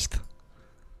 chemist.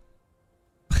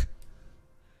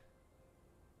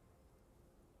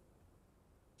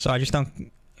 So I just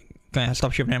don't...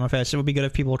 stop shoving it in my face. It would be good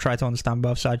if people try to understand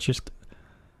both sides,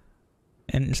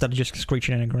 and instead of just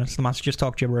screeching in ignorance. The master just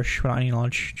talk gibberish without any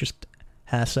knowledge, just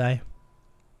hearsay.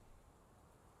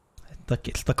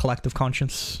 It's the collective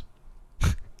conscience.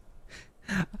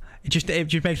 it just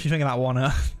makes me think of that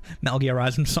one Metal Gear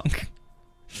Rising song.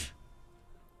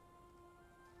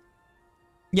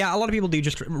 Yeah, a lot of people do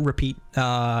just repeat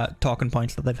talking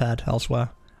points that they've heard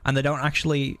elsewhere, and they don't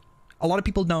actually a lot of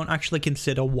people don't actually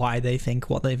consider why they think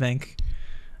what they think.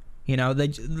 You know,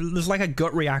 there's like a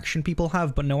gut reaction people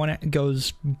have, but no one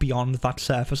goes beyond that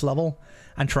surface level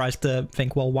and tries to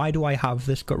think, well, why do I have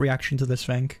this gut reaction to this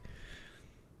thing?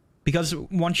 Because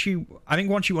I think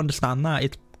once you understand that,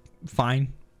 it's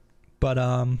fine. But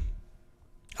a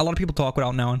lot of people talk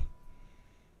without knowing.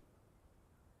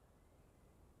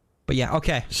 But yeah,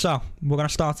 okay, so we're gonna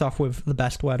start off with the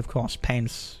best word, of course,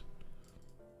 pains.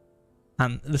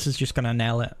 And this is just gonna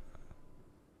nail it.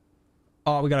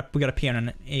 Oh, we got a P and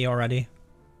an E already.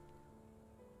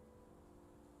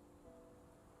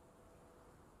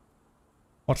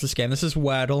 What's this game? This is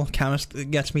Wordle. Chemist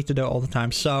gets me to do it all the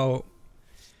time. So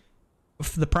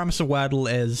the premise of Wordle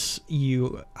is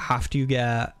you have to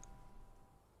guess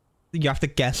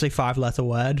a 5-letter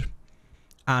word,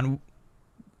 and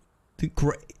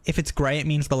if it's grey, it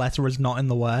means the letter is not in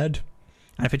the word,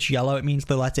 and if it's yellow, it means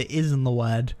the letter is in the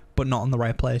word but not in the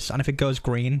right place, and if it goes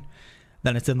green,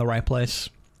 then it's in the right place.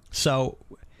 So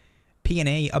P and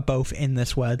E are both in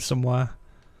this word somewhere,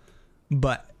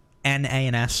 but N, A,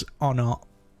 and S are not.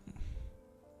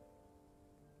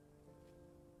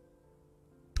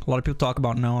 A lot of people talk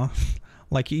about Noah.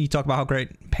 Like, you talk about how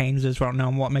great Pains is right now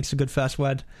and what makes a good first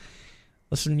word.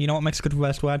 Listen, you know what makes a good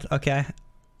first word? Okay.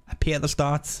 A P at the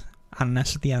start and an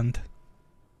S at the end.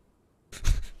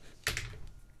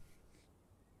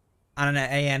 And an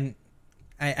A and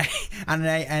an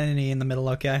A and an E in the middle,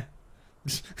 okay?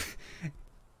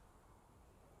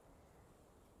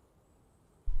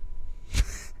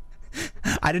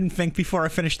 I didn't think before I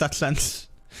finished that sentence.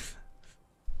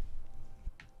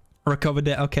 Recovered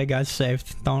it. Okay, guys,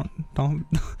 saved. Don't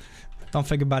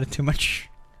think about it too much.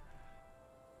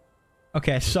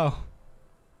 Okay, so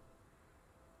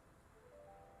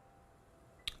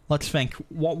let's think.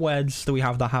 What words do we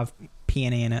have that have P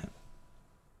and E in it?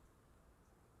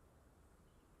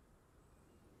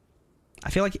 I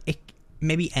feel like it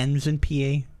maybe ends in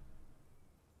PE.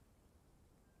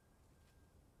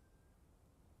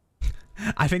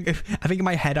 I think in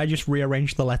my head I just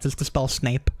rearranged the letters to spell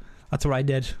Snape. That's what I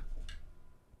did.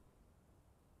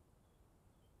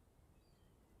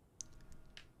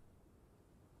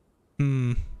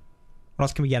 What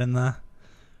else can we get in there?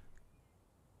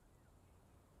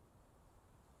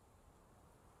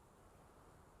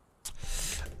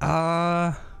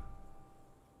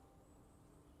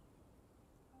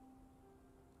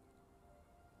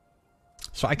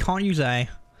 So I can't use A.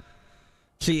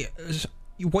 See,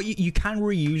 what you can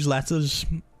reuse letters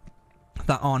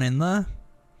that aren't in there,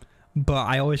 but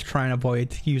I always try and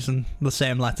avoid using the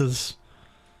same letters.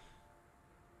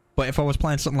 But if I was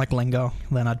playing something like Lingo,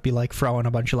 then I'd be like throwing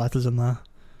a bunch of letters in there.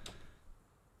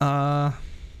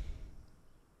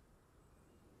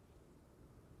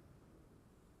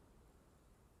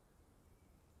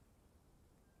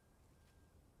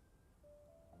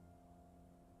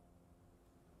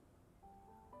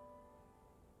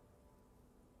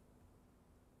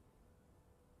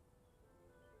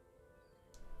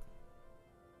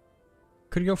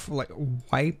 Could you go for like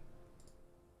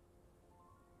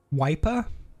wiper?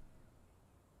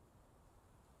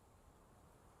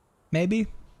 Maybe?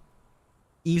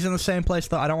 E's in the same place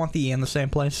though. I don't want the E in the same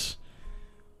place.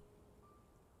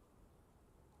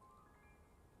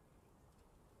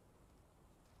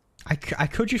 I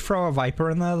could just throw a viper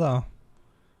in there though.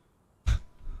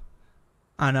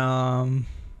 And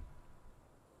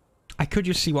I could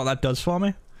just see what that does for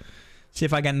me. See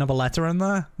if I get another letter in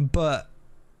there. But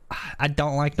I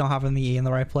don't like not having the E in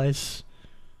the right place.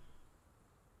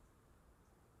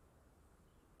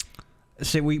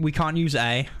 See, we can't use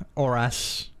A or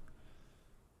S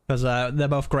because they're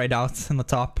both grayed out in the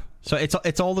top. So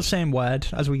it's all the same word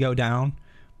as we go down,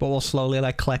 but we'll slowly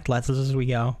like collect letters as we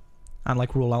go and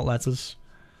like rule out letters.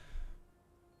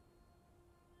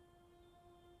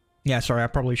 Yeah, sorry, I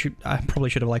probably should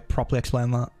have like properly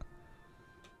explained that.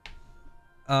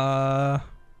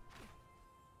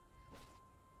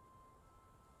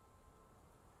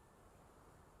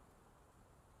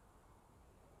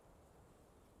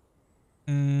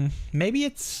 Maybe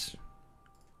it's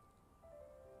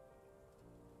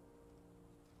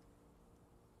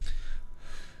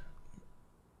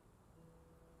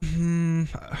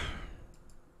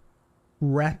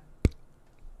rep.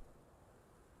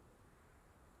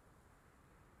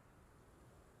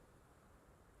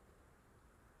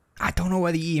 I don't know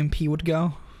where the EMP would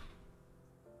go.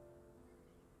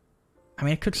 I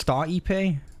mean, it could start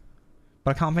EP,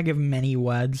 but I can't think of many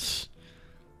words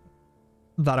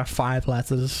that are 5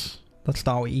 letters that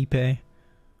start with EP.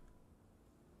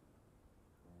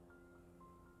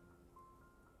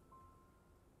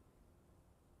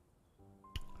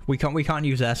 We can't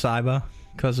use S either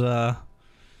because A,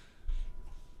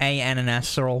 N, and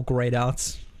S are all grayed out.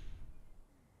 See,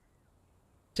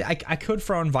 I could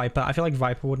throw in Viper. I feel like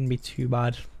Viper wouldn't be too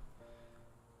bad.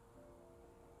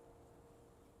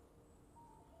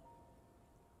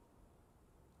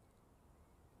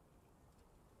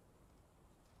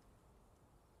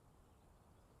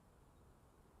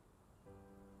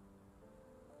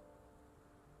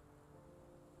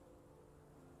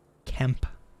 Kemp.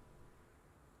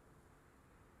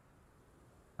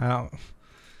 Oh.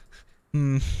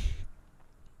 Hmm.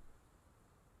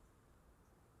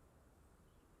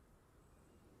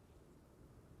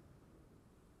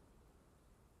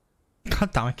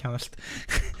 God damn it, Chemist.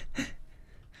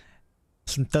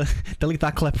 Delete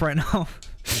that clip right now.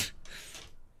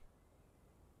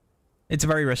 It's a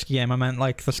very risky game. I meant,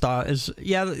 like, the start is...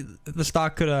 Yeah, the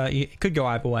start could, it could go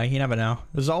either way. You never know.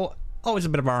 There's always a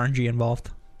bit of RNG involved.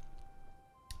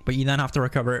 But you then have to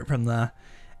recover it from there.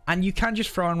 And you can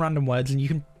just throw in random words and you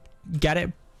can get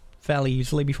it fairly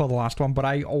easily before the last one. But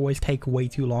I always take way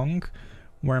too long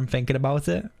where I'm thinking about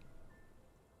it.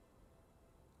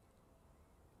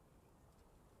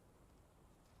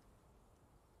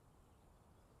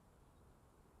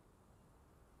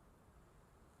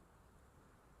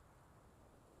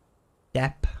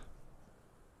 Dep.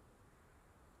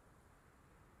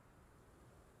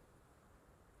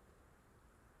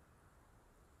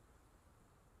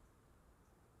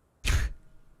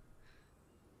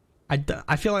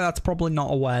 I feel like that's probably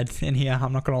not a word in here,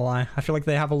 I'm not gonna lie. I feel like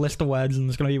they have a list of words and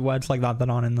there's gonna be words like that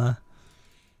aren't in there.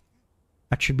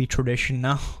 That should be tradition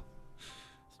now.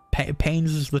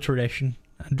 Pains is the tradition.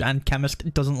 And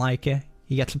Chemist doesn't like it.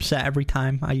 He gets upset every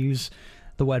time I use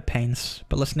the word pains.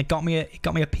 But listen, it got me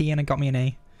a P and it got me an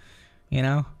A. You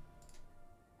know?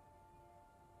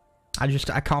 I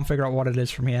can't figure out what it is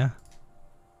from here.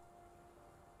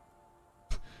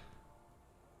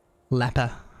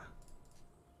 Leper.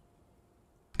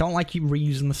 Don't like you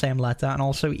reusing the same letter, and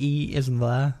also E isn't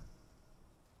there.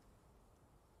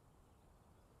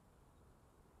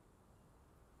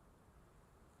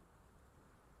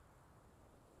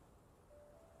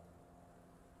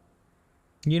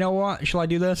 You know what? Shall I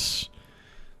do this?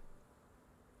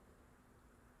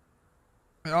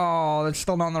 Oh, it's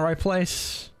still not in the right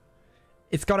place.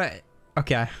 It's gotta...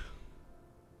 Okay.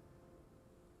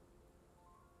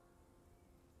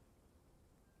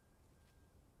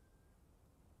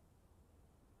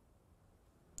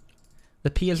 The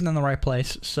P isn't in the right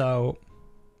place, so...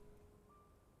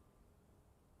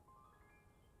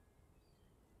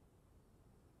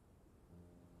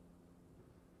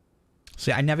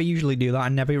 See, I never usually do that. I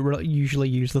never usually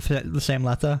use the same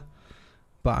letter.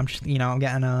 But I'm just, you know, I'm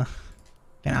getting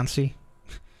antsy.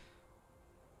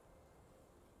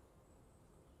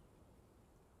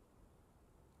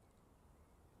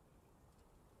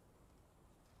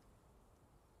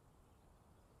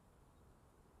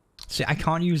 See, I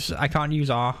can't use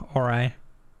R or A.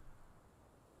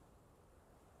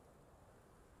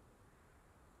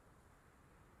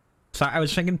 So I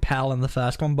was thinking Pell in the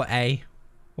first one, but A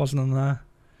wasn't in there.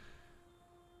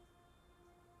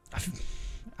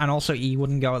 And also E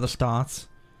wouldn't go at the start.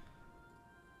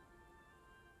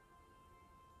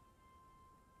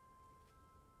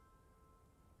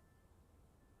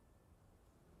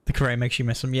 The career makes you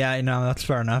miss him. Yeah, no, that's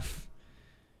fair enough.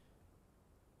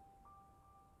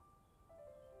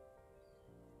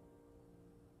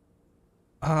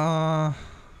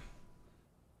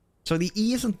 So the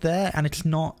E isn't there, and it's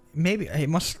not... Maybe it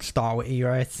must start with E,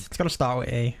 right? It's got to start with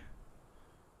E.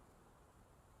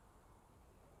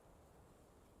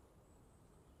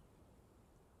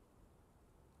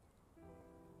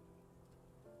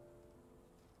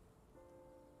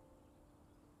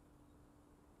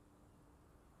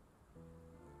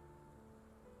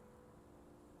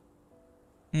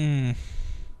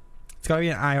 It's got to be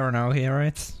an I or an O here,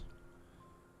 right?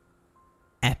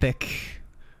 Epic.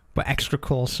 But extra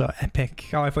cool, so epic.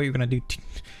 Oh, I thought you were going to do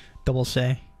double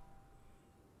C.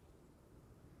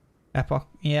 Epoch.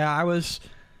 Yeah, I was...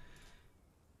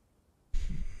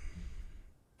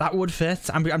 That would fit.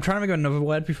 I'm trying to make another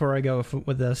word before I go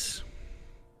with this.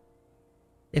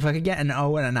 If I could get an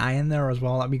O and an I in there as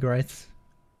well, that'd be great.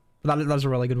 But that's a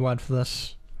really good word for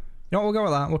this. You know what, we'll go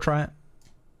with that. We'll try it.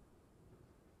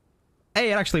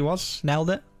 Hey, it actually was. Nailed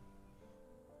it.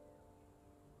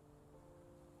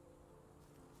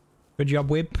 Good job,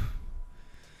 Whip.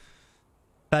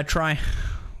 Fair try.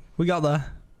 We got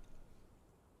there.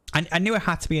 I knew it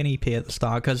had to be an EP at the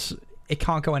start, because it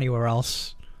can't go anywhere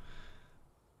else.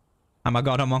 I'm a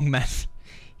god among men.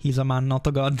 He's a man, not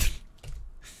a god.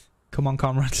 Come on,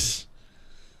 comrades.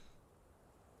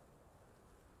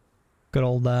 Good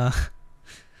old, the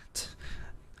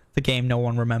game no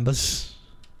one remembers.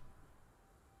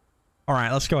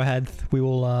 Alright, let's go ahead. We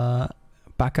will,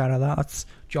 back out of that. That's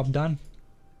job done.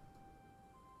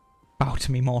 Bow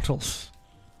to me, mortals.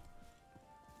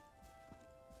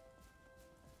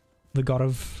 The god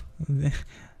of...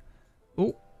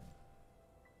 Oh.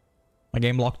 My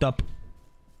game locked up.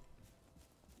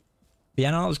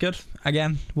 Yeah, no, that was good.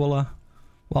 Again, we'll,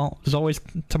 well, there's always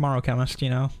tomorrow, chemist, you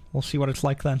know. We'll see what it's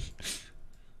like then.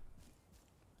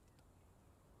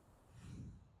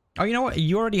 Oh, you know what?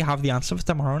 You already have the answer for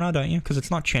tomorrow now, don't you? Because it's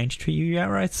not changed for you yet,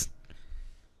 right?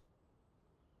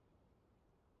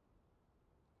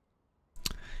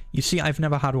 You see, I've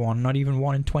never had one. Not even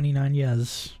one in 29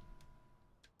 years.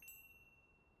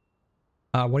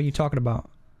 What are you talking about?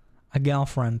 A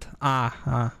girlfriend.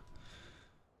 Well,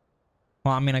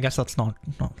 I mean, I guess that's not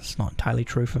entirely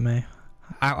true for me.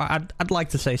 I'd like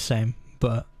to say same,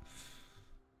 but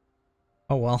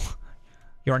oh well.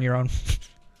 You're on your own.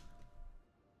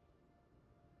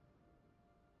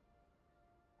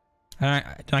 And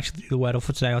I don't actually do the Wordle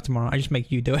for today or tomorrow. I just make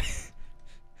you do it.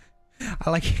 I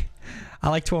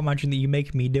like to imagine that you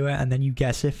make me do it and then you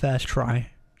guess it first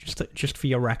try, just for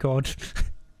your record.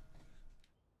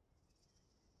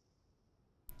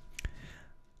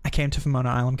 I came to Pomona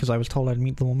Island because I was told I'd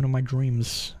meet the woman of my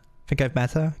dreams. Think I've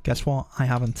met her? Guess what? I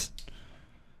haven't.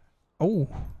 Oh.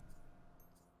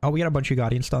 Oh, we got a bunch of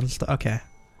Guardian Stones. Okay.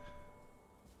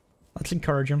 Let's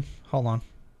encourage him. Hold on.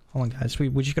 Hold on, guys. We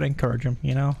just gotta encourage him,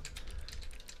 you know?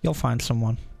 You'll find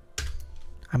someone.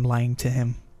 I'm lying to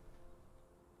him.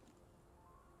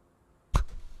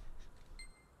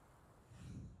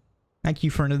 Thank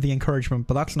you for the encouragement,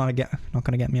 but that's not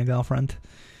gonna get me a girlfriend.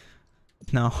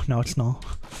 No, it's not.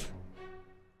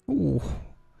 Ooh.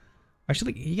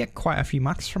 Actually, you get quite a few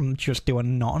marks from just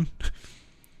doing nothing.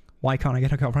 Why can't I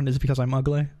get a girlfriend? Is it because I'm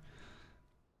ugly?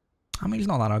 I mean, he's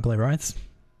not that ugly, right?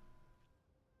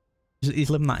 He's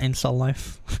living that incel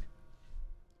life.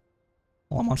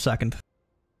 Hold on 1 second.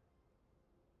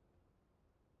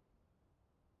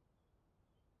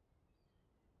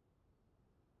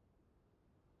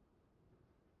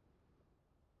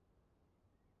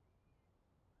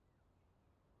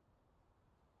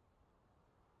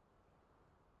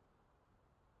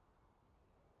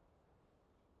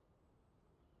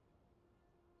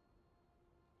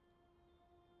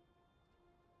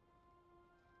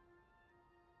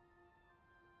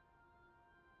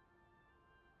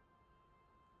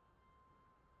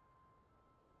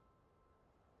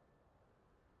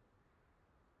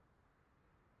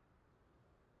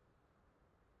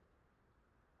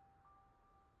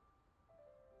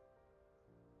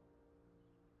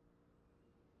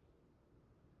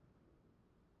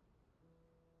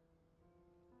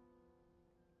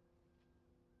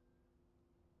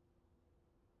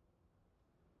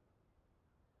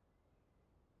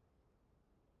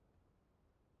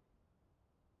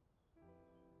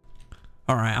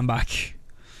 Alright, I'm back.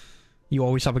 You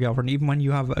always have a girlfriend. Even when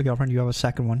you have a girlfriend, you have a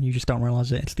second one. You just don't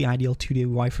realize it. It's the ideal 2D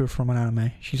waifu from an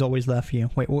anime. She's always there for you.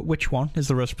 Wait, which one? Is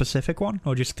there a specific one?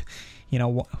 Or just, you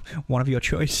know, one of your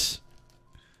choice?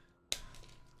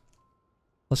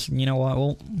 Listen, you know what?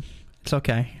 Well, it's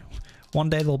okay. One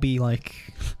day there'll be like...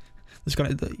 There's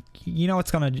gonna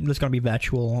be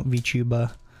virtual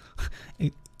VTuber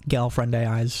girlfriend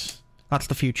AIs. That's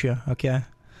the future, okay?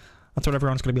 That's what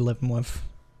everyone's gonna be living with.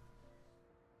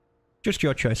 Just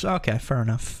your choice. Okay, fair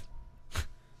enough.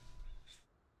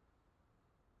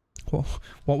 Well,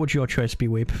 what would your choice be,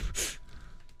 Weep?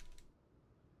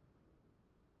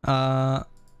 Hold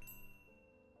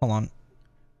on.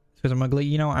 Because I'm ugly.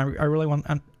 You know, I really want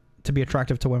to be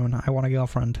attractive to women. I want a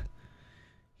girlfriend.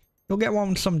 You'll get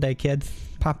one someday, kid.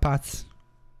 Pat pat.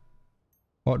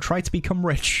 Or try to become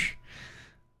rich.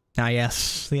 Ah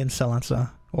yes, the incel answer.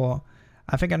 Or,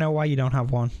 I think I know why you don't have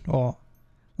one. Or,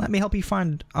 let me help you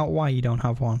find out why you don't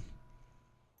have one.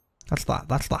 That's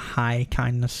the high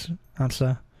kindness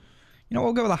answer. You know,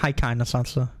 we'll go with the high kindness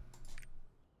answer.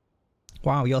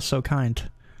 Wow, you're so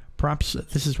kind. Perhaps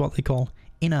this is what they call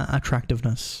inner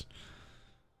attractiveness.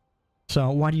 So,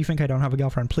 why do you think I don't have a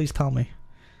girlfriend? Please tell me.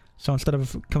 So instead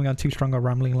of coming on too strong or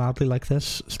rambling loudly like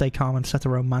this, stay calm and set a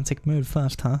romantic mood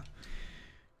first, huh?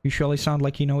 You surely sound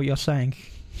like you know what you're saying.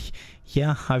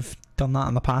 Yeah, I've done that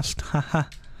in the past. Haha.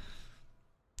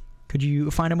 Could you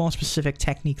find a more specific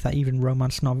technique that even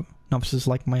romance novices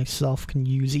like myself can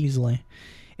use easily?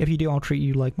 If you do, I'll treat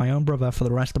you like my own brother for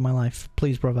the rest of my life.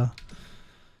 Please, brother.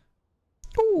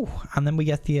 Ooh, and then we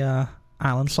get the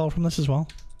island soul from this as well.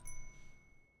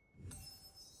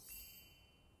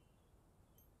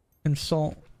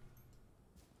 Consult.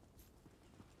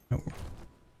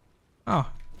 Oh.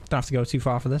 Don't have to go too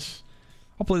far for this.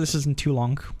 Hopefully this isn't too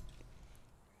long.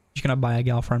 Just gonna buy a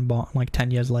girlfriend bot like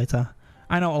 10 years later.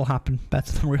 I know it'll happen.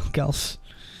 Better than real girls.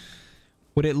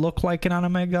 Would it look like an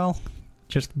anime girl?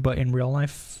 But in real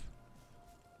life?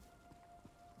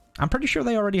 I'm pretty sure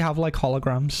they already have like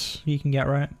holograms you can get,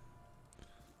 right?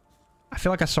 I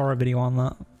feel like I saw a video on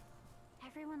that.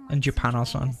 In Japan or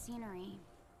something. Scenery,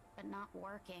 but not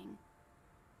working.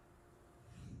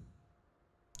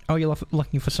 Oh, you're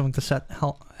looking for something to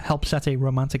help set a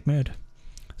romantic mood.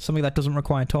 Something that doesn't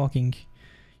require talking.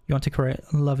 You want to create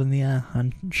love in the air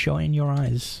and show it in your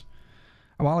eyes.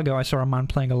 A while ago I saw a man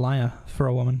playing a lyre for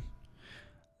a woman.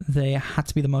 They had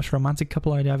to be the most romantic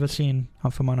couple I'd ever seen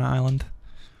on Fomona Island.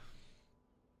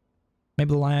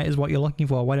 Maybe the lyre is what you're looking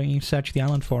for. Why don't you search the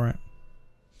island for it?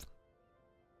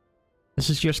 This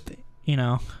is just, you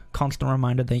know, constant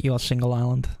reminder that you're a single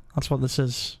island. That's what this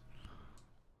is.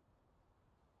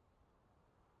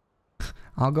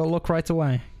 I'll go look right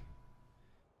away.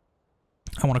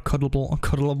 I want a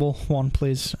cuddleable one,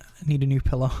 please. I need a new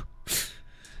pillow.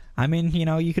 I mean, you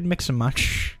know, you could mix and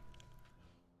match.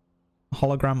 A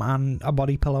hologram and a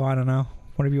body pillow, I don't know.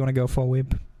 Whatever you want to go for,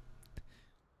 weeb.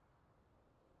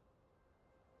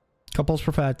 Couples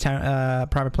prefer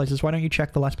private places. Why don't you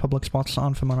check the less public spots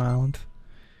on Fomona Island?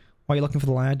 While you're looking for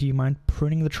the lyre, do you mind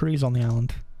pruning the trees on the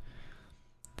island?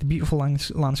 The beautiful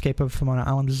landscape of Fomona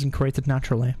Island isn't created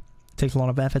naturally. It takes a lot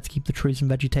of effort to keep the trees and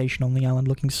vegetation on the island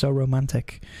looking so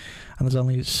romantic, and there's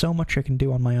only so much I can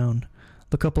do on my own.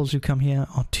 The couples who come here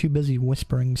are too busy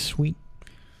whispering sweet.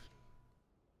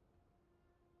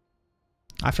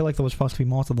 I feel like there was supposed to be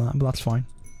more to that, but that's fine.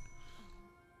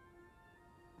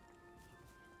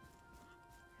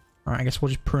 Alright, I guess we'll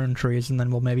just prune trees and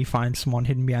then we'll maybe find someone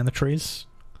hidden behind the trees.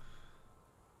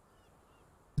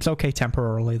 It's okay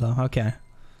temporarily though, okay.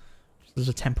 There's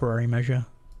a temporary measure.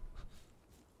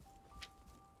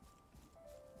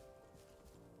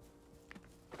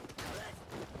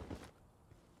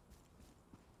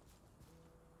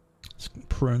 Let's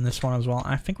prune this one as well.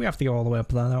 I think we have to go all the way up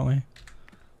there, don't we?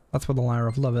 That's where the Lyre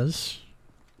of Love is.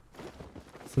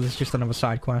 So this is just another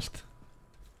side quest.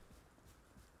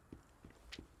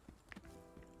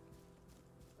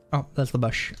 Oh, there's the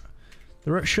bush.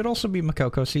 There should also be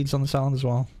Makoko seeds on this island as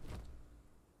well.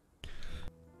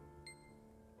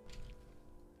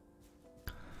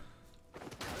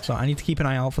 So I need to keep an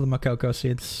eye out for the Makoko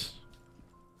seeds.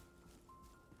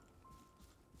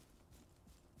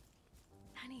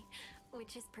 Honey,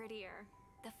 which is prettier,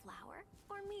 the flower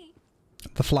or me?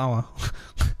 The flower.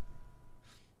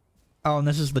 Oh, and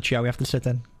this is the chair we have to sit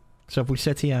in. So if we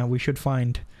sit here, we should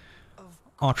find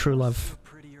our true love.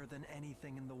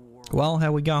 Well,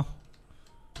 here we go.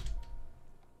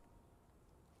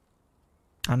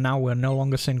 And now we're no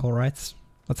longer single, right?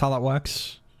 That's how that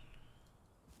works.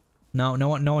 No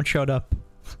one showed up.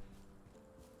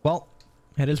 Well,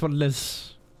 it is what it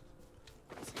is.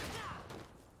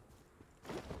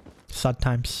 Sad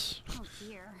times. Oh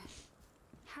dear.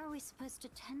 How are we supposed to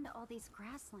tend to all these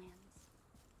grasslands?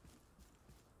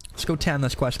 Let's go tan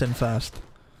this quest in first.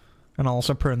 And I'll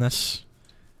also prune this.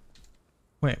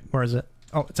 Wait, where is it?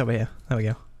 Oh, it's over here. There we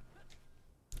go.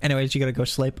 Anyways, you gotta go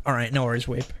sleep. Alright, no worries,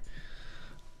 Weep.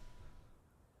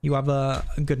 You have a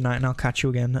good night and I'll catch you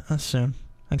again soon.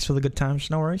 Thanks for the good times.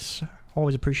 No worries.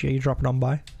 Always appreciate you dropping on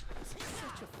by.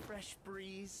 Such a fresh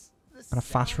breeze. And a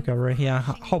fast recovery. Yeah,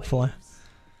 hopefully.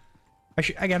 I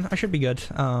should be good.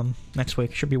 Next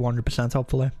week. Should be 100%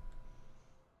 hopefully.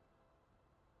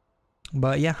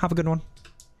 But yeah, have a good one.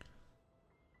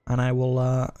 And I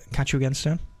will catch you again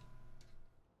soon.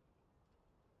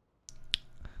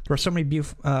 There are so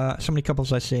many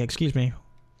couples I see. Excuse me.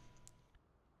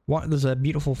 What? There's a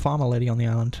beautiful farmer lady on the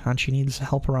island, and she needs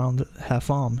help around her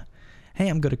farm. Hey,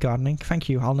 I'm good at gardening. Thank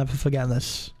you. I'll never forget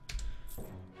this.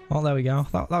 Well, there we go.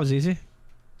 That was easy.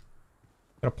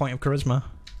 Got a point of charisma.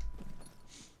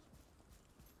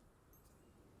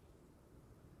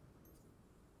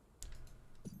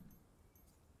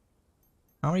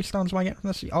 How many stones do I get from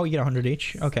this? Oh, you get 100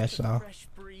 each. Okay, so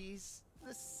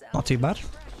not too bad.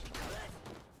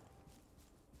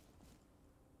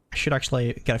 I should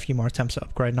actually get a few more attempts at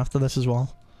upgrading after this as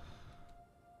well.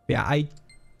 Yeah, I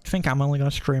think I'm only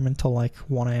going to stream until like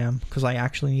 1 AM because I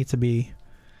actually need to be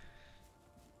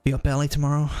up early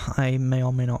tomorrow. I may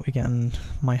or may not be getting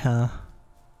my hair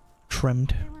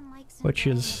trimmed, which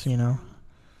is, you know,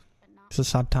 it's a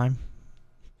sad time.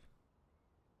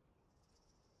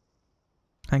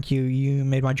 Thank you, you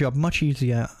made my job much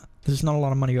easier. This is not a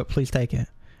lot of money, but please take it.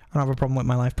 I don't have a problem with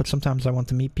my life, but sometimes I want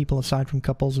to meet people aside from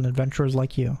couples and adventurers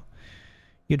like you.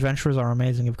 You adventurers are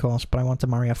amazing, of course, but I want to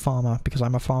marry a farmer because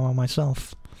I'm a farmer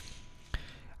myself.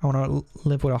 I want to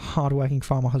live with a hard-working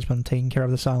farmer husband taking care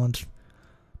of this island.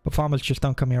 But farmers just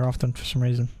don't come here often for some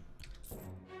reason.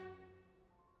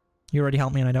 You already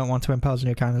helped me and I don't want to impose on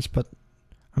your kindness, but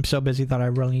I'm so busy that I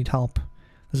really need help.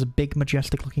 There's a big,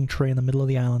 majestic-looking tree in the middle of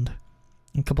the island,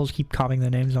 and couples keep carving their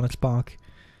names on its bark.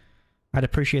 I'd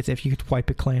appreciate it if you could wipe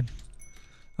it clean.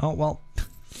 Oh, well.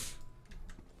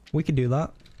 We could do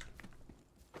that.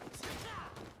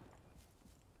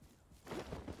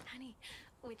 Honey,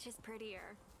 which is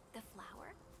prettier, the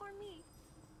flower or me?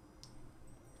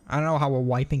 I don't know how we're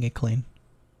wiping it clean.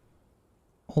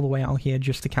 All the way out here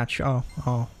just to catch... Oh,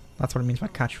 that's what it means by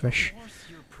catch fish.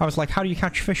 I was like, how do you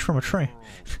catch fish from a tree?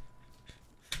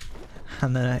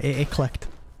 And then it clicked.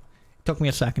 It took me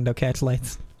a second, okay, it's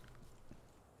late.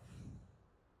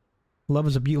 Love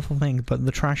is a beautiful thing, but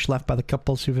the trash left by the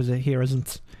couples who visit here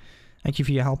isn't. Thank you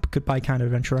for your help. Goodbye, kind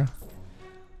adventurer.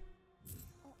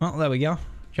 Well, there we go.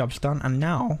 Job's done. And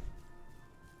now...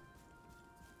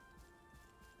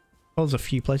 Oh, there's a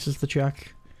few places to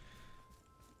check.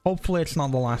 Hopefully it's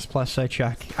not the last place I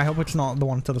check. I hope it's not the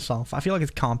one to the south. I feel like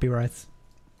it can't be right.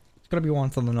 It's gotta be one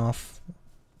to the north.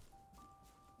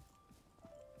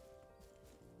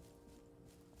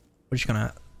 We're just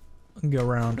gonna go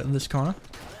around this corner.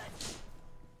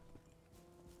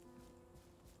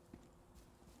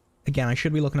 Again, I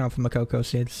should be looking out for Makoko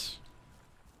seeds.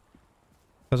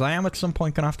 Because I am at some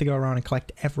point gonna have to go around and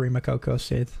collect every Makoko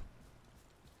seed.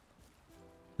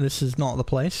 This is not the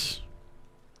place.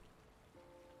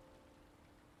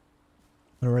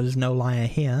 There is no liar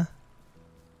here.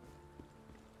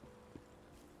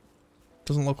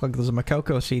 Doesn't look like there's a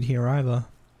Makoko seed here either.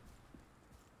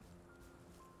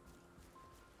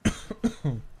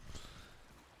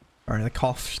 Alright, the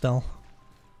cough still.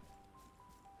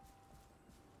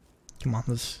 Come on,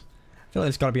 I feel like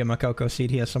there's gotta be a Makoko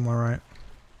seed here somewhere, right?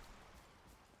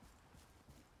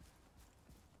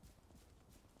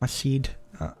 My seed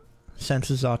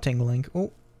senses are tingling.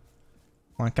 Oh!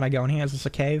 Come on, can I go in here? Is this a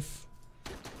cave? A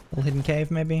little hidden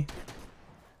cave, maybe?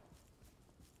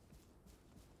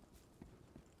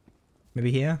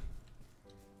 Maybe here?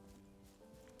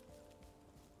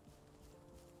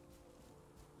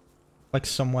 Like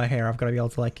somewhere here, I've got to be able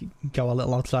to like go a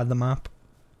little outside the map.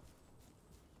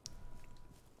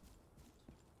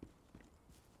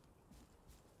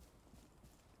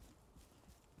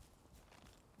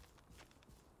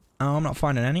 Oh, I'm not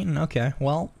finding anything. Okay,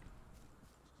 well.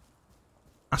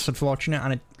 That's unfortunate,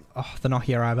 and oh, they're not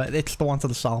here either. It's the one to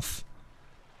the south.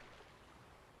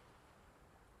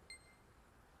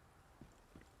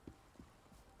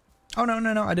 Oh,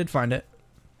 no, I did find it.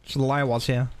 So the liar was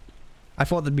here. I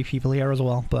thought there'd be people here as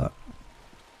well, but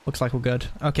looks like we're good.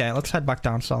 Okay, let's head back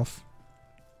down south.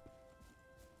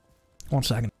 1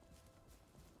 second.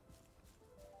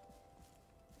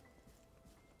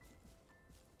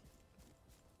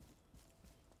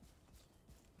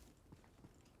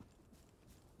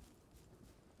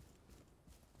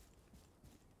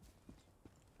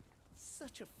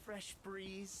 Such a fresh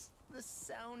breeze, the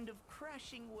sound of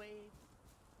crashing waves.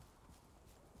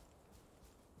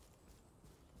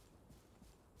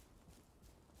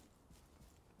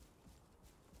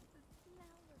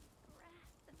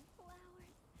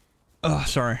 Oh,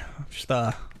 sorry. I'm just,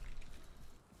 starting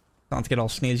to get all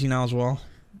sneezy now as well.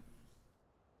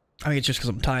 I think it's just because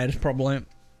I'm tired, probably.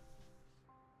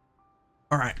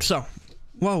 Alright, so.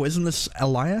 Whoa, isn't this a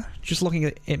liar? Just looking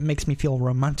at it makes me feel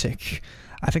romantic.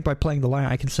 I think by playing the liar,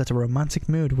 I can set a romantic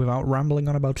mood without rambling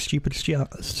on about stupid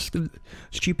stuff.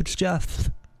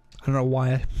 I don't know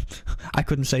why I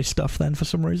couldn't say stuff then for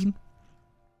some reason.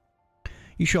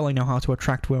 You surely know how to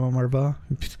attract women, River.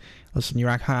 Listen, you're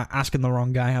asking the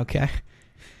wrong guy, okay?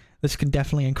 This could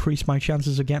definitely increase my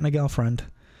chances of getting a girlfriend.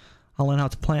 I'll learn how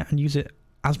to play it and use it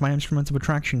as my instrument of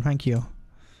attraction, thank you.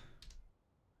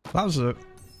 That was a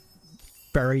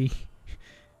very,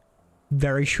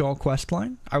 very short quest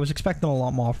line. I was expecting a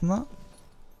lot more from that.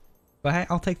 But hey,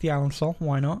 I'll take the island soul,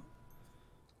 why not?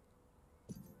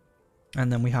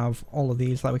 And then we have all of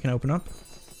these that we can open up.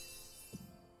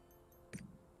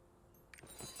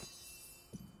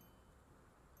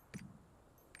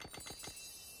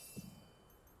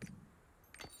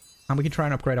 And we can try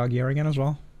and upgrade our gear again as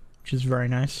well, which is very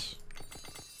nice.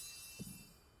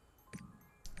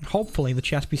 Hopefully the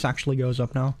chest piece actually goes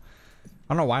up now. I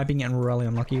don't know why I've been getting really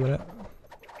unlucky with it.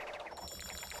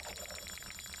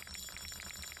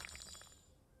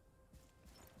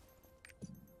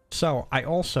 So, I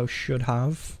also should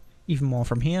have even more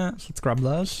from here, so let's grab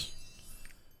those.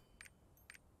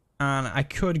 And I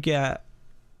could get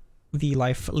the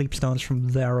life leap stones from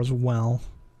there as well.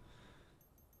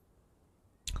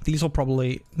 These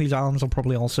islands will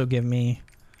probably also give me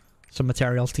some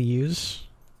materials to use.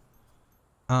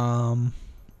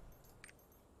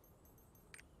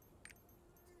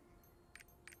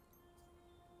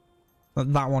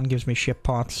 That one gives me ship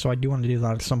parts, so I do want to do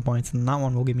that at some point, and that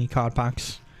one will give me card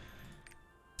packs.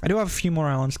 I do have a few more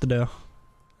islands to do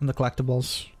in the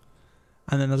collectibles,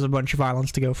 and then there's a bunch of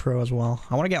islands to go through as well.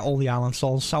 I want to get all the island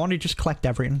souls. I want to just collect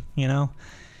everything, you know?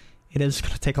 It is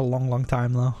going to take a long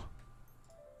time, though.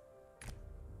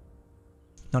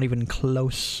 Not even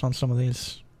close on some of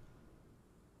these.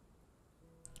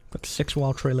 Got 6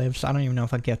 wild tree lives. I don't even know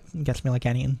if that gets me like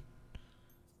anything.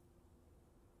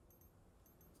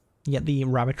 Get the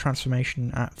rabbit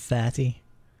transformation at 30.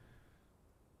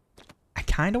 I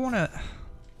kind of want to...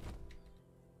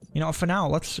 You know, for now,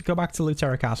 let's go back to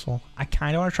Lutera Castle. I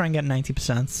kind of want to try and get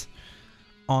 90%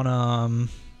 on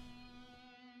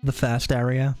the first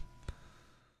area.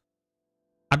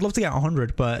 I'd love to get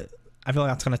 100, but I feel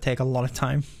like that's going to take a lot of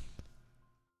time.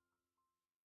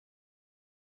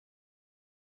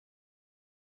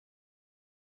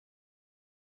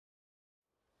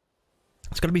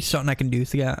 It's going to be something I can do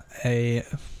to get a...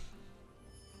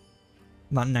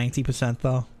 Not 90%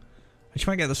 though. I just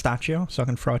want to get the statue so I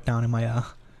can throw it down in my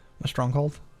my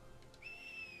stronghold.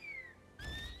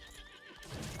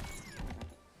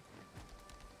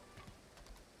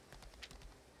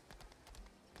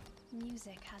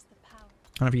 Music has the power.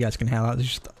 I don't know if you guys can hear that.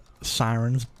 There's just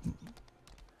sirens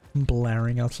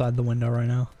blaring outside the window right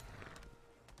now.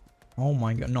 Oh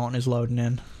my god, Norton is loading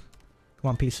in. Come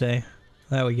on, PC.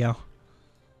 There we go.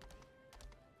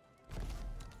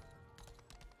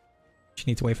 Just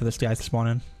need to wait for this guy to spawn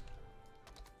in.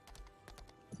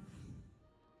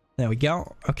 There we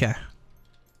go. Okay.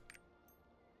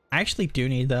 I actually do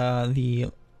need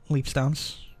the leap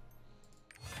stones.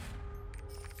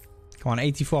 Come on,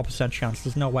 84% chance.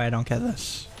 There's no way I don't get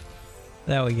this.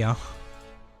 There we go.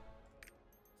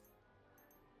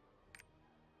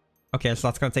 Okay, so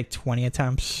that's gonna take 20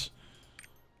 attempts.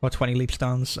 Or 20 leap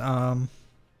stones.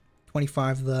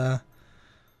 25 there.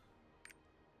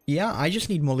 Yeah, I just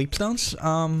need more leap stones. You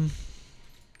know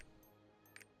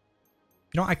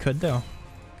what I could do?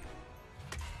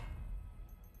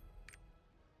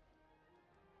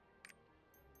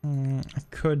 I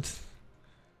could...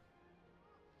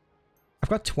 I've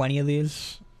got 20 of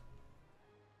these.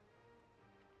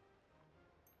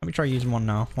 Let me try using one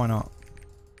now. Why not?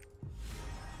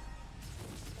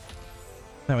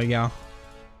 There we go.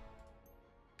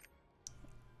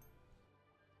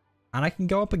 And I can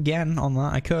go up again on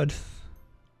that. I could.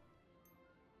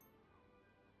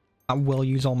 I will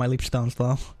use all my leap stones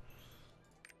though.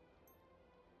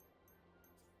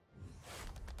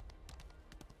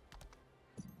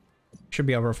 Should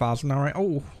be over 1,000 now, right?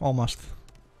 Oh, almost.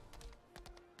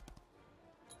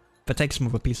 If I take some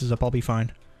of the pieces up, I'll be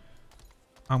fine.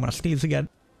 I'm gonna sneeze again.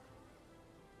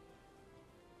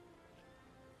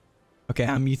 Okay,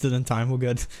 I'm muted in time. We're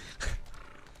good.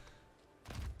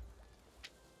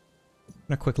 I'm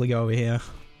gonna quickly go over here.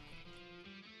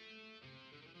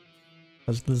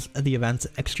 Because there's the event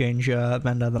exchange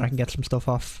vendor that I can get some stuff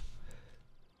off.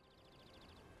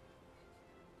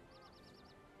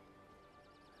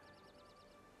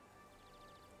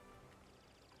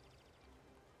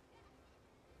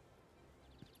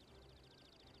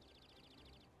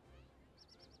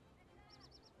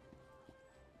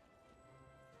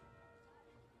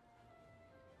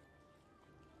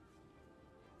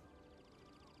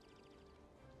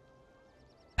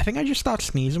 I think I just start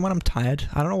sneezing when I'm tired.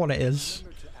 I don't know what it is.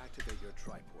 Remember to activate your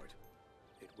triport.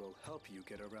 It will help you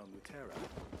get around Lutera.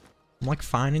 I'm like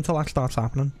fine until that starts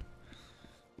happening.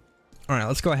 Alright,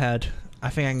 let's go ahead. I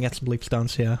think I can get some leap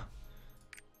stones here.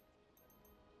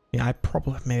 Yeah,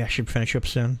 maybe I should finish up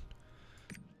soon.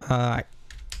 I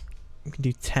can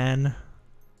do 10.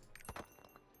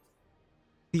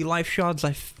 The life shards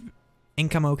I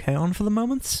think I'm okay on for the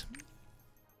moment.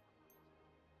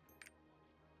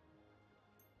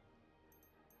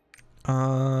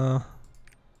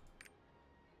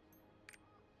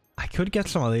 I could get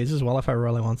some of these as well if I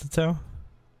really wanted to.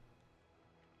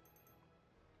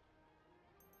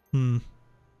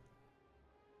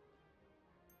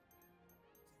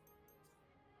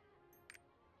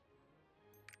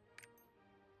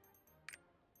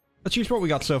 Let's use what we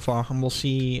got so far and we'll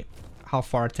see how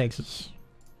far it takes us.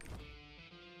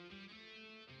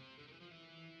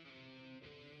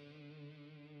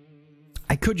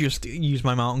 I could just use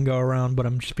my mount and go around, but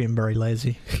I'm just being very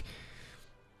lazy.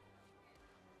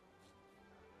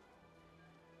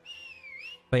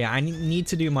 But yeah, I need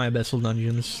to do my abyssal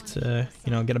dungeons to,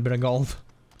 you know, get a bit of gold.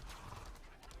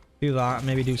 Do that,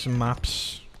 maybe do some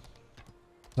maps.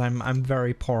 I'm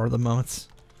very poor at the moment.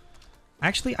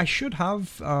 Actually, I should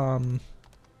have Una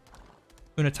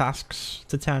tasks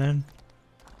to 10 in.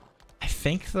 I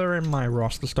think they're in my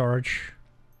roster storage.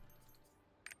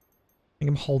 I think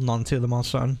I'm holding on to them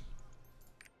also.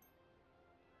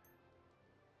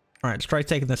 Alright, let's try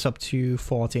taking this up to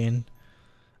 14.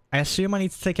 I assume I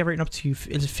need to take everything up to...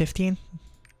 Is it 15?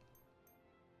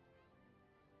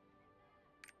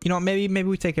 You know what, maybe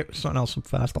we take it something else up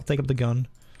first. I'll take up the gun.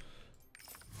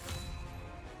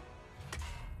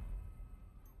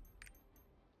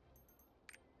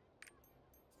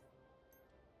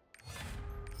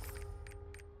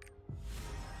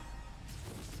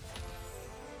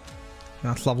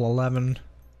 That's level 11.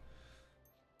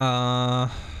 I'm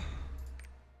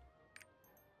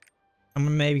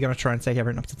maybe gonna try and take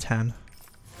everything up to 10.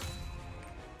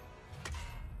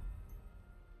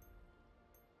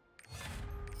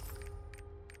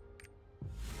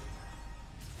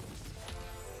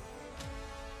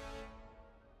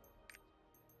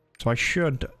 So I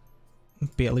should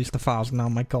be at least 1,000 now.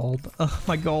 My gold. Ugh,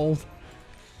 my gold.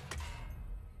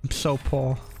 I'm so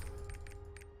poor.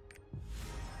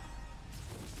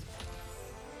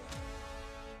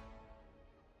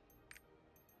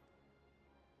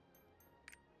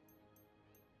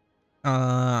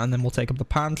 And then we'll take up the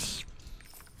pants.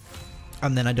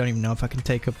 And then I don't even know if I can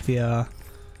take up the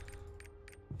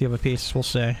other piece. We'll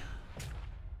see.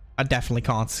 I definitely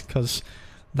can't, because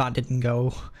that didn't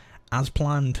go as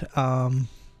planned. Yeah,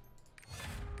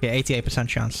 88%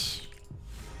 chance.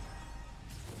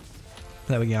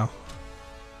 There we go.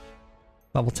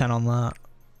 Level 10 on that.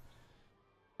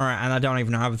 Alright, and I don't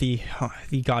even have the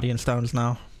Guardian Stones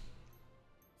now.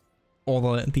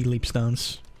 Or the Leap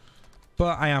Stones.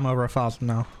 But I am over 1,000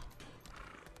 now.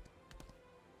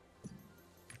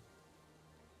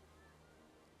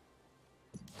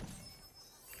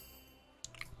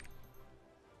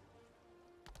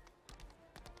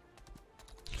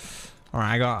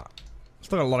 Alright,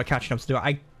 still got a lot of catching up to do.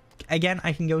 Again,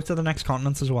 I can go to the next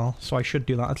continent as well, so I should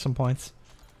do that at some point.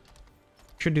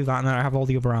 Should do that, and then I have all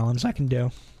the other islands I can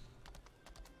do.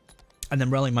 And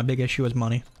then really my big issue is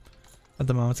money. At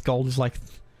the moment, gold is like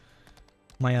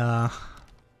my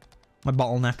my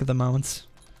bottleneck at the moment.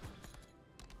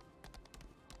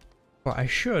 But I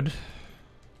should,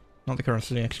 not the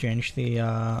currency exchange,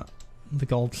 the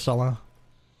gold seller.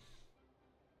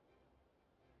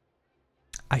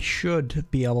 I should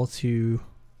be able to...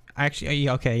 Actually,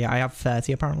 okay, yeah, I have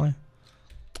 30 apparently.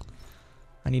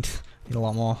 I need a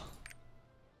lot more.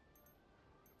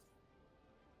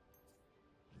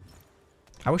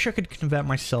 I wish I could convert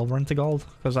my silver into gold,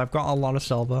 because I've got a lot of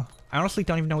silver. I honestly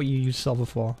don't even know what you use silver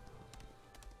for.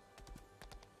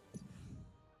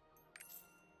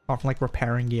 Apart from like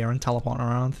repairing gear and teleporting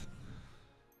around.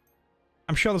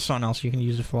 I'm sure there's something else you can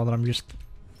use it for that I'm just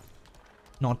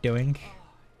not doing.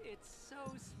 It's so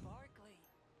sparkly.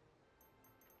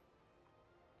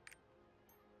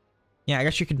 Yeah, I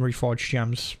guess you can reforge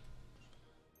gems.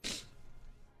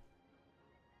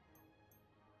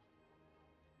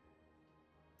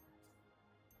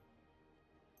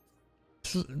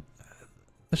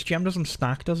 This gem doesn't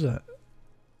stack, does it?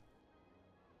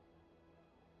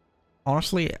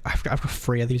 Honestly, I've got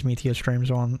 3 of these meteor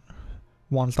streams on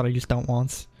ones that I just don't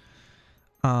want.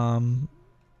 I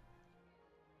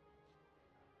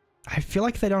feel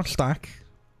like they don't stack,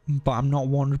 but I'm not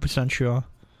 100% sure.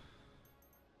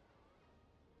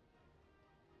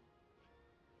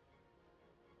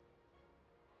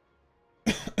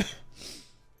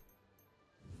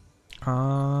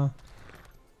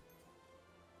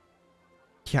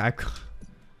 Yeah,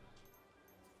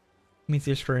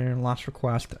 Meteor stream, last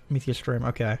request, Meteor stream,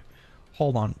 okay.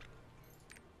 Hold on.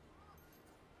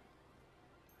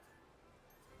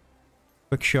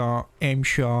 Quick shot, aim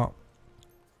shot.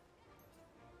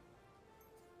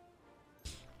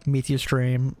 Meteor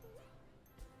stream.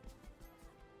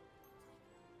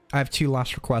 I have 2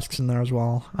 last requests in there as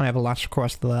well. I have a last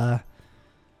request there.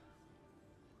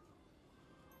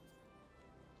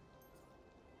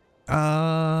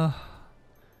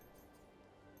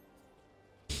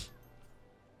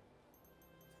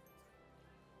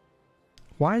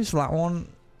 Why is that one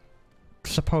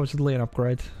supposedly an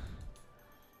upgrade?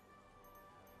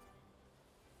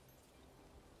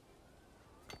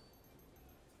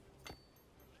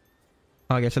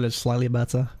 I guess it is slightly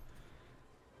better.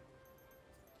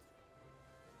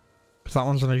 Because that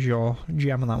one's an Azure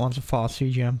gem and that one's a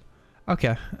Farsi gem.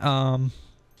 Okay,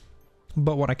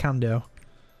 but what I can do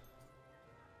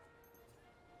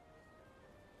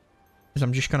is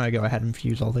I'm just gonna go ahead and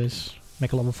fuse all these.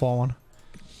 Make a level 4 one.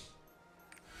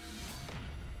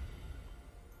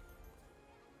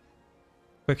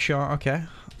 Quick shot, okay.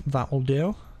 That will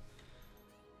do.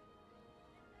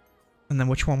 And then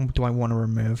which one do I want to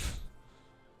remove?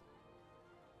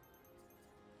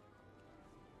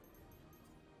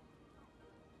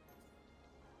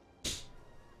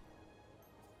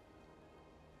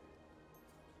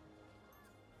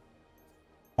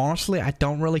 Honestly, I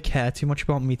don't really care too much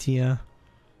about Meteor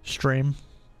Stream.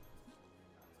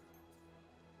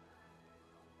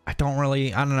 I don't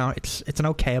know, it's an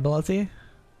okay ability.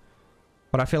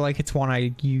 But I feel like it's one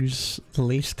I use the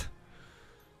least.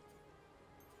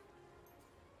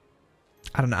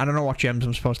 I don't know what gems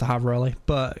I'm supposed to have really,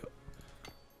 but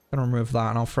I'm gonna remove that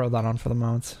and I'll throw that on for the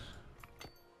moment.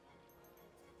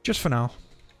 Just for now.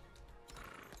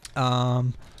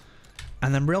 And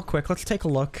then real quick, let's take a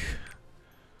look.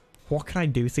 What can I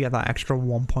do to get that extra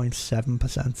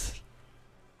 1.7%?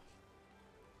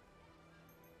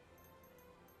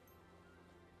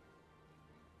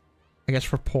 I guess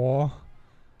for poor.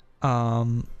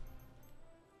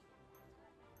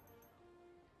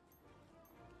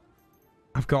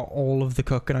 I've got all of the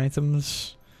cooking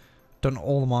items. Done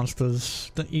all the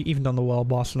monsters. Even done the world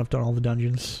boss, and I've done all the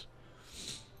dungeons.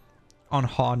 On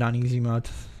hard and easy mode.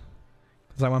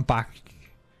 Because I went back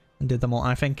and did them all.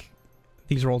 And I think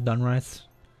these are all done right.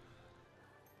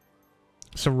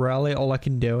 So really all I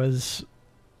can do is,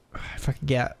 if I can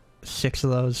get 6 of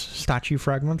those statue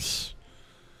fragments.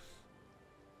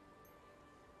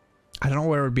 I don't know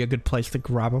where would be a good place to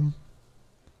grab them.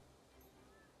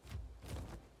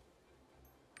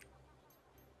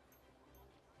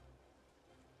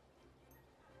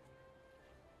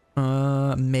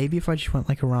 Maybe if I just went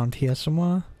like around here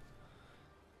somewhere.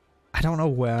 I don't know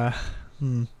where.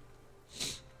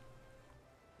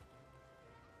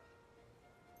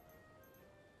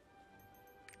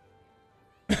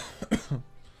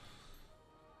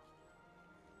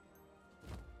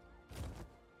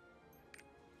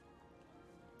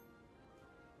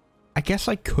 I guess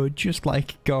I could just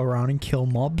like go around and kill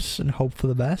mobs and hope for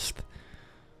the best.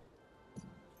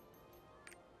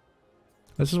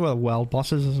 This is where the world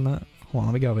boss is, isn't it? Hold on,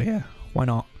 let me go over here. Why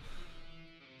not?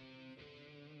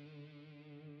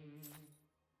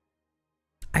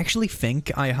 I actually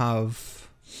think I have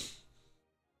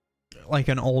like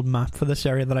an old map for this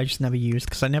area that I just never used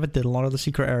because I never did a lot of the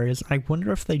secret areas. I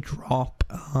wonder if they drop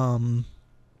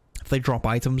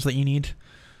items that you need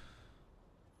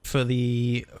for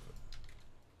the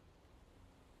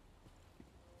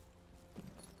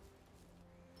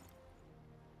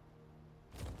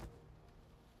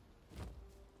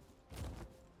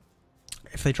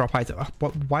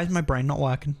why is my brain not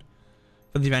working?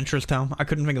 For the Adventurer's Tome. I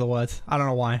couldn't think of the word. I don't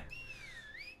know why.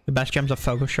 The best gems are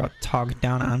Focus Shot, Target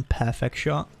Down, and Perfect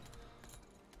Shot.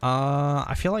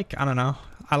 I feel like, I don't know.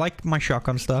 I like my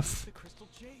shotgun stuff. I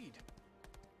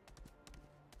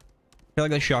feel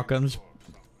like the shotgun's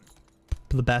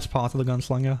the best part of the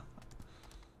gunslinger.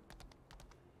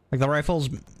 Like the rifle's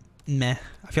meh.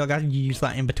 I feel like I can use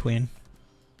that in between.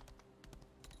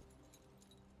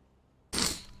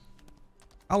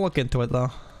 I'll look into it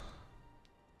though.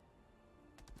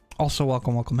 Also,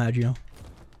 welcome Hedgeo.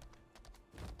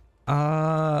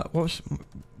 What was...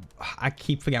 I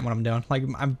keep forgetting what I'm doing. Like,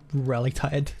 I'm really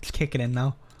tired. It's kicking in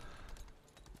now.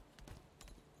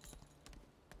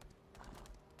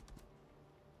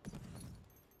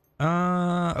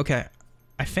 Okay.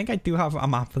 I think I do have a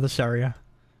map for this area.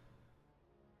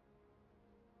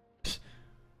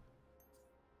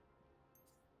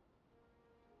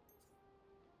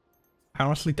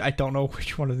 Honestly, I don't know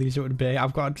which one of these it would be.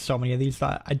 I've got so many of these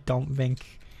that I don't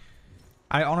think...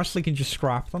 I honestly can just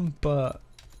scrap them, but...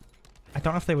 I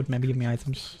don't know if they would maybe give me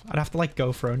items. I'd have to like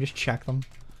go through and just check them.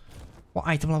 What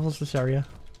item level is this area?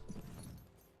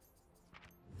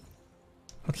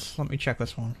 Let me check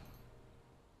this one.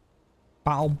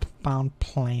 Battlebound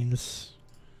Plains.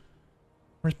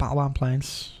 Where's Battlebound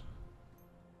Plains?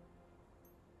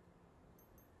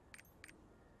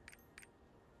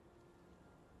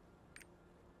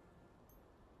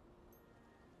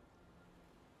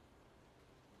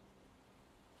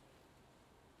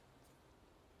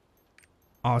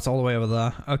 Oh, it's all the way over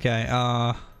there. Okay,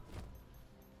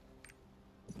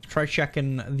 try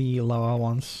checking the lower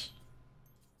ones.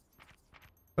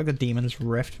 Like the Demon's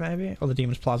Rift, maybe? Or the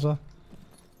Demon's Plaza.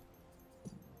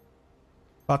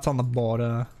 That's on the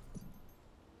border.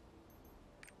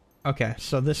 Okay,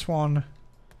 so this one...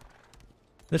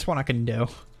 This one I can do.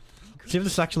 See if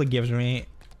this actually gives me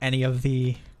any of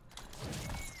the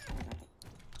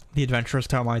Adventurer's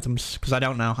Tome items. Because I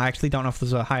don't know. I actually don't know if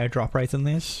there's a higher drop rate in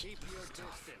these.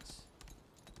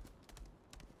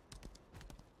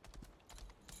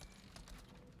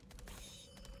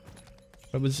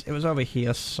 It was over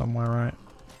here somewhere, right?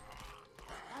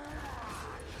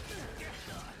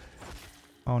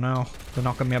 Oh no, they're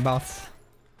knocking me about.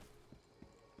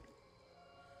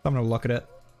 I'm gonna look at it.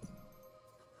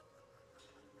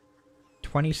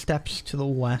 20 steps to the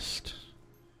west.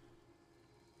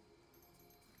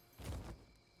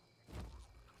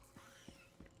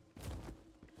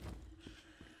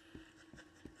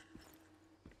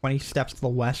 Twenty steps to the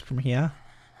west from here.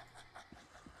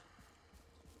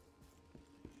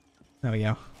 There we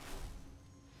go.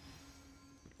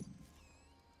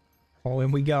 Oh,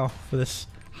 in we go for this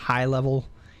high-level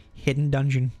hidden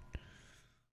dungeon.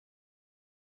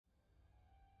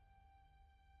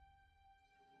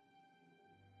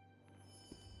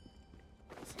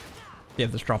 See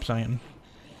if this drops anything.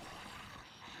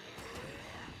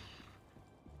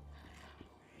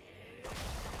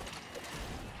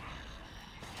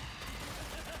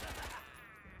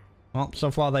 Well, so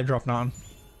far they dropped none.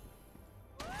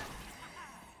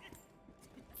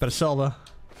 Bit of silver.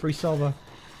 Free silver.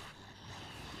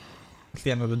 It's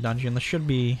the end of the dungeon. There should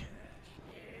be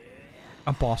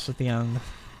a boss at the end.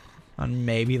 And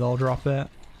maybe they'll drop it.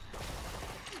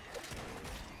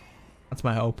 That's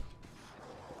my hope.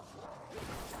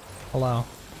 Hello.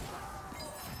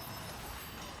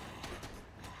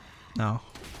 No.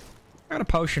 I got a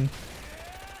potion.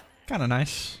 Kinda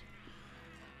nice.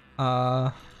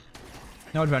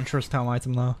 No adventurous tome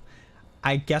item though.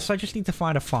 I guess I just need to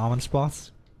find a farming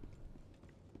spot.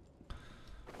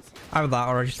 Either that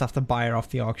or I just have to buy it off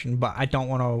the auction, but I don't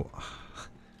want to...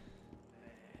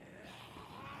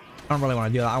 I don't really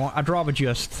want to do that. I'd rather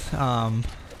just farm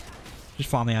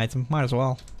the item. Might as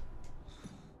well.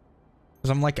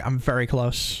 Because I'm very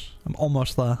close. I'm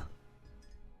almost there.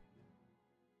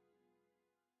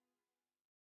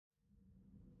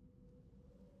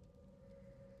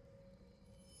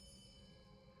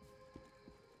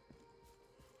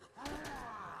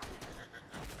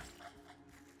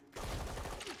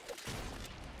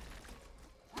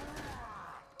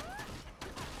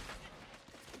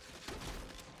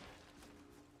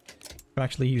 Could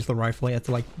actually use the rifle here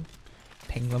to like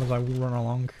ping them as I run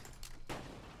along.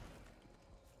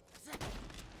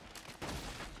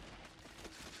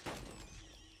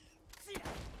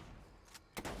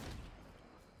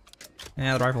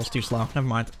 Yeah, the rifle's too slow. Never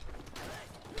mind.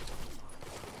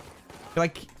 I feel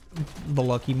like the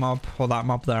lucky mob, or that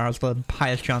mob there, has the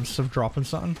highest chance of dropping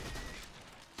something.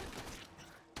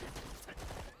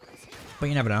 But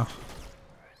you never know.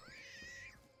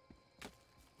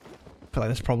 I feel like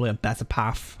there's probably a better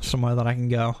path somewhere that I can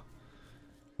go.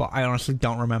 But I honestly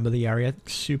don't remember the area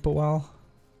super well.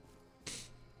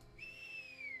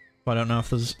 But I don't know if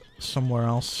there's somewhere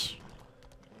else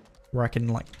where I can,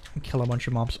 like, kill a bunch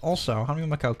of mobs. Also, how many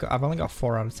Makoko? I've only got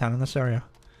 4 out of 10 in this area.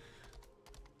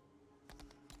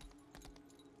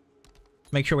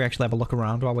 Make sure we actually have a look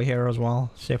around while we're here as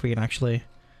well. See if we can actually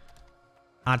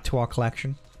add to our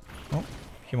collection. Oh,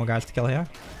 a few more guys to kill here.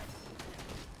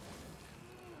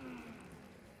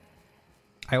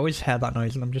 I always hear that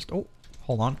noise and I'm just... Oh,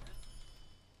 hold on.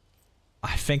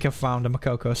 I think I found a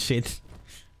Makoko seed.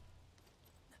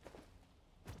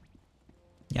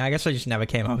 Yeah, I guess I just never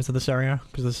came over to this area,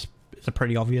 because this is a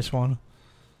pretty obvious one.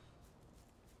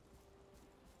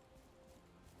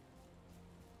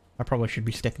 I probably should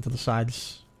be sticking to the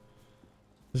sides.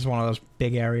 This is one of those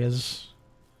big areas.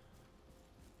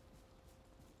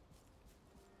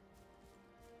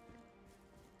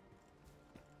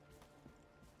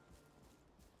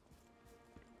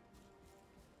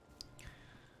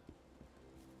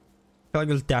 I feel like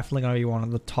there's definitely going to be one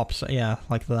of the tops. Yeah,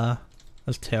 like there.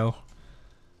 There's 2.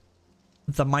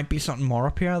 There might be something more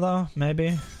up here though,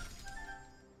 maybe.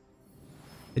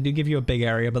 They do give you a big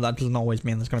area, but that doesn't always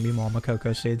mean there's going to be more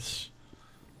Makoko seeds.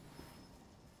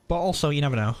 But also, you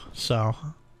never know, so...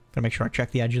 Gotta make sure I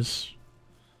check the edges.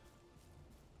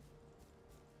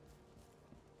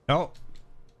 Oh!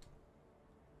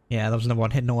 Yeah, there was another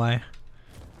one hidden away.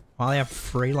 Well, they have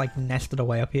 3, like, nested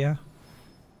away up here.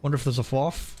 Wonder if there's a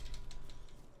 4th.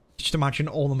 Just imagine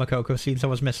all the Makoko seeds I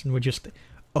was missing were just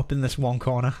up in this one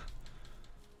corner.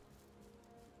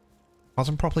 I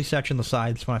wasn't properly searching the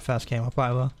sides when I first came up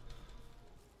either.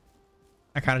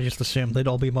 I kind of just assumed they'd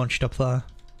all be bunched up there.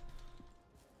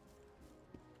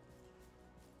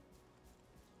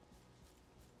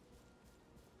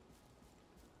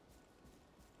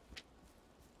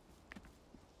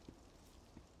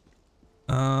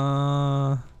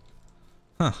 Huh.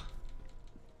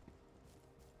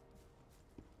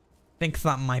 Think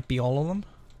that might be all of them.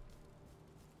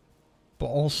 But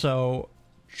also,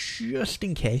 just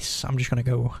in case, I'm just gonna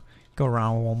go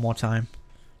around one more time.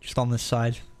 Just on this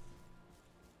side.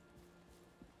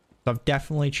 So I've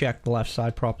definitely checked the left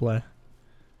side properly.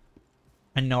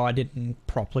 And no, I didn't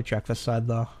properly check this side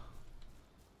though.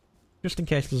 Just in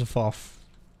case there's a fourth.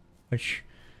 Which,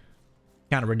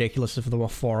 kind of ridiculous if there were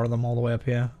 4 of them all the way up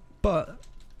here. But,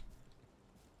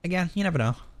 again, you never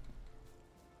know.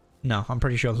 No, I'm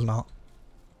pretty sure there's not.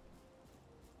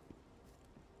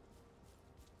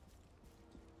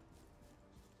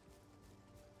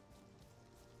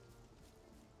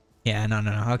 Yeah,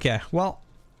 no. Okay, well.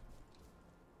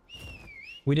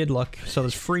 We did look, so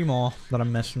there's 3 more that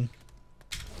I'm missing.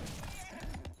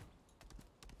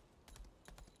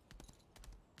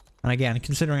 And again,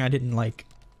 considering I didn't, like,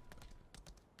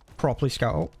 properly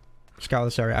scout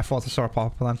this area, I thought I saw a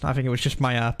pop then. I think it was just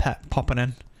my pet popping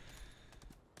in.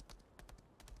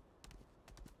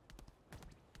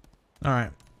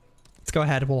 Alright. Let's go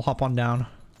ahead, we'll hop on down.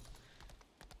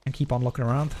 And keep on looking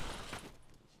around.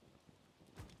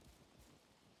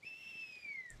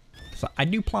 So I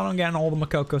do plan on getting all the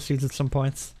Makoko seeds at some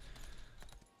points.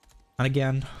 And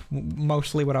again,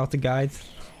 mostly without the guide.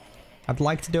 I'd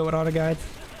like to do it without a guide.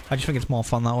 I just think it's more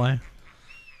fun that way.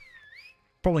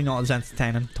 Probably not as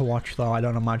entertaining to watch though, I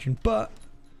don't imagine. But,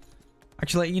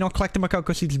 actually, you know, collecting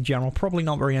Makoko seeds in general, probably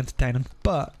not very entertaining.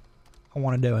 But, I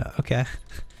want to do it, okay.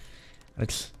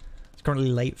 It's currently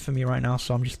late for me right now,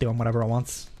 so I'm just doing whatever I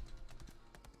want.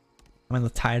 I'm in the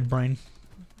tired brain.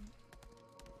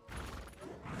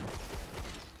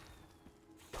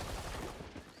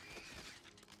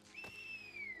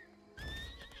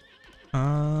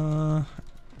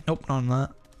 Nope, not on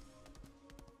that.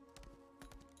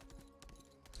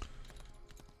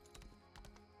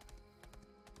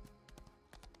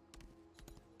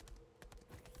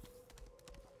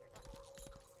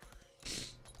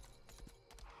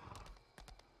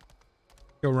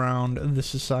 Go around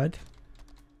this side.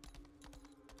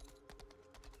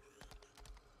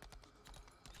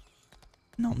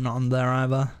 Nope, not on there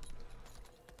either.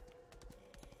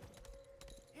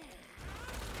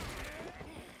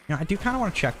 Yeah, I do kind of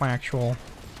want to check my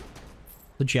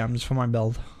the gems for my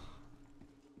build.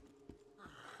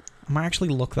 I might actually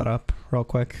look that up real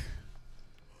quick.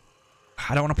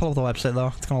 I don't want to pull up the website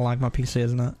though. It's gonna lag my PC,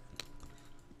 isn't it?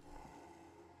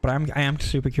 But I am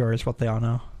super curious what they are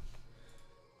now.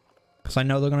 Because I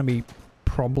know they're gonna be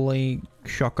probably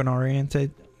shotgun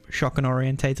orientated.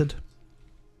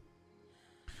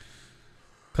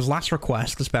 Because Last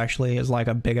Request especially is like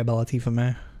a big ability for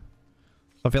me.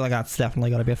 I feel like that's definitely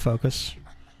got to be a focus.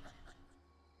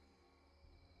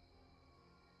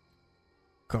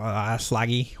 God, that's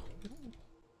laggy.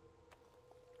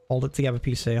 Hold it together,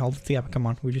 PC. Hold it together. Come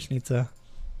on. We just need to...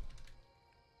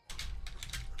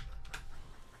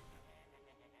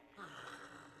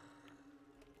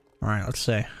 Alright, let's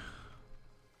see.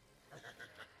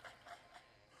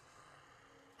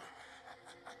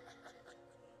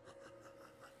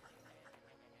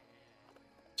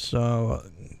 So...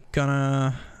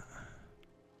 Gonna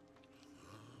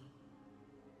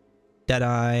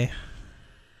Deadeye.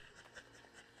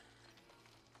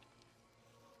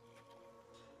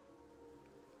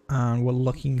 And we're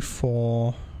looking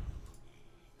for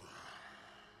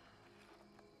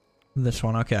this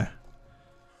one, okay.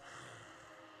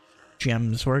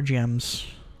 Gems, where are gems?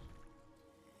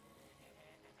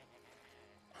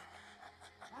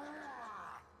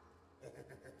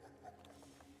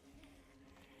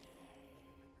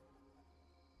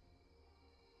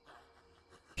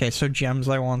 Okay, so gems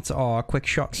I want are Quick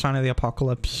Shot, Sign of the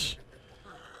Apocalypse,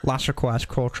 Last Request,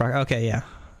 Crawl Track. Okay, yeah.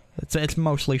 It's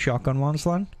mostly shotgun ones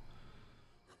then.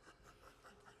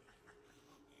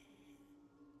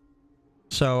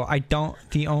 So I don't...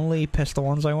 The only pistol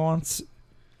ones I want...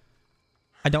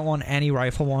 I don't want any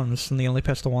rifle ones, and the only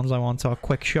pistol ones I want are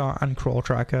Quick Shot and Crawl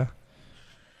Tracker.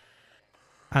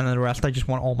 And then the rest I just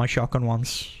want all my shotgun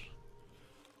ones.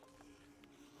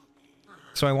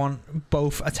 So I want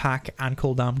both attack and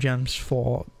cooldown gems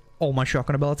for all my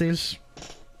shotgun abilities.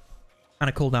 And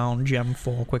a cooldown gem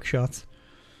for quick shots.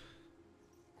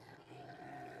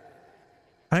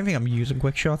 I don't think I'm using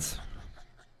quick shots.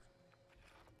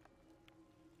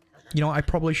 You know, I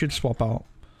probably should swap out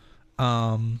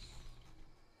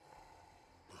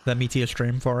the Meteor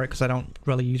Stream for it, because I don't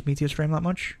really use Meteor Stream that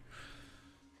much.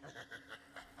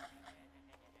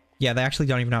 Yeah, they actually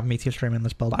don't even have Meteor Stream in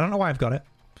this build. I don't know why I've got it.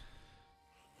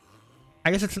 I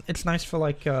guess it's nice for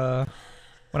like when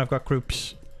I've got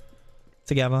groups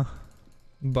together,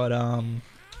 but when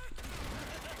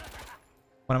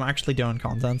I'm actually doing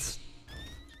content, it's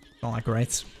not that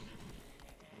great.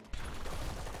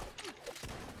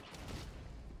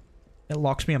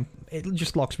 It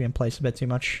just locks me in place a bit too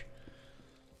much.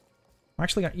 I'm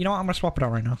actually gonna, you know what, I'm gonna swap it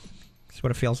out right now. See what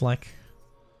it feels like.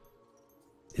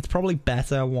 It's probably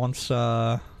better once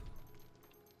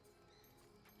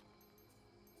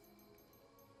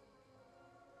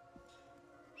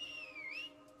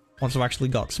Once I've actually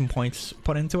got some points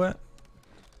put into it.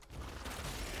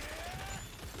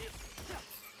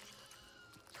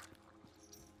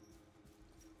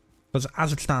 Because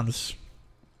as it stands,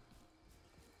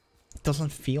 it doesn't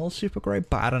feel super great,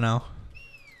 but I don't know.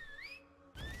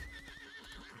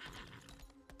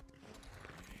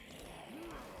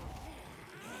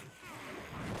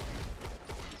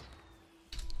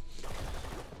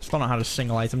 Just don't know how to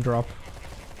single item drop.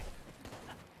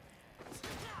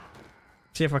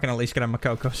 See if I can at least get a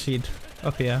Makoko seed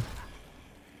up here.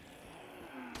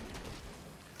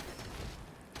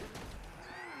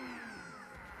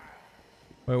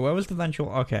 Wait, where was the eventual?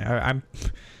 Okay,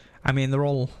 I mean, they're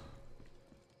all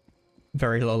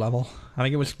very low level. I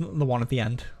think it was the one at the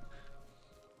end.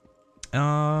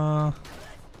 Come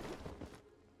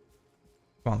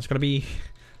on, there's gotta be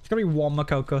one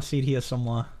Makoko seed here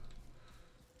somewhere.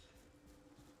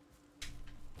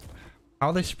 How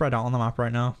are they spread out on the map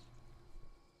right now?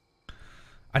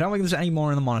 I don't think there's any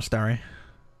more in the monastery.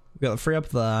 We got the 3 up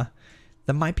there.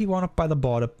 There might be one up by the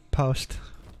border post.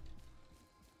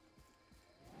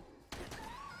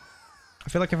 I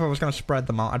feel like if I was going to spread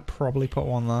them out, I'd probably put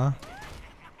one there.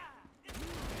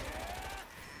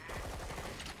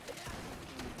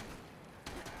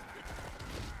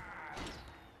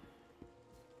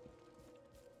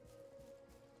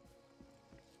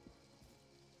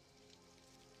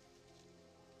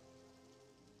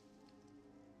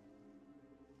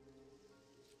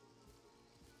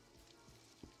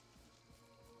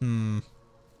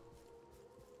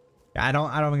 Yeah, I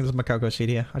don't think there's a Makoko seed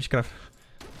here. I just gotta...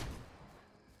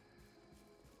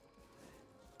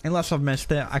 Unless I've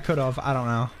missed it. I could have. I don't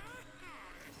know.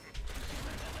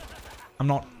 I'm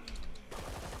not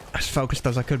as focused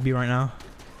as I could be right now.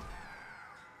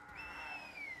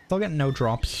 Still getting no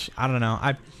drops. I don't know.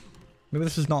 Maybe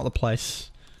this is not the place.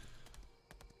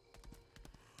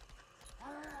 I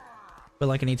feel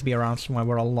like I need to be around somewhere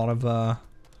where a lot of I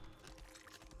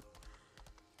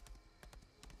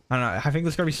don't know. I think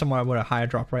there's gotta be somewhere with a higher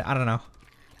drop rate. I don't know.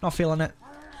 Not feeling it.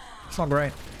 It's not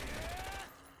great.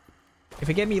 If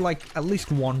it gave me, like, at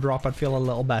least one drop, I'd feel a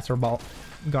little better about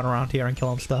going around here and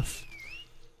killing stuff.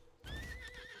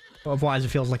 But otherwise, it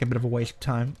feels like a bit of a waste of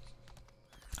time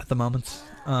at the moment.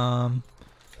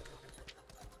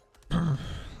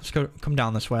 Let's come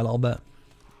down this way a little bit.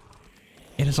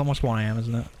 It is almost 1 AM,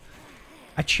 isn't it?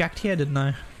 I checked here, didn't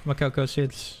I? Makoko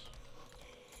seeds.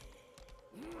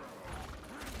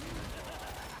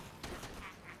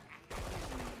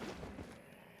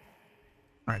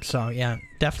 Alright, so yeah,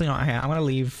 definitely not here. I'm gonna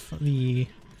leave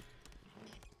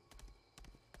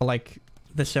like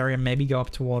this area, maybe go up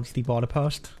towards the border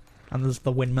post. And there's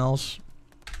the windmills.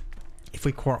 If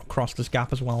we cross this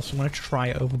gap as well. So I'm gonna try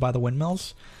it over by the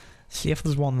windmills. See if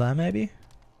there's one there, maybe.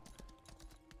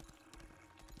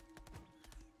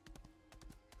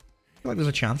 I feel like there's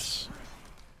a chance.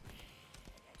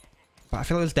 But I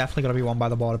feel like there's definitely gotta be one by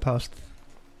the border post.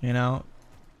 You know?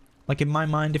 Like in my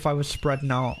mind, if I was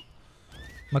spreading out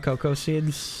Makoko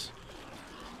seeds,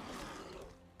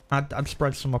 I'd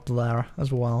spread some up there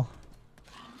as well.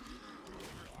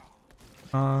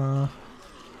 There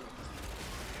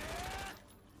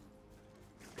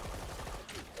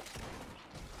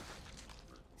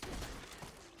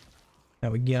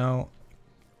we go.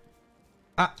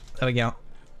 Ah, there we go.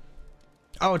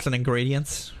 Oh, it's an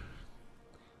ingredient.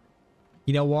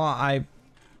 You know what? I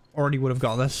already would have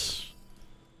got this.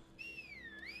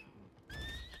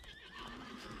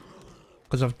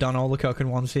 Because I've done all the cooking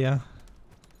ones here.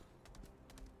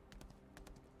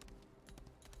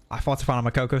 I thought I found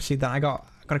a Makoko seed, then I got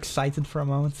excited for a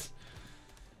moment.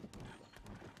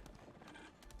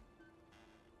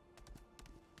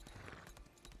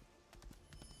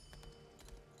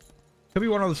 Could be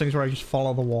one of those things where I just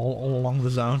follow the wall all along the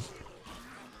zone.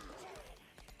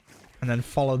 And then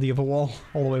follow the other wall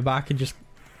all the way back and just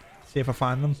see if I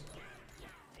find them.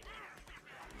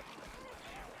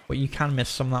 But you can miss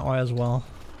some that way as well.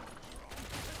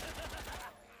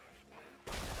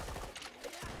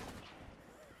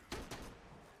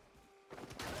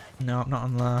 No, I'm not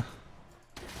on there.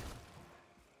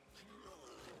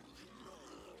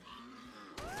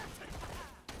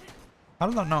 How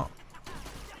did that not?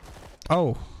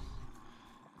 Oh.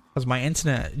 Because my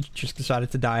internet just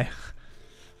decided to die.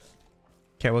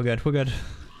 Okay, we're good. We're good.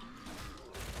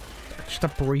 Just a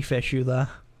brief issue there.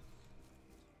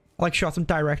 I like shot him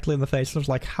directly in the face and I was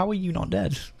like, how are you not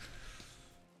dead?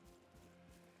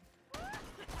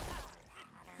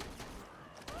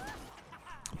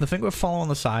 The thing with following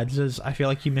the sides is I feel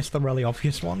like you miss the really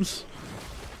obvious ones.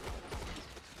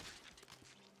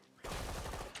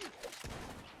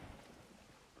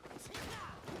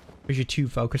 Because you're too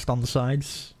focused on the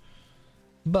sides.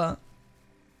 But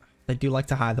they do like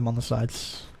to hide them on the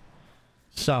sides.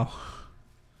 So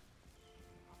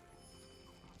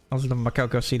there's the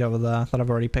Makoko seed over there that I've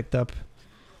already picked up.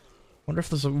 Wonder if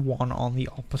there's one on the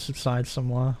opposite side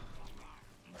somewhere.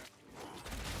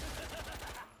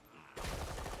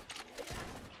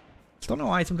 Still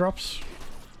no item drops.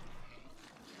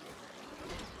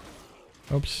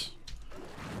 Oops.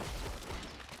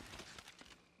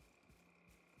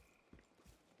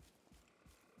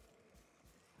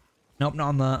 Nope, not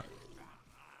on that.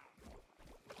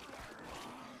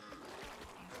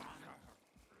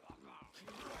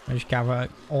 I just gather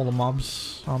all the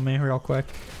mobs on me real quick.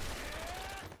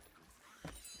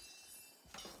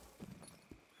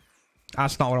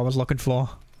 That's not what I was looking for.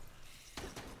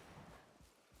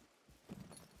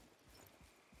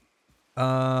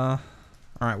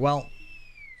 Alright, well.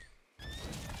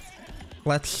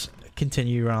 Let's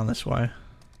continue around this way.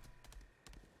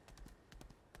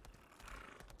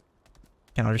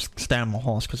 And I'll just stay on my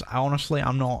horse, because honestly,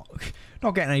 I'm not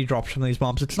getting any drops from these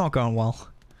mobs. It's not going well.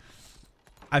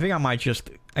 I think I might just,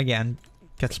 again,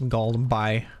 get some gold and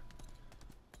buy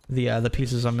the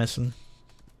pieces I'm missing.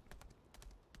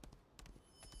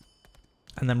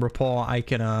 And then rapport, I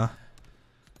can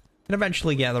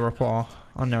eventually get the rapport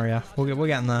on there, yeah. We're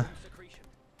getting there.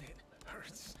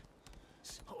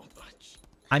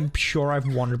 I'm sure I've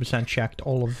 100% checked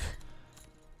all of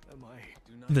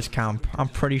this camp. I'm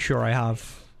pretty sure I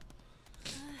have.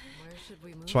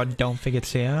 So I don't think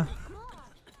it's here.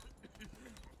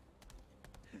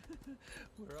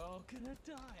 We're all gonna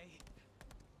die.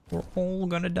 We're all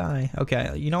gonna die.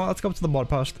 Okay, you know what? Let's go up to the mod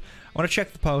post. I want to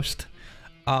check the post.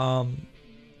 And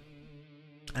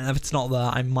if it's not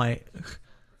there, I might...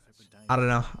 I don't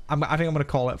know. I think I'm gonna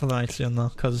call it for the night soon though,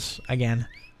 because again,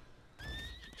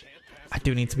 I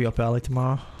do need to be up early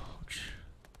tomorrow.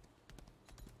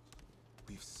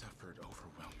 We've suffered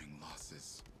overwhelming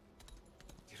losses.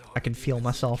 I can feel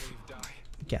myself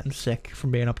getting sick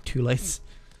from being up too late.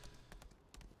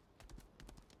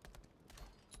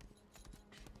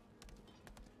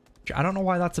 I don't know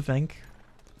why that's a thing.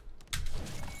 I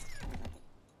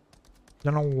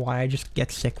don't know why I just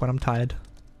get sick when I'm tired.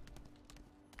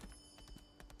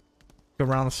 Go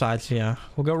around the sides here.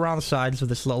 We'll go around the sides of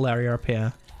this little area up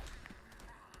here.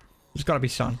 There's gotta be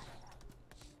sun.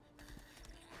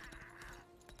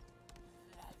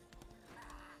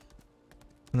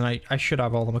 And then I should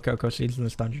have all the Makoko seeds in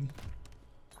this dungeon.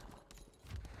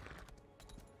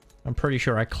 I'm pretty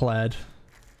sure I cleared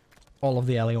all of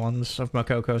the early ones of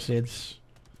Makoko seeds.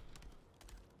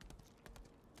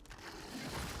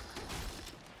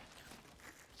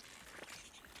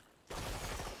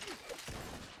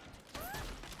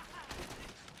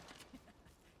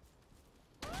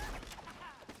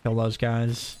 Kill those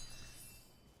guys.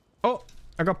 Oh!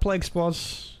 I got plague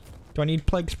spores. Do I need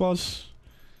plague spores?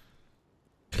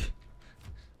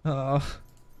 Not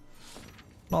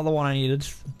the one I needed,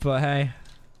 but hey,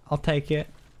 I'll take it.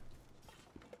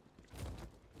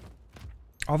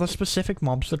 Are there specific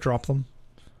mobs that drop them?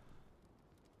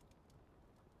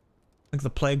 Like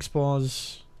the plague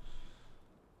spores.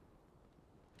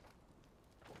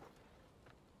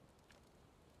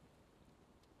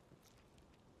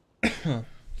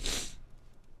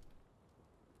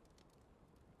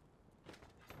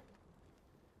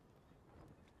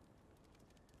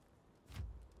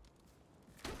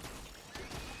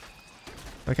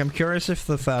 Like, I'm curious if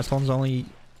the first ones only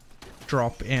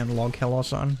drop in Log Hill or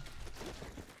something.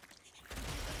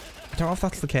 I don't know if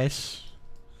that's the case.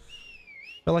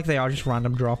 I feel like they are just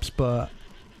random drops, but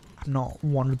I'm not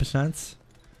 100%.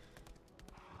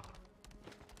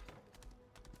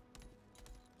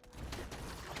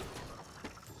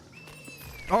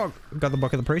 Oh, got the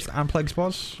Book of the Priest and Plague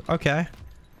Spores. Okay.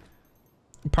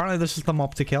 Apparently this is the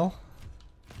mob to kill.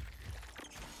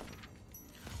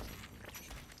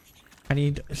 I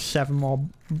need 7 more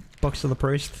Books of the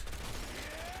Priest.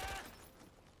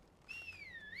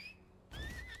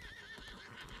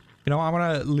 You know what, I'm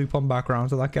gonna loop on back around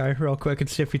to that guy real quick and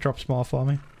see if he drops more for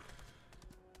me.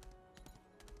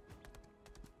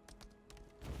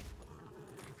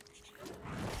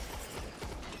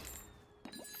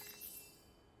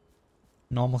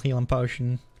 Normal healing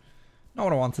potion. Not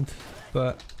what I wanted,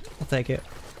 but I'll take it.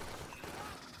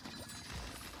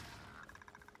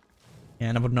 Yeah,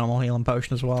 another normal healing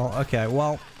potion as well. Okay,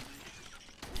 well.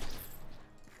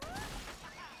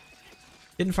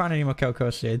 Didn't find any more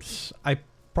Makoko seeds. I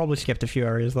probably skipped a few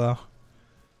areas though.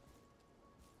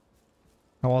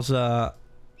 I was a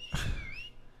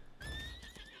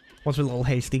little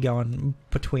hasty going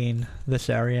between this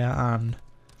area and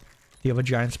the other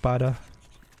giant spider.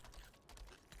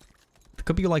 There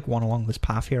could be like one along this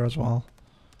path here as well.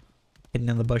 Hidden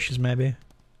in the bushes, maybe.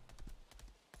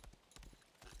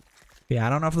 Yeah, I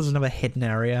don't know if there's another hidden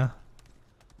area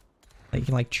that you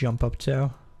can, like, jump up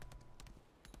to.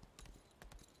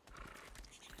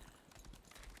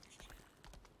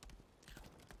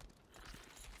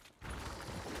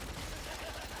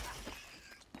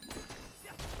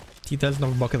 He does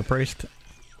another Book of the Priest.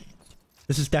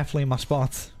 This is definitely my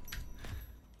spot.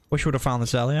 Wish we would have found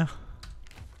this earlier.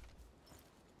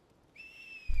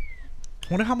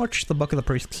 Wonder how much the Book of the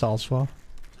Priest sells for.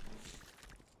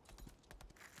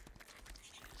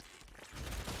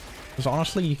 Because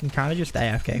honestly, you can kind of just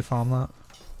AFK farm that.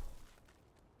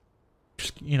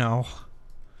 Just, you know,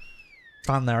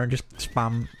 stand there and just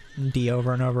spam D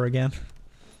over and over again.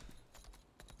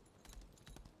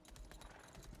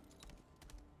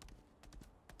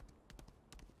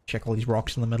 Check all these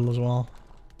rocks in the middle as well.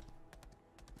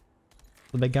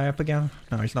 The big guy up again?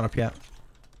 No, he's not up yet.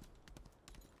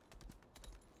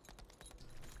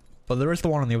 But there is the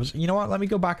one on the other. You know what? Let me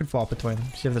go back and forth between them.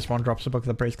 See if this one drops the Book of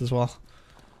the Priest as well.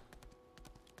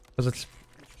 Because it's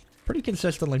pretty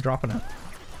consistently dropping it.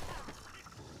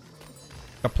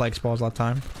 Got plague spores that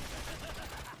time.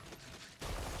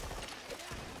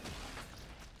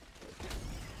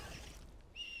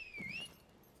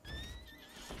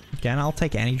 Again, I'll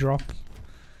take any drop.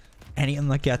 Anything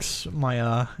that gets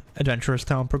my adventurous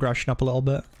town progression up a little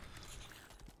bit.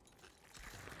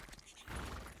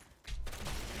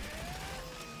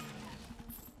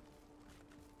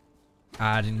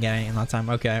 I didn't get anything that time.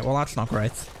 Okay, well that's not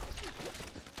great.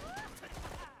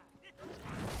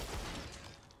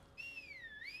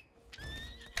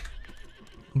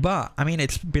 But, I mean,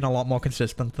 it's been a lot more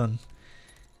consistent than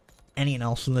anything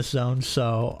else in this zone,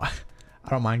 so I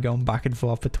don't mind going back and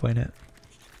forth between it.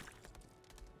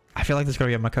 I feel like there's gotta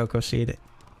be a Makoko seed.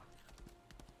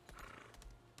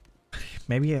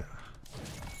 Maybe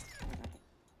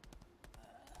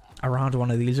around one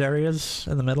of these areas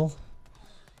in the middle.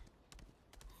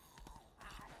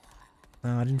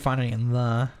 No, I didn't find any in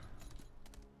there.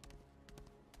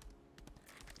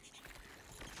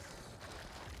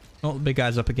 Oh, the big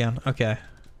guy's up again. Okay.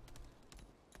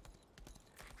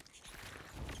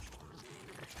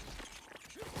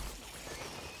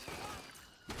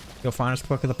 Go find us the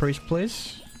Book of the Priest,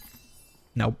 please.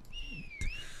 Nope.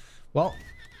 Well,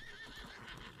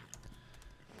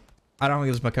 I don't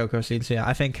think there's Makoko seeds here.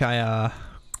 I think I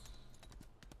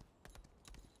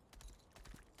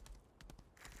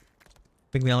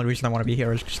think the only reason I want to be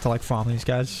here is just to like farm these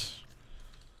guys.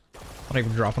 I'm not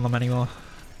even dropping them anymore.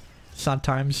 Sad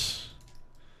times.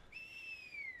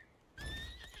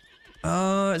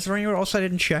 Is there anywhere else I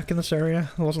didn't check in this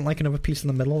area? There wasn't like another piece in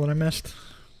the middle that I missed.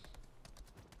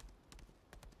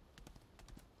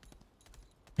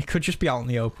 It could just be out in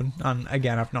the open. And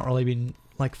again, I've not really been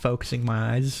like focusing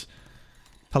my eyes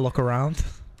to look around.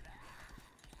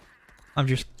 I'm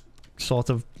just sort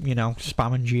of, you know,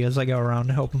 spamming G as I go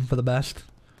around, hoping for the best.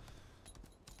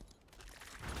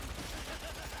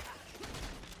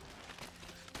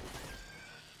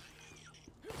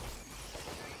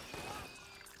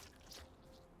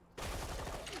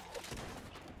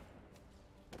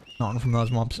 Nothing from those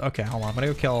mobs. Okay, hold on. I'm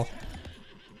gonna go I'm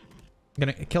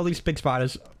gonna kill these big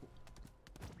spiders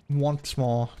once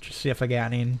more. Just see if I get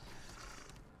any in.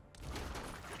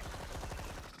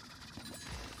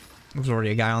 There's already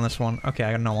a guy on this one. Okay,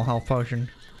 I got a normal health potion.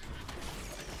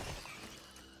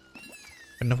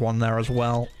 Enough one there as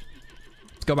well.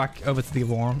 Let's go back over to the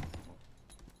other one.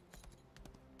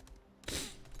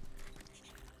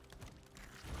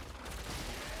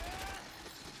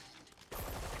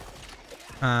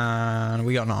 And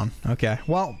we got none. Okay,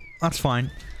 well, that's fine.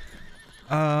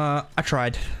 I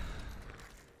tried.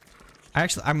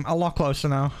 I'm a lot closer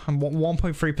now. I'm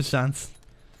 1.3%.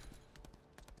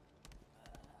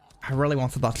 I really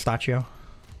wanted that statue.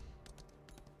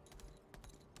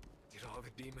 Did all the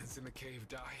demons in the cave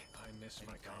die? I miss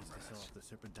my comrades. Off the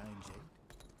serpentine's egg.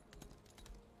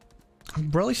 I'm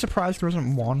really surprised there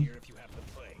isn't one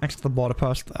next to the border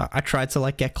post. I tried to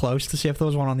like get close to see if there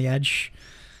was one on the edge.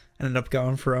 Ended up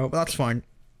going through, but that's fine.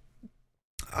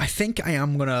 I think I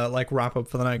am gonna like wrap up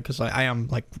for the night because I am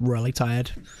like really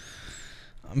tired.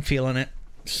 I'm feeling it.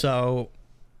 So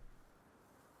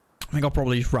I think I'll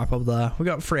probably just wrap up there. We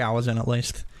got 3 hours in at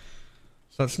least.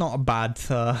 So it's not a bad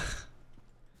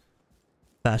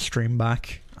stream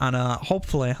back. And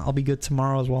hopefully I'll be good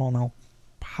tomorrow as well, and I'll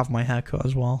have my haircut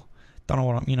as well. Don't know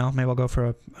what I'm, you know, maybe I'll go for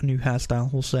a new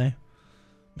hairstyle, we'll see.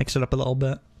 Mix it up a little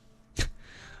bit.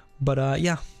 But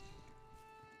yeah.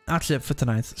 That's it for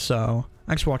tonight. So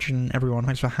thanks for watching, everyone.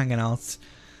 Thanks for hanging out.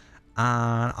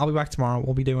 And I'll be back tomorrow.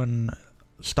 We'll be doing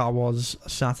Star Wars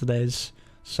Saturdays.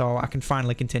 so I can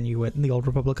finally continue with the Old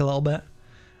Republic a little bit.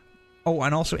 Oh,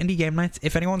 and also Indie Game Night.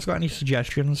 If anyone's got any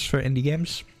suggestions for indie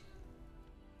games,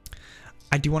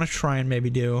 I do want to try and maybe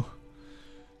do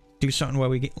something where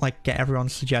we get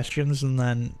everyone's suggestions and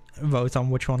then vote on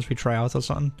which ones we try out or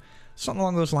something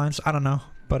along those lines. I don't know,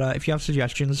 but if you have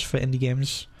suggestions for indie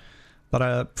games that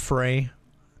are free,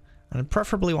 and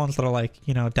preferably ones that are like,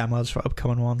 you know, demos for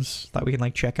upcoming ones that we can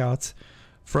like check out,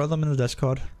 throw them in the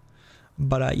Discord.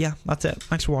 But yeah, that's it.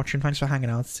 Thanks for watching. Thanks for hanging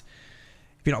out.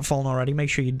 If you're not following already, make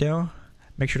sure you do.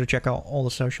 Make sure to check out all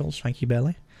the socials. Thank you,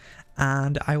 Bailey.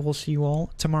 And I will see you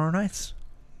all tomorrow night.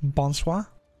 Bonsoir.